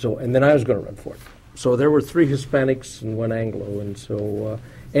 So, and then I was going to run for it. So there were 3 Hispanics and 1 Anglo, and so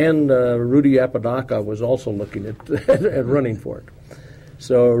Rudy Apodaca was also looking at running for it.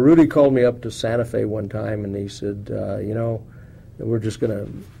 So Rudy called me up to Santa Fe one time, and he said, we're just going to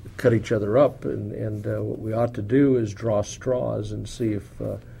cut each other up, and what we ought to do is draw straws and see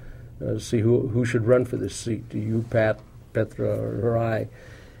who should run for this seat. Do you, Pat, Petra, or I?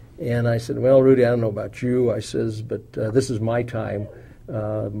 And I said, well, Rudy, I don't know about you. I says, but this is my time.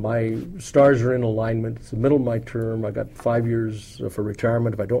 My stars are in alignment. It's the middle of my term. I got 5 years for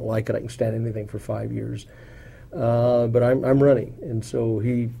retirement. If I don't like it, I can stand anything for 5 years. But I'm running, and so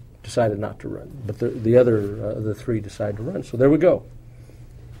he decided not to run. But the other 3 decided to run. So there we go.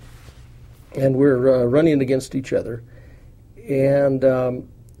 and we're running against each other. And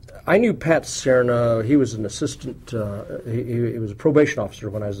I knew Pat Serna. He was an assistant. He was a probation officer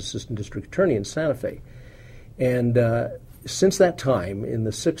when I was assistant district attorney in Santa Fe. And since that time, in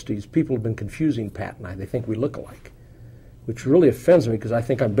the 60s, people have been confusing Pat and I. They think we look alike, which really offends me because I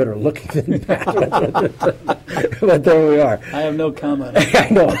think I'm better looking than Pat. But there we are. I have no comment. I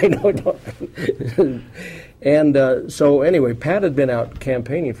know. And so anyway, Pat had been out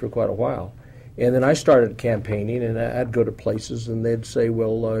campaigning for quite a while. And then I started campaigning, and I'd go to places, and they'd say,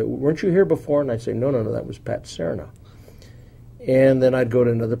 well, weren't you here before? And I'd say, no, that was Pat Serna. And then I'd go to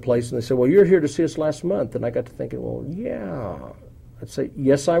another place, and they said, well, you're here to see us last month. And I got to thinking, well, yeah. I'd say,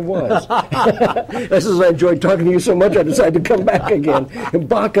 yes, I was. This is, I enjoyed talking to you so much, I decided to come back again.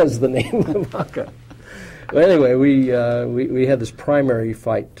 Baca's the name, Baca. But anyway, we had this primary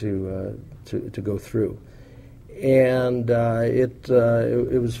fight to go through. And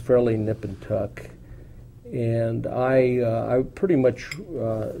it was fairly nip and tuck. And I pretty much,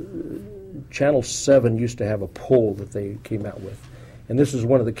 Channel 7 used to have a poll that they came out with. And this was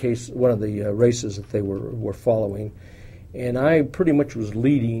one of the races that they were following. And I pretty much was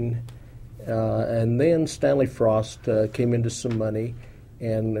leading. And then Stanley Frost came into some money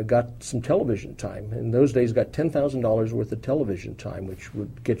and got some television time. In those days, got $10,000 worth of television time, which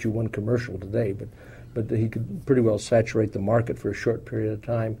would get you one commercial today. But he could pretty well saturate the market for a short period of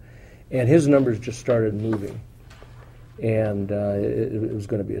time. And his numbers just started moving. And it was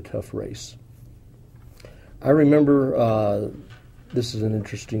going to be a tough race. I remember, this is an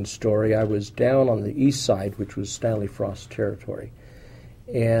interesting story, I was down on the east side, which was Stanley Frost territory.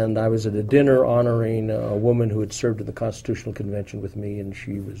 And I was at a dinner honoring a woman who had served in the Constitutional Convention with me, and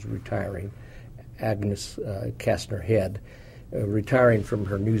she was retiring, Agnes Kastner Head, retiring from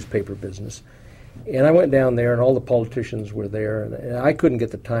her newspaper business. And I went down there, and all the politicians were there, and I couldn't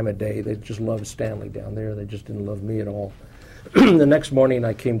get the time of day. They just loved Stanley down there. They just didn't love me at all. The next morning,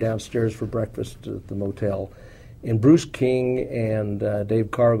 I came downstairs for breakfast at the motel, and Bruce King and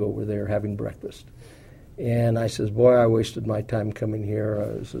Dave Cargo were there having breakfast. And I says, boy, I wasted my time coming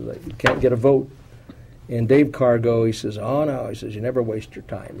here. I says, you can't get a vote. And Dave Cargo, he says, oh, no. He says, you never waste your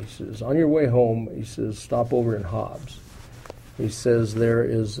time. He says, on your way home, he says, stop over in Hobbs. He says there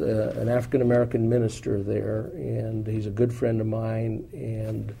is an African-American minister there, and he's a good friend of mine,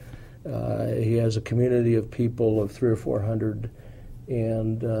 and he has a community of people of 300 or 400,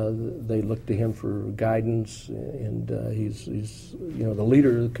 and they look to him for guidance, and he's the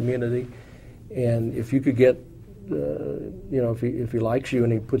leader of the community. And if you could get, if he likes you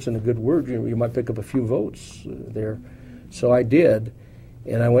and he puts in a good word, you might pick up a few votes there. So I did.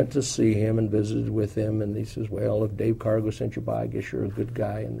 And I went to see him and visited with him, and he says, well, if Dave Cargo sent you by, I guess you're a good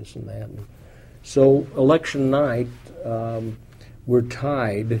guy, and this and that. And so election night, we're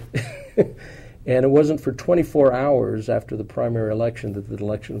tied, and it wasn't for 24 hours after the primary election that the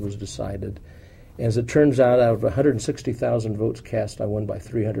election was decided. As it turns out of 160,000 votes cast, I won by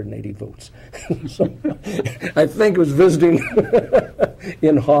 380 votes. So I think it was visiting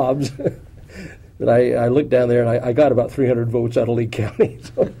in Hobbs. But I looked down there, and I got about 300 votes out of Lee County.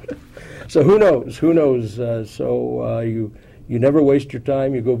 So who knows? Who knows? You never waste your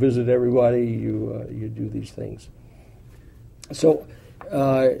time. You go visit everybody. You do these things. So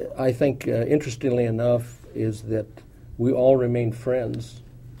I think, interestingly enough, is that we all remained friends,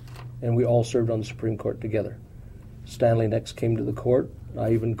 and we all served on the Supreme Court together. Stanley next came to the court.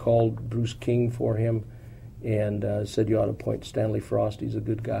 I even called Bruce King for him, and said, you ought to appoint Stanley Frost. He's a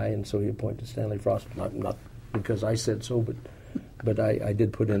good guy, and so he appointed Stanley Frost, not because I said so, but I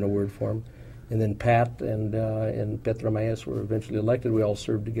did put in a word for him. And then Pat and Petra Maes were eventually elected. We all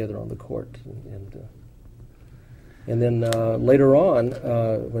served together on the court. And then later on,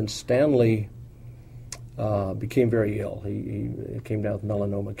 when Stanley became very ill, he came down with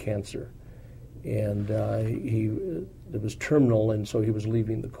melanoma cancer, and it was terminal, and so he was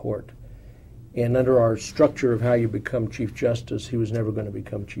leaving the court. And under our structure of how you become Chief Justice, he was never going to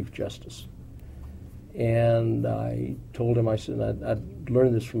become Chief Justice. And I told him, I said, I'd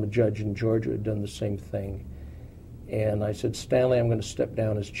learned this from a judge in Georgia who had done the same thing. And I said, Stanley, I'm going to step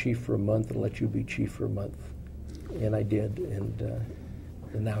down as chief for a month and let you be chief for a month. And I did. And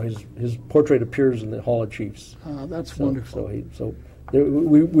now his portrait appears in the Hall of Chiefs. That's wonderful.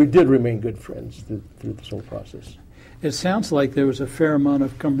 We did remain good friends through this whole process. It sounds like there was a fair amount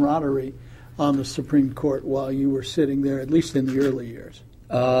of camaraderie on the Supreme Court while you were sitting there, at least in the early years.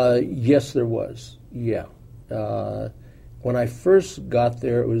 Yes, there was. Yeah. When I first got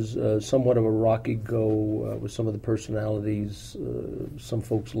there, it was somewhat of a rocky go with some of the personalities. Some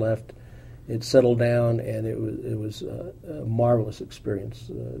folks left, it settled down, and it was a marvelous experience,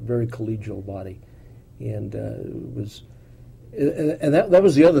 a very collegial body, and it was. And that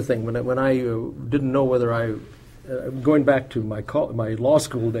was the other thing when I didn't know whether going back to my law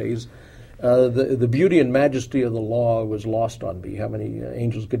school days, the beauty and majesty of the law was lost on me. How many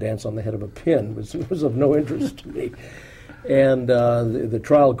angels could dance on the head of a pin was of no interest to me, and the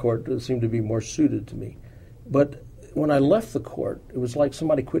trial court seemed to be more suited to me. But when I left the court, it was like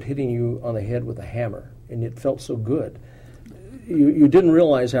somebody quit hitting you on the head with a hammer, and it felt so good. You didn't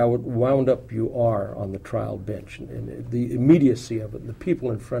realize how wound up you are on the trial bench, and the immediacy of it, and the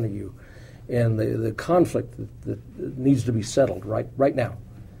people in front of you, and the conflict that needs to be settled right now.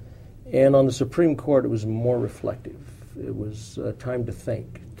 And on the Supreme Court, it was more reflective. It was time to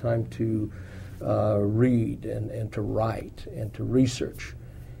think, time to read and to write and to research,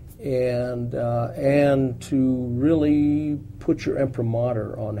 and to really put your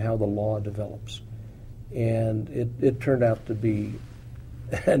imprimatur on how the law develops. And it turned out to be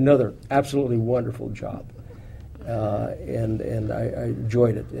another absolutely wonderful job, and I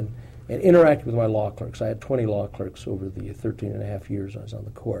enjoyed it and interacted with my law clerks. I had 20 law clerks over the 13 and a half years I was on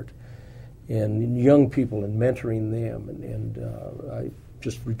the court, and young people and mentoring them, and I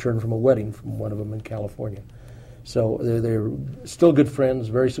just returned from a wedding from one of them in California. So they're still good friends,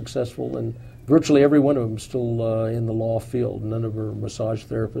 very successful, and virtually every one of them is still in the law field. None of them are massage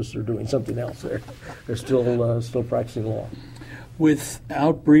therapists or doing something else. They're still practicing law.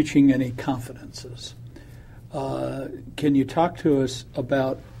 Without breaching any confidences, can you talk to us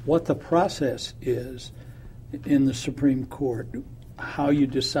about what the process is in the Supreme Court, how you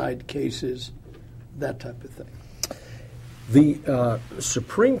decide cases, that type of thing? The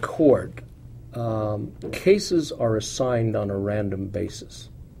Supreme Court, cases are assigned on a random basis,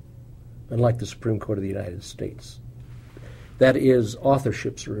 unlike the Supreme Court of the United States. That is,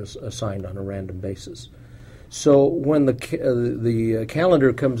 authorships are assigned on a random basis. So when the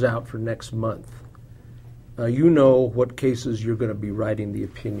calendar comes out for next month, you know what cases you're going to be writing the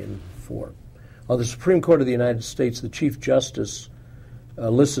opinion for. On the Supreme Court of the United States, the Chief Justice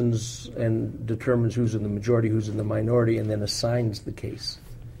listens and determines who's in the majority, who's in the minority, and then assigns the case.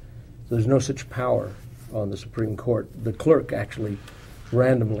 So there's no such power on the Supreme Court. The clerk actually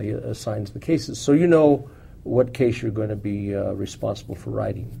randomly assigns the cases. So you know what case you're going to be responsible for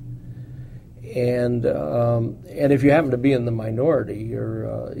writing. And if you happen to be in the minority,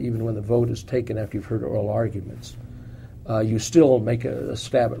 or even when the vote is taken after you've heard oral arguments, you still make a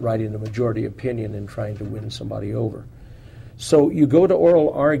stab at writing a majority opinion and trying to win somebody over. So you go to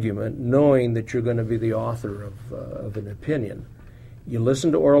oral argument knowing that you're going to be the author of an opinion. You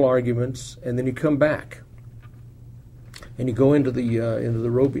listen to oral arguments, and then you come back, and you go into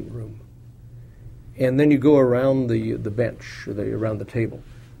the robing room, and then you go around the bench, or around the table.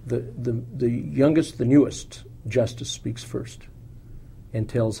 The youngest, the newest justice speaks first and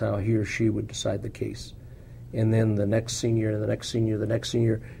tells how he or she would decide the case. And then the next senior, the next senior, the next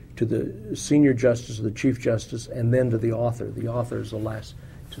senior, to the senior justice, the chief justice, and then to the author. The author is the last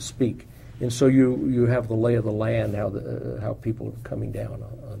to speak. And so you have the lay of the land, how people are coming down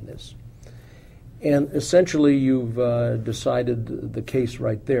on this. And essentially you've decided the case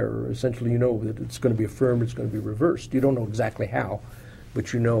right there. Essentially you know that it's going to be affirmed, it's going to be reversed. You don't know exactly how,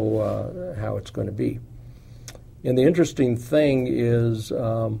 but you know how it's going to be. And the interesting thing is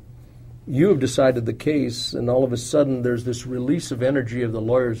you have decided the case, and all of a sudden there's this release of energy of the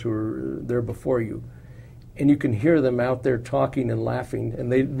lawyers who are there before you. And you can hear them out there talking and laughing,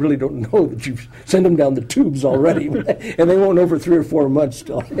 and they really don't know that you've sent them down the tubes already. And they won't know for 3 or 4 months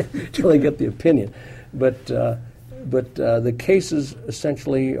till they get the opinion. But the cases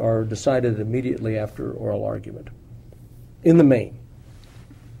essentially are decided immediately after oral argument, in the main.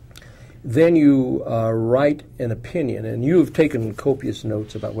 Then you write an opinion, and you have taken copious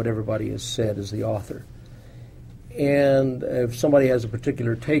notes about what everybody has said as the author. And if somebody has a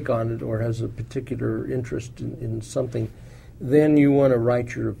particular take on it or has a particular interest in something, then you want to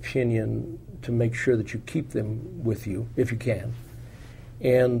write your opinion to make sure that you keep them with you, if you can.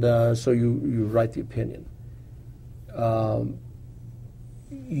 And so you write the opinion.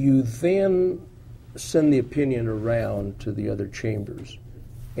 You then send the opinion around to the other chambers,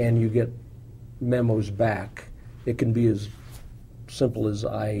 and you get memos back. It can be as simple as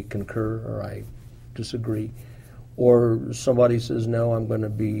I concur or I disagree. Or somebody says, no, I'm going to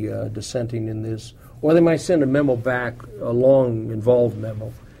be dissenting in this. Or they might send a memo back, a long, involved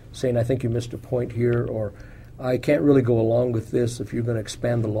memo, saying, I think you missed a point here, or I can't really go along with this if you're going to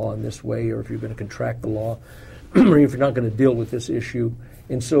expand the law in this way, or if you're going to contract the law, or if you're not going to deal with this issue.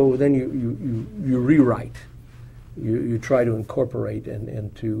 And so then you rewrite. You try to incorporate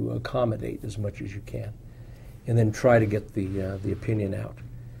and to accommodate as much as you can, and then try to get the opinion out.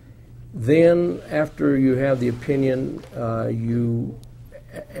 Then, after you have the opinion, you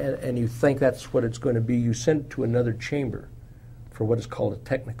think that's what it's going to be, you send it to another chamber for what is called a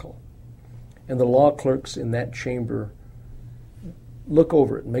technical. And the law clerks in that chamber look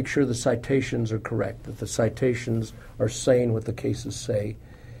over it, make sure the citations are correct, that the citations are saying what the cases say.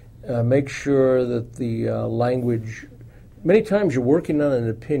 Make sure that the language, many times you're working on an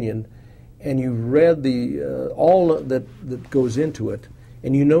opinion and you read all that goes into it,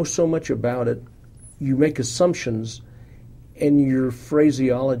 and you know so much about it, you make assumptions, and your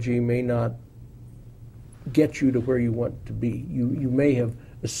phraseology may not get you to where you want to be. You may have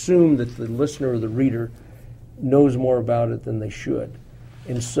assumed that the listener or the reader knows more about it than they should.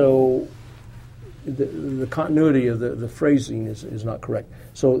 And so the continuity of the phrasing is not correct.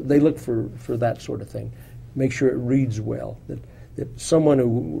 So they look for that sort of thing. Make sure it reads well, that someone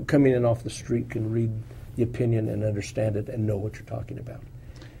who coming in off the street can read the opinion and understand it and know what you're talking about.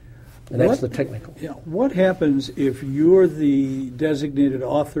 And that's the technical. Yeah, what happens if you're the designated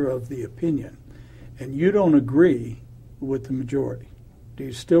author of the opinion and you don't agree with the majority? Do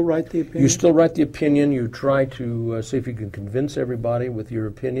you still write the opinion? You still write the opinion. You try to see if you can convince everybody with your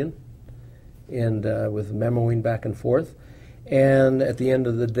opinion, and with memoing back and forth. And at the end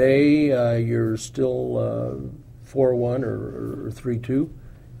of the day, you're still 4-1 or 3-2.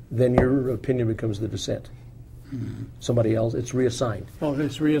 Then your opinion becomes the dissent. Mm-hmm. Somebody else, it's reassigned. Oh,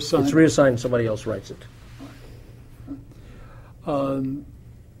 it's reassigned? It's reassigned, somebody else writes it. The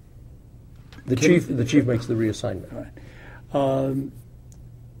chief makes the reassignment. All right.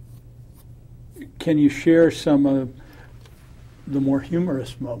 Can you share some of the more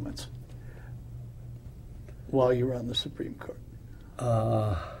humorous moments while you were on the Supreme Court?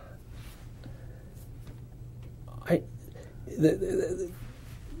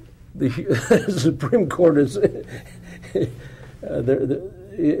 The Supreme Court is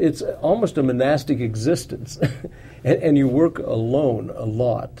it's almost a monastic existence, and you work alone a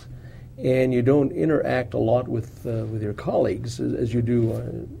lot, and you don't interact a lot with your colleagues as you do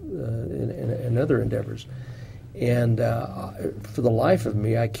in other endeavors. And for the life of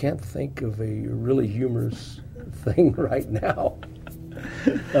me, I can't think of a really humorous thing right now.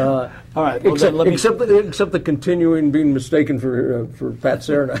 All right. Well, except the continuing being mistaken for Pat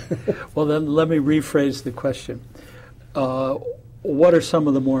Serna. Well, then let me rephrase the question. What are some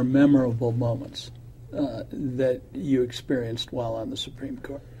of the more memorable moments that you experienced while on the Supreme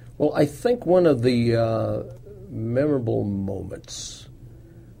Court? Well, I think one of the memorable moments,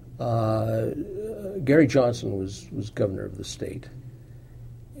 Gary Johnson was governor of the state.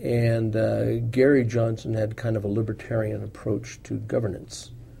 And Gary Johnson had kind of a libertarian approach to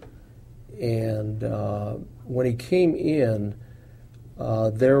governance. And when he came in,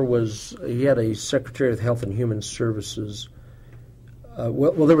 he had a Secretary of Health and Human Services.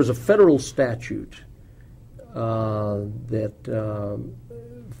 Well, there was a federal statute that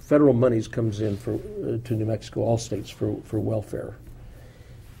federal monies comes in to New Mexico, all states, for welfare.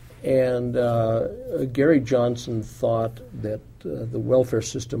 And Gary Johnson thought that the welfare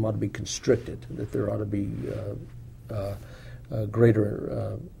system ought to be constricted, that there ought to be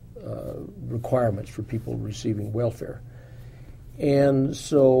greater requirements for people receiving welfare. And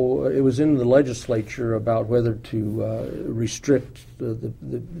so it was in the legislature about whether to restrict the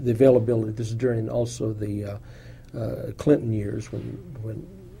availability. This is during also the Clinton years when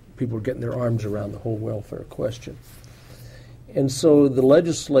people were getting their arms around the whole welfare question. And so the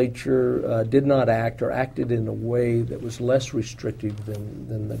legislature did not act, or acted in a way that was less restrictive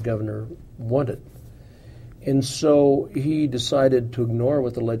than the governor wanted. And so he decided to ignore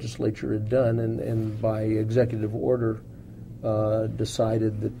what the legislature had done, and by executive order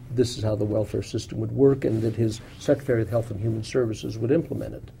decided that this is how the welfare system would work, and that his Secretary of Health and Human Services would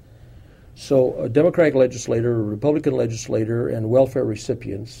implement it. So a Democratic legislator, a Republican legislator, and welfare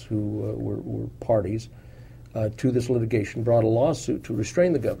recipients who were parties to this litigation brought a lawsuit to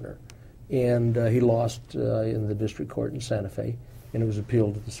restrain the governor. And he lost in the district court in Santa Fe, and it was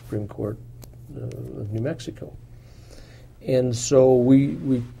appealed to the Supreme Court of New Mexico. And so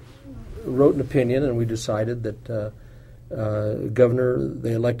we wrote an opinion, and we decided that governor,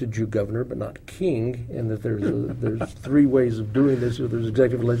 they elected you governor, but not king, and that there's three ways of doing this. There's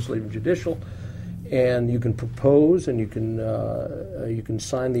executive, legislative, and judicial. And you can propose, and you can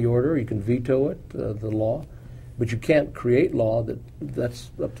sign the order, you can veto it, the law, but you can't create law.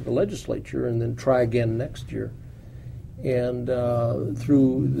 That's up to the legislature, and then try again next year. And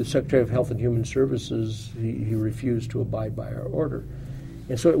through the Secretary of Health and Human Services, he refused to abide by our order.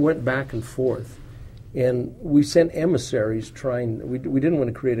 And so it went back and forth. And we sent emissaries trying, we didn't want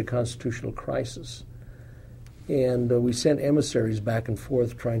to create a constitutional crisis. And we sent emissaries back and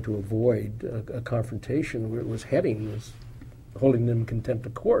forth trying to avoid a confrontation where it was heading, was holding them in contempt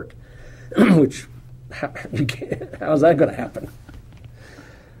of court, which, how's that going to happen?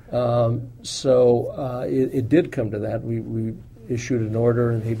 So it did come to that. We issued an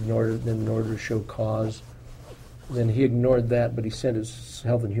order, and he ignored it, then an order to show cause. Then he ignored that, but he sent his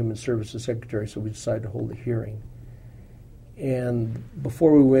Health and Human Services Secretary, so we decided to hold a hearing. And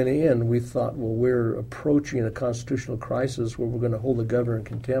before we went in, we thought, well, we're approaching a constitutional crisis where we're going to hold the governor in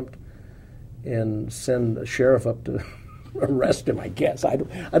contempt and send a sheriff up to arrest him, I guess. I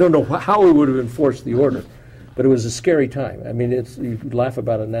don't know how we would have enforced the order, but it was a scary time. I mean, you laugh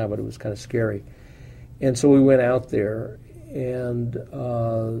about it now, but it was kind of scary. And so we went out there, and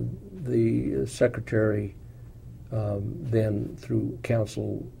the secretary then, through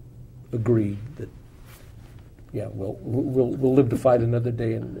counsel, agreed that, yeah, we'll live to fight another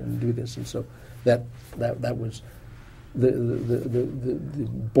day and do this. And so that was the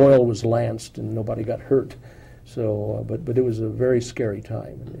boil was lanced and nobody got hurt. So, but it was a very scary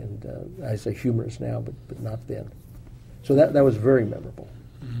time, and I say humorous now, but not then. So that was very memorable.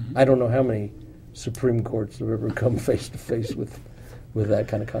 Mm-hmm. I don't know how many Supreme Courts have ever come face to face with that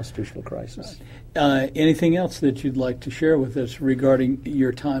kind of constitutional crisis. Anything else that you'd like to share with us regarding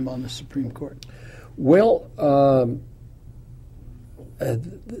your time on the Supreme Court? Well,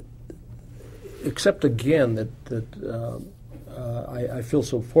 except again that I feel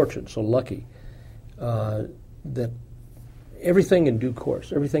so fortunate, so lucky, that everything in due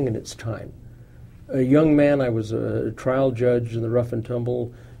course, everything in its time. A young man, I was a trial judge in the rough and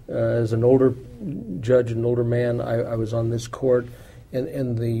tumble. As an older judge and an older man, I was on this court,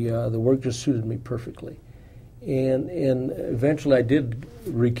 and the work just suited me perfectly. And eventually, I did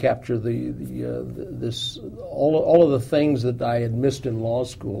recapture this all of the things that I had missed in law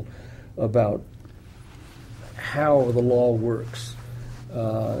school about how the law works,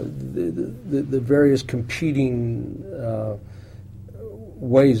 the various competing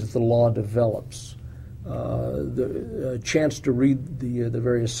ways that the law develops, the chance to read the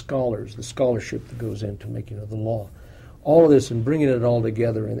various scholars, the scholarship that goes into making of the law. All of this and bringing it all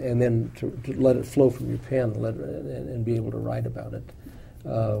together, and then to let it flow from your pen and be able to write about it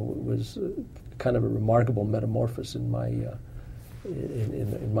was kind of a remarkable metamorphosis in my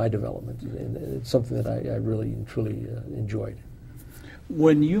in my development, and it's something that I really and truly enjoyed.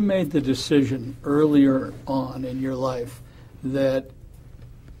 When you made the decision earlier on in your life that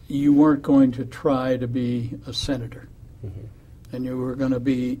you weren't going to try to be a senator, mm-hmm. and you were going to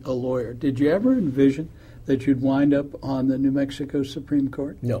be a lawyer, did you ever envision that you'd wind up on the New Mexico Supreme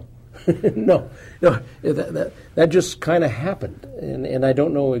Court? No. no. That just kind of happened, and I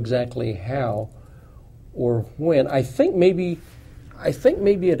don't know exactly how or when. I think maybe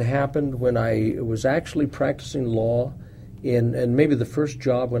it happened when I was actually practicing law, and maybe the first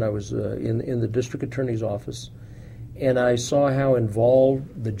job when I was in the district attorney's office, and I saw how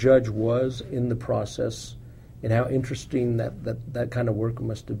involved the judge was in the process and how interesting that kind of work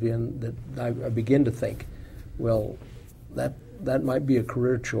must have been, that I began to think, well, that might be a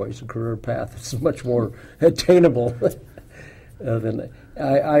career choice, a career path. It's much more attainable than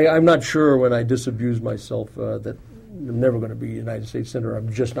I'm not sure when I disabuse myself that I'm never going to be a United States senator.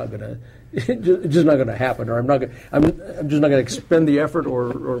 I'm just not going to. It's just not going to happen, or I'm just not going to expend the effort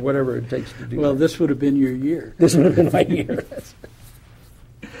or whatever it takes to do. Well, that. This would have been your year. This would have been my year.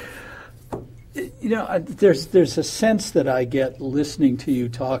 You know, there's a sense that I get listening to you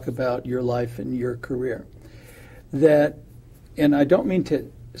talk about your life and your career that, and I don't mean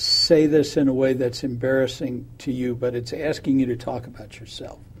to say this in a way that's embarrassing to you, but it's asking you to talk about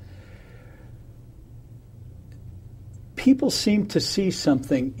yourself. People seem to see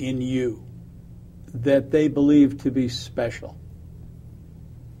something in you that they believe to be special,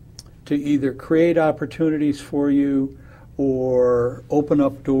 to either create opportunities for you or open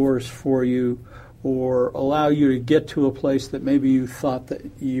up doors for you or allow you to get to a place that maybe you thought that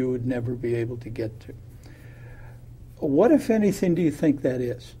you would never be able to get to. What, if anything, do you think that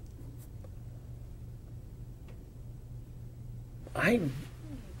is?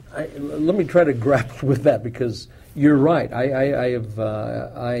 Let me try to grapple with that, because you're right. I've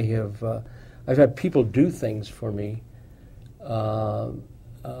had people do things for me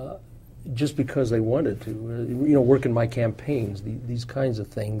just because they wanted to. Work in my campaigns, these kinds of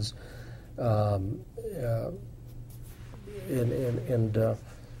things, and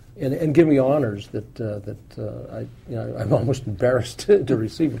give me honors that I'm almost embarrassed to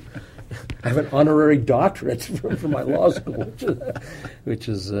receive them. I have an honorary doctorate from my law school, which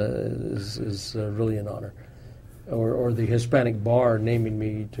is really an honor. Or the Hispanic Bar naming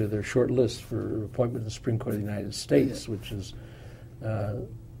me to their short list for appointment to the Supreme Court of the United States, which is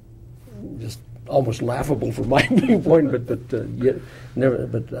just almost laughable from my viewpoint, but yet never.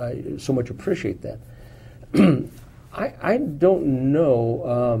 But I so much appreciate that. I don't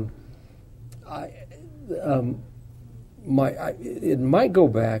know. It might go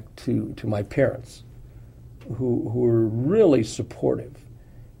back to my parents, who were really supportive,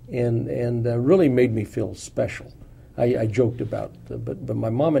 and really made me feel special. I joked about, but my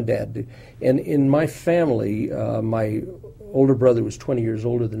mom and dad did. And in my family, my older brother was 20 years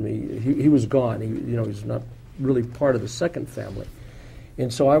older than me. He was gone. He's not really part of the second family.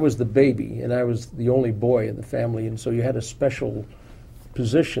 And so I was the baby, and I was the only boy in the family, and so you had a special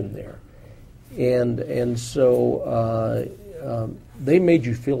position there. And so they made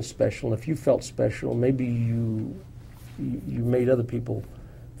you feel special. And if you felt special, maybe you made other people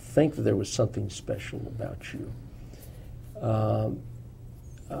think that there was something special about you.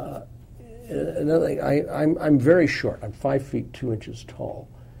 Another thing, I'm very short. I'm 5 feet 2 inches tall.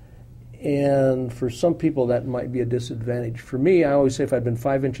 And for some people that might be a disadvantage. For me, I always say if I'd been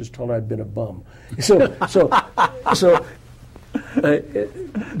 5 inches taller, I'd been a bum. So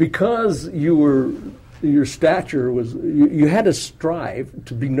because your stature was, you had to strive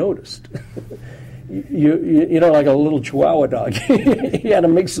to be noticed. you know, like a little Chihuahua dog. You had to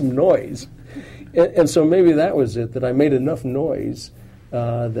make some noise. And so maybe that was it, that I made enough noise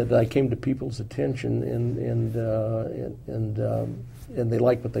that I came to people's attention, and they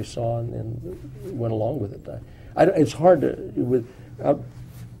liked what they saw and went along with it. It's hard to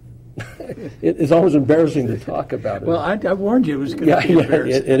it's always embarrassing to talk about it. Well, I warned you it was going to be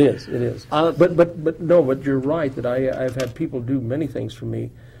embarrassing. It is. But you're right that I've had people do many things for me,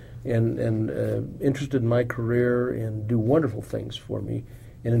 and interested in my career and do wonderful things for me,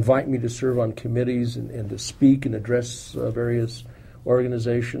 and invite me to serve on committees and to speak and address various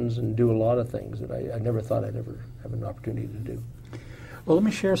organizations and do a lot of things that I never thought I'd ever have an opportunity to do. Well, let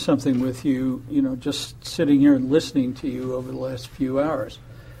me share something with you, just sitting here and listening to you over the last few hours.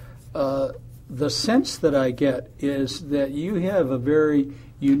 The sense that I get is that you have a very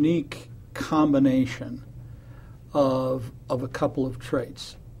unique combination of a couple of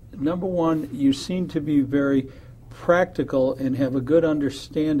traits. Number one, you seem to be very practical and have a good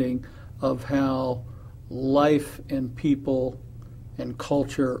understanding of how life and people and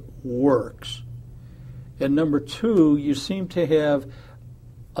culture works. And number two, you seem to have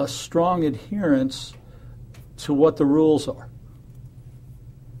a strong adherence to what the rules are.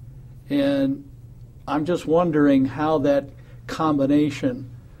 And I'm just wondering how that combination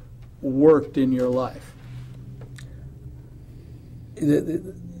worked in your life.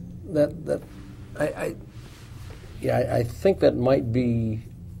 I think that might be,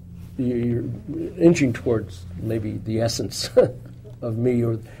 you're inching towards maybe the essence of me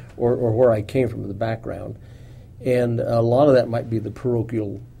or where I came from, the background. And a lot of that might be the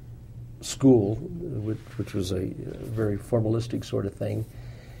parochial school, which was a very formalistic sort of thing,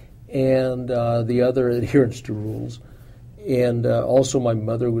 and the other adherence to rules. And also my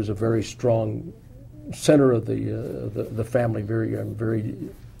mother was a very strong center of the family, very,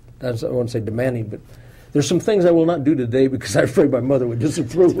 I won't say demanding, but there's some things I will not do today because I'm afraid my mother would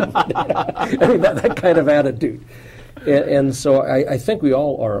disapprove of. I mean, that kind of attitude. And so I think we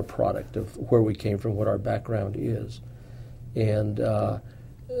all are a product of where we came from, what our background is. And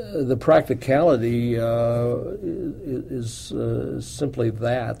the practicality is simply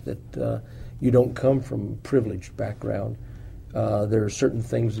that you don't come from a privileged background. There are certain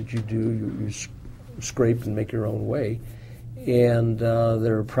things that you do, you scrape and make your own way. And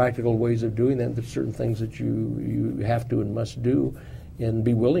there are practical ways of doing that. There's certain things that you have to and must do and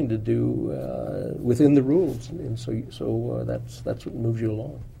be willing to do within the rules. And so that's what moves you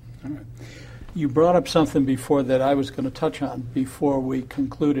along. All right. You brought up something before that I was going to touch on before we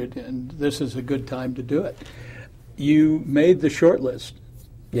concluded, and this is a good time to do it. You made the short list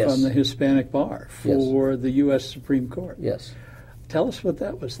from the Hispanic Bar for the U.S. Supreme Court. Yes. Tell us what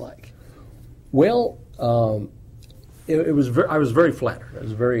that was like. Well, it was. I was very flattered. I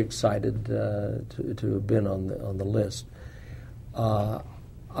was very excited to have been on the list.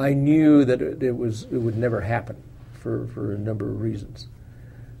 I knew that it would never happen for a number of reasons.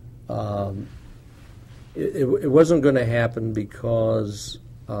 It wasn't going to happen because,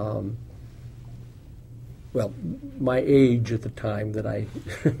 my age at the time that I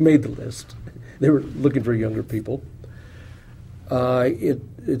made the list, they were looking for younger people.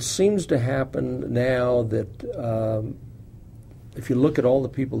 It seems to happen now that if you look at all the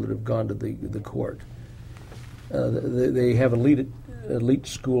people that have gone to the court, they have elite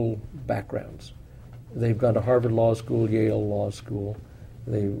school backgrounds. They've gone to Harvard Law School, Yale Law School.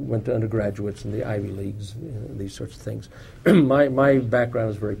 They went to undergraduates in the Ivy Leagues, these sorts of things. My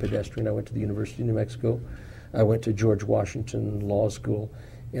background is very pedestrian. I went to the University of New Mexico. I went to George Washington Law School,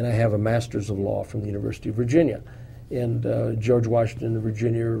 and I have a Master's of Law from the University of Virginia. And George Washington and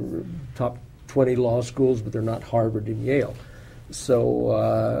Virginia are top 20 law schools, but they're not Harvard and Yale. So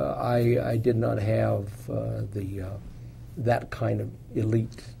I did not have that kind of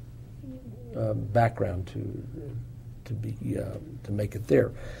elite background to make it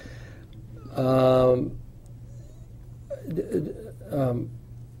there.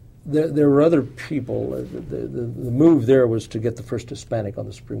 There were other people. The move there was to get the first Hispanic on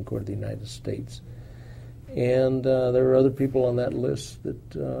the Supreme Court of the United States, and there were other people on that list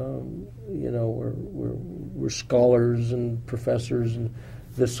that were scholars and professors and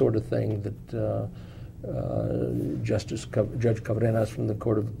this sort of thing. That Judge Cabarenas from the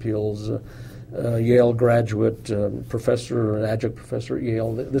Court of Appeals, Yale graduate, professor, an adjunct professor at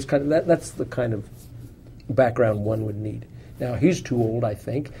Yale. That's the kind of background one would need. Now, he's too old, I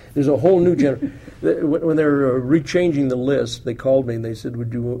think. There's a whole new generation. When they're rechanging the list, they called me and they said,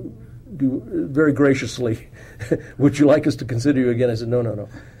 would you do very graciously, would you like us to consider you again? I said, no.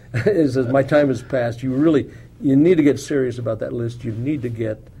 It says, my time has passed. You need to get serious about that list. You need to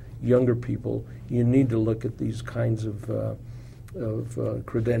get younger people. You need to look at these kinds of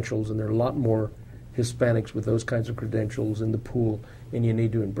credentials, and there are a lot more Hispanics with those kinds of credentials in the pool, and you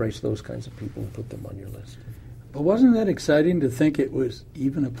need to embrace those kinds of people and put them on your list. But wasn't that exciting to think it was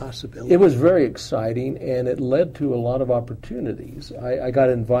even a possibility? It was very exciting, and it led to a lot of opportunities. I got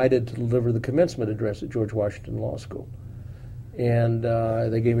invited to deliver the commencement address at George Washington Law School, and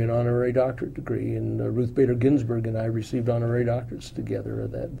they gave me an honorary doctorate degree, and Ruth Bader Ginsburg and I received honorary doctorates together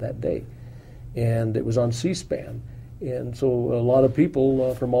that day, and it was on C-SPAN. And so a lot of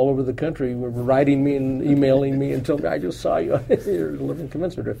people from all over the country were writing me and emailing me and telling me, I just saw you you're delivering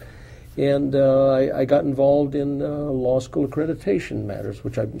commencement address. And I got involved in law school accreditation matters,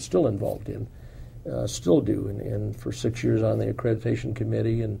 which I'm still involved in, still do. And for 6 years on the accreditation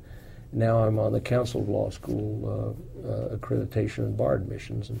committee, and now I'm on the Council of Law School accreditation and bar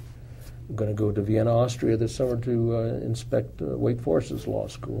admissions. And I'm going to go to Vienna, Austria this summer to inspect Wake Forest's law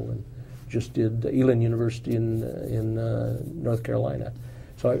school, and just did Elon University in North Carolina.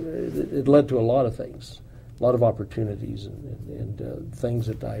 So it led to a lot of things, a lot of opportunities, and things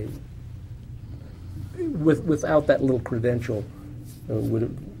that I, without that little credential,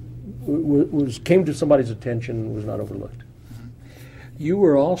 came to somebody's attention and was not overlooked. You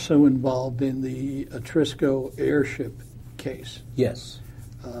were also involved in the Atrisco airship case. Yes.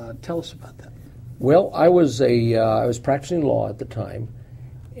 Tell us about that. Well, I was practicing law at the time,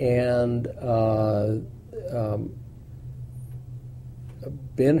 and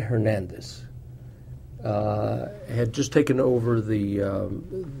Ben Hernandez had just taken over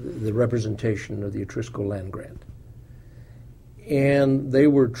the representation of the Atrisco land grant, and they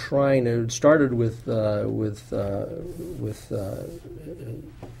were trying to. It started with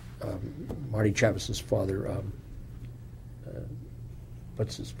Marty Chavez's father.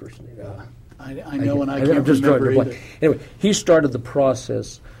 What's his first name? I know, and I can't remember either. Anyway, he started the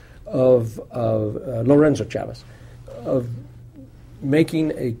process of Lorenzo Chavez of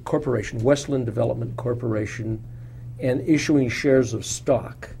making a corporation, Westland Development Corporation, and issuing shares of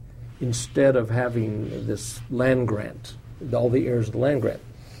stock instead of having this land grant, all the heirs of the land grant.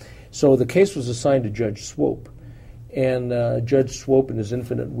 So the case was assigned to Judge Swope, and Judge Swope, in his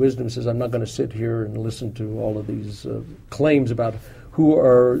infinite wisdom, says, I'm not going to sit here and listen to all of these claims about who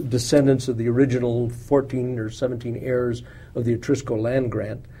are descendants of the original 14 or 17 heirs of the Atrisco land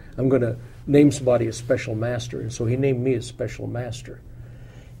grant. I'm going to name somebody a special master. And so he named me a special master.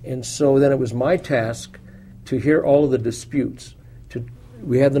 And so then it was my task to hear all of the disputes.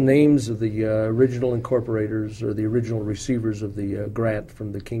 We had the names of the original incorporators or the original receivers of the grant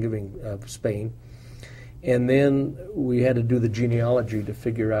from the King of Spain. And then we had to do the genealogy to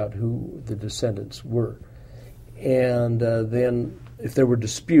figure out who the descendants were. And then if there were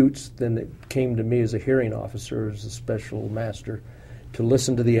disputes, then it came to me as a hearing officer, as a special master, to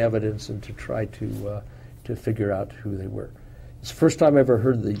listen to the evidence and to try to figure out who they were. It's the first time I ever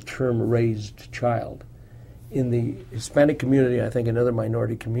heard the term raised child. In the Hispanic community, I think in other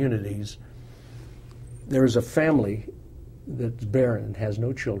minority communities, there is a family that's barren and has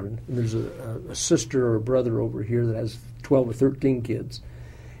no children. And there's a sister or a brother over here that has 12 or 13 kids.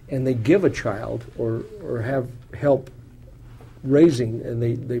 And they give a child or have help raising, and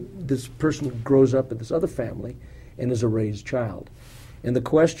this person grows up in this other family, and is a raised child. And the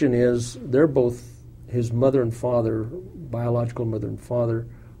question is, they're both, his mother and father, biological mother and father,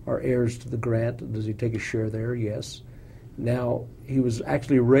 are heirs to the grant. Does he take a share there? Yes. Now, he was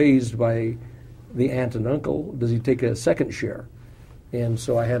actually raised by the aunt and uncle. Does he take a second share? And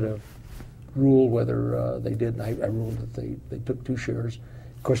so I had to rule whether they did, and I ruled that they took 2 shares.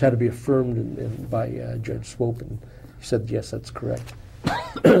 Of course, had to be affirmed by Judge Swope, and he said, yes, that's correct.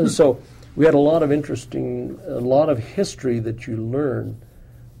 So we had a lot of history that you learn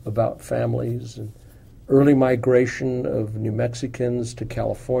about families, and early migration of New Mexicans to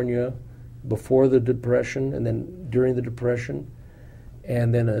California before the Depression and then during the Depression,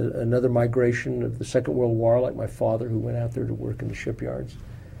 and then another migration of the Second World War, like my father, who went out there to work in the shipyards.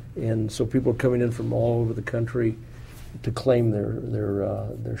 And so people are coming in from all over the country to claim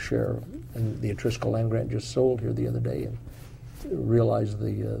their share. And the Atrisco land grant just sold here the other day and realized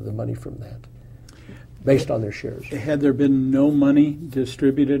the money from that, based on their shares. Had there been no money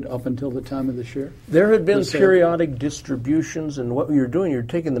distributed up until the time of the share? There had been periodic distributions, and what you're doing, you're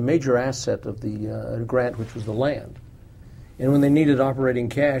taking the major asset of the grant, which was the land. And when they needed operating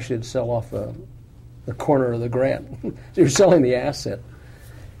cash, they'd sell off a corner of the grant. So you're selling the asset.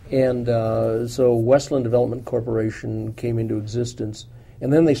 And so Westland Development Corporation came into existence,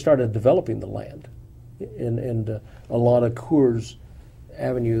 and then they started developing the land. And a lot of Coors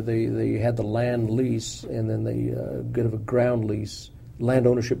Avenue, they had the land lease, and then they give a ground lease, land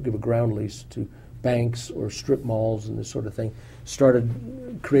ownership give a ground lease to banks or strip malls and this sort of thing.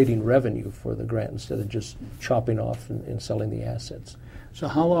 Started creating revenue for the grant instead of just chopping off and selling the assets. So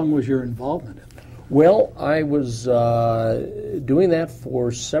how long was your involvement in that? Well, I was doing that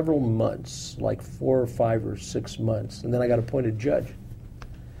for several months, like 4 or 5 or 6 months, and then I got appointed judge.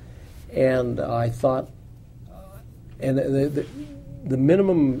 And I thought, and the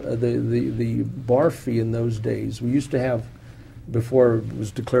minimum, the bar fee in those days, we used to have, before it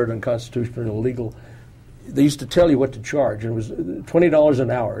was declared unconstitutional and illegal, they used to tell you what to charge, and it was $20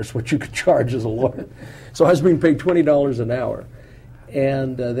 an hour is what you could charge as a lawyer. So I was being paid $20 an hour.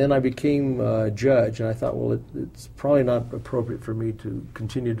 And then I became a judge, and I thought, well, it's probably not appropriate for me to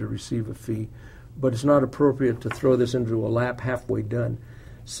continue to receive a fee, but it's not appropriate to throw this into a lap halfway done.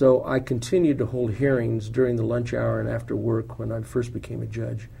 So I continued to hold hearings during the lunch hour and after work when I first became a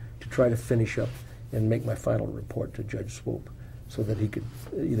judge to try to finish up and make my final report to Judge Swope so that he could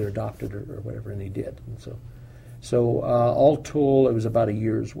either adopt it or whatever, and he did. And so all told, it was about a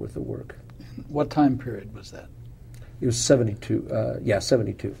year's worth of work. What time period was that? It was 72.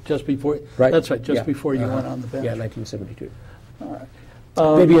 72. Just before, right? That's right, just before you went on the bench. Yeah, 1972. All right.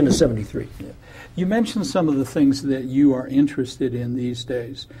 Maybe into 73. Yeah. You mentioned some of the things that you are interested in these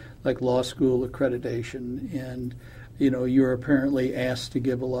days, like law school accreditation, and you're apparently asked to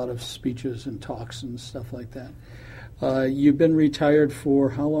give a lot of speeches and talks and stuff like that. You've been retired for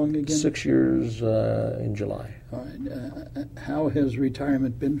how long again? 6 years in July. All right. How has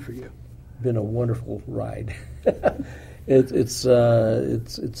retirement been for you? Been a wonderful ride. It's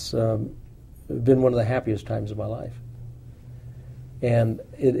been one of the happiest times of my life. And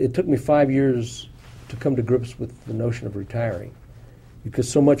it took me 5 years to come to grips with the notion of retiring, because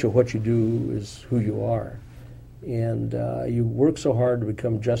so much of what you do is who you are. And you work so hard to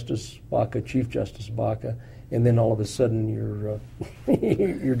become Justice Baca, Chief Justice Baca, and then all of a sudden you're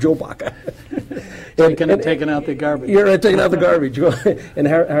Joe Baca. taking out the garbage. You're taking out the garbage. And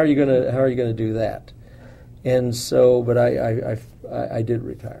how are you gonna do that? And so, but I did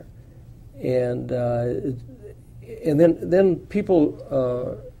retire, and then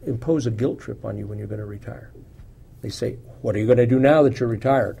people impose a guilt trip on you when you're going to retire. They say, "What are you going to do now that you're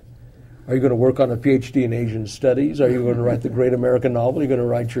retired? Are you going to work on a PhD in Asian studies? Are you going to write the great American novel? Are you going to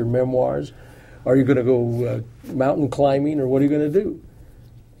write your memoirs? Are you going to go mountain climbing, or what are you going to do?"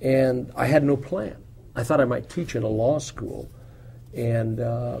 And I had no plan. I thought I might teach in a law school, and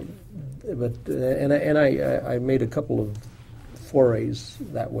I made a couple of forays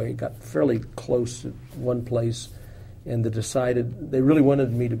that way. Got fairly close at one place, and they really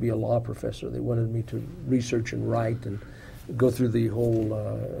wanted me to be a law professor. They wanted me to research and write and go through the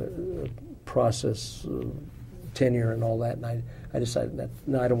whole process, tenure and all that. And I decided that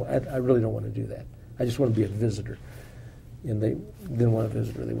no, I really don't want to do that. I just want to be a visitor. And they didn't want a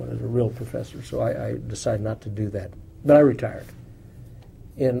visitor; they wanted a real professor. So I decided not to do that. But I retired.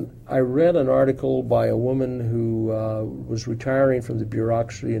 And I read an article by a woman who was retiring from the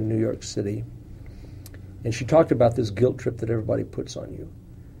bureaucracy in New York City, and she talked about this guilt trip that everybody puts on you.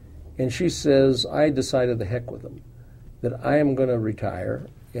 And she says, I decided the heck with them, that I am going to retire,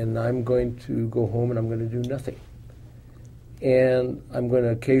 and I'm going to go home and I'm going to do nothing. and I'm going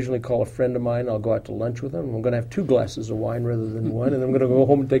to occasionally call a friend of mine. I'll go out to lunch with him. I'm going to have 2 glasses of wine rather than one, and I'm going to go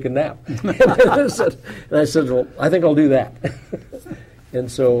home and take a nap. And I said, well, I think I'll do that. And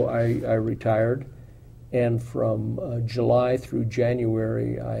so I retired, and from July through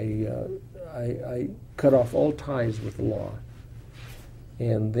January, I cut off all ties with the law.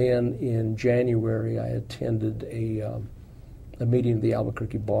 And then in January, I attended a meeting of the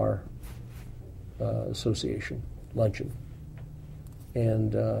Albuquerque Bar Association luncheon.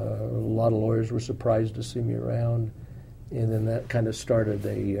 And a lot of lawyers were surprised to see me around. And then that kind of started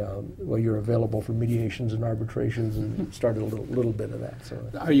well, you're available for mediations and arbitrations, and started a little bit of that. So,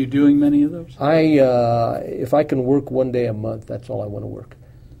 are you doing many of those? If I can work one day a month, that's all I want to work.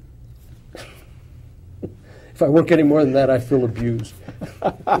 If I work any more than that, I feel abused.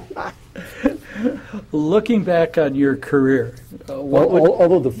 Looking back on your career,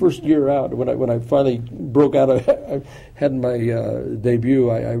 although the first year out, when I finally broke out, I had my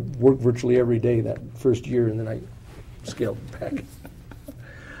debut. I worked virtually every day that first year, and then I scaled back.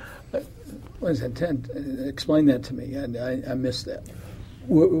 What is that? Explain that to me. I missed that.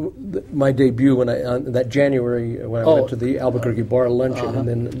 My debut on that January when I went to the Albuquerque Bar luncheon, and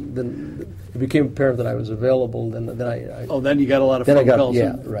then it became apparent that I was available. Then then you got a lot of phone calls,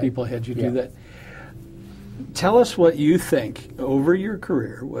 and right. People had you do that. Tell us what you think over your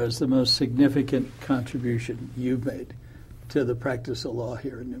career was the most significant contribution you've made to the practice of law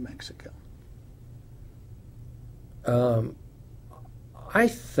here in New Mexico. I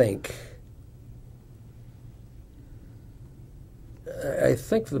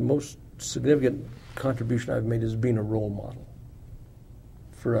think the most significant contribution I've made is being a role model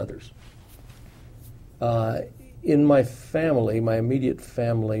for others. In my family, my immediate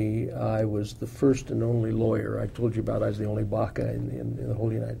family, I was the first and only lawyer. I told you about I was the only Baca in the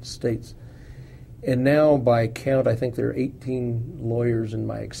whole United States. And now, by count, I think there are 18 lawyers in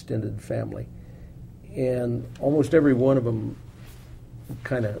my extended family. And almost every one of them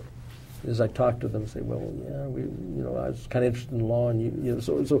kind of, as I talk to them, say, well, yeah, I was kind of interested in law, and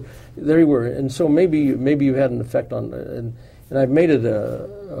so there you were. And so maybe you had an effect on, and I've made it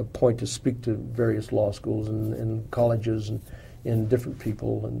a point to speak to various law schools and colleges and different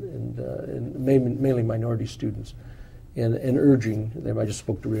people and mainly minority students, and urging them. I just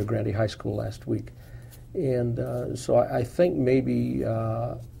spoke to Rio Grande High School last week, and so I think maybe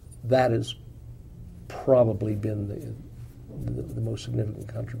that has probably been the most significant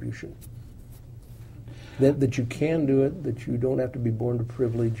contribution. That you can do it, that you don't have to be born to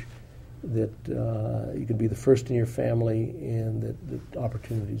privilege, that you can be the first in your family, and that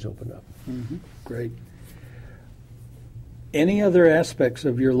opportunities open up. Mm-hmm. Great. Any other aspects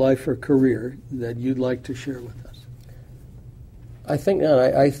of your life or career that you'd like to share with us? I think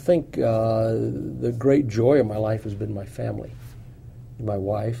the great joy of my life has been my family, my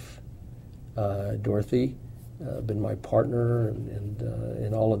wife, Dorothy, been my partner,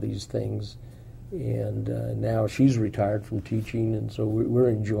 and all of these things. And now she's retired from teaching, and so we're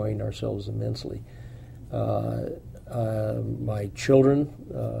enjoying ourselves immensely. My children,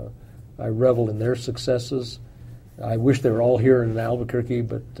 I revel in their successes. I wish they were all here in Albuquerque,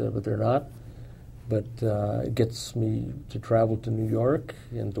 but they're not. But it gets me to travel to New York,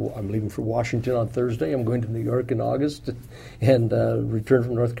 and I'm leaving for Washington on Thursday. I'm going to New York in August, and returned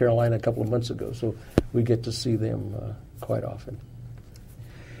from North Carolina a couple of months ago. So we get to see them quite often.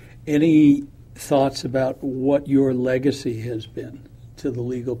 Any thoughts about what your legacy has been to the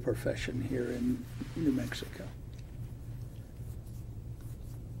legal profession here in New Mexico?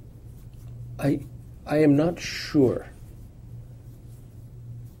 I am not sure.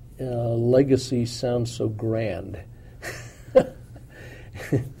 Legacy sounds so grand.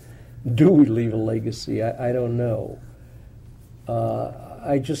 Do we leave a legacy? I don't know.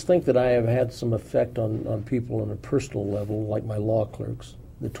 I just think that I have had some effect on people on a personal level, like my law clerks,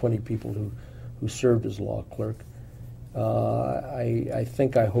 the 20 people who served as law clerk. I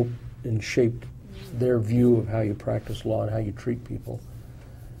think I hope and shaped their view of how you practice law and how you treat people.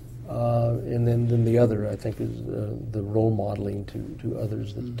 And then the other, I think, is the role modeling to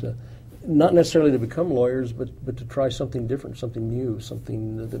others that not necessarily to become lawyers, but to try something different, something new,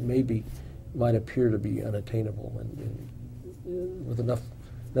 something that maybe might appear to be unattainable, and with enough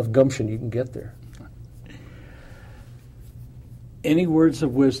gumption you can get there. Any words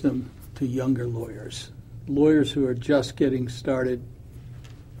of wisdom to younger lawyers who are just getting started,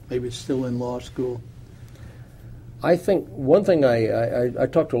 maybe still in law school? I think one thing I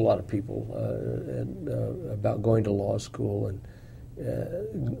talk to a lot of people about going to law school and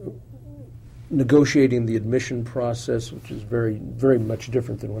negotiating the admission process, which is very, very much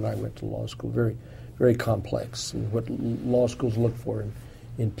different than when I went to law school. Very, very complex, and what law schools look for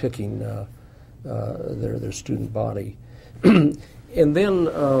in picking their student body. And then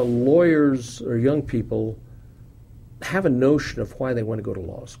lawyers or young people have a notion of why they want to go to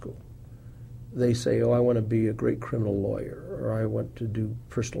law school. They say, oh, I want to be a great criminal lawyer, or I want to do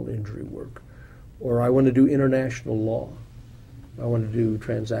personal injury work, or I want to do international law, I want to do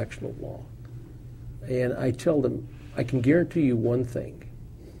transactional law. And I tell them, I can guarantee you one thing,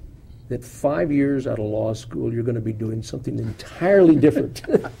 that 5 years out of law school, you're going to be doing something entirely different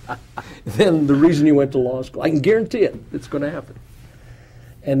than the reason you went to law school. I can guarantee it. It's going to happen.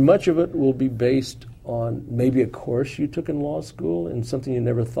 And much of it will be based on maybe a course you took in law school and something you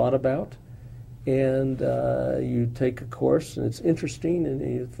never thought about. And you take a course and it's interesting and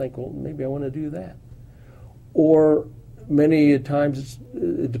you think, well, maybe I want to do that. Or many times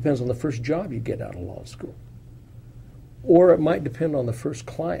it depends on the first job you get out of law school. Or it might depend on the first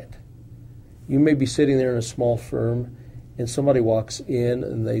client. You may be sitting there in a small firm and somebody walks in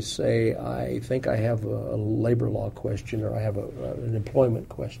and they say, I think I have a labor law question, or I have an employment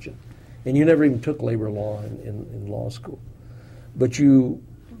question. And you never even took labor law in law school. But you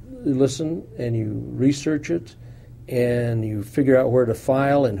listen and you research it and you figure out where to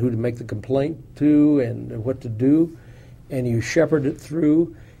file and who to make the complaint to and what to do, and you shepherd it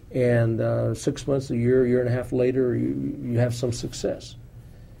through, and 6 months, a year and a half later, you have some success.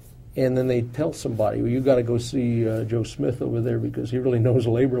 And then they tell somebody, well, you've got to go see Joe Smith over there because he really knows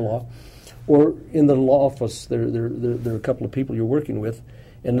labor law. Or in the law office, there are a couple of people you're working with,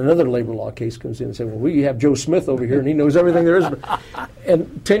 and another labor law case comes in and says, well, we have Joe Smith over here, and he knows everything there is.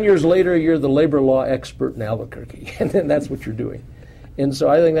 And 10 years later, you're the labor law expert in Albuquerque, and then that's what you're doing. And so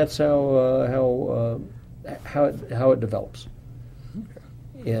I think that's how it develops.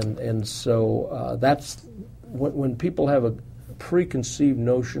 And so that's when people have a preconceived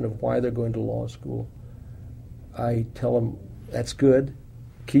notion of why they're going to law school, I tell them, that's good,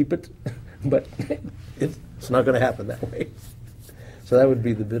 keep it, but it's not going to happen that way. So that would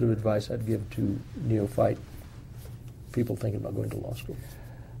be the bit of advice I'd give to neophyte people thinking about going to law school.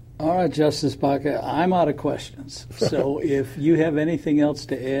 All right, Justice Baca, I'm out of questions. So if you have anything else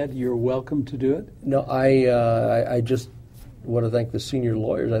to add, you're welcome to do it. No, I just want to thank the senior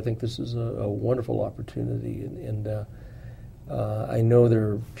lawyers. I think this is a wonderful opportunity, and I know there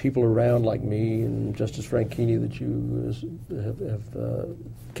are people around like me and Justice Franchini that you have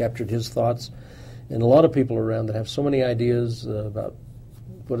captured his thoughts, and a lot of people around that have so many ideas about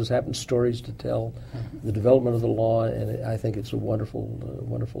what has happened, stories to tell, the development of the law, and I think it's a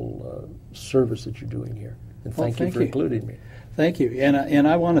wonderful service that you're doing here. And thank you for including me. Thank you, and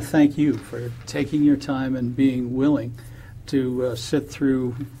I want to thank you for taking your time and being willing to sit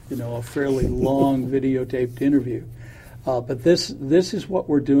through, a fairly long videotaped interview. But this is what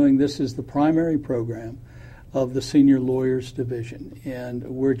we're doing. This is the primary program of the Senior Lawyers Division, and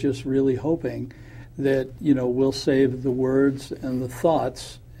we're just really hoping that we'll save the words and the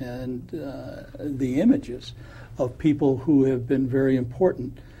thoughts and the images of people who have been very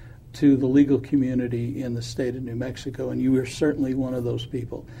important to the legal community in the state of New Mexico, and you are certainly one of those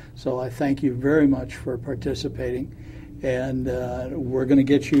people. So I thank you very much for participating, and we're going to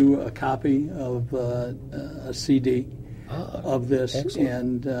get you a copy of a CD of this, excellent.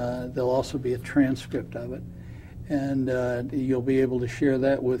 And there'll also be a transcript of it, and you'll be able to share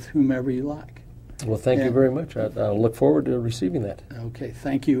that with whomever you like. Well, thank you very much. I'll look forward to receiving that. Okay,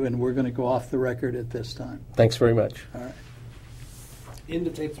 thank you, and we're going to go off the record at this time. Thanks very much. All right. End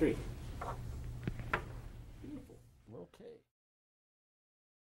of tape 3.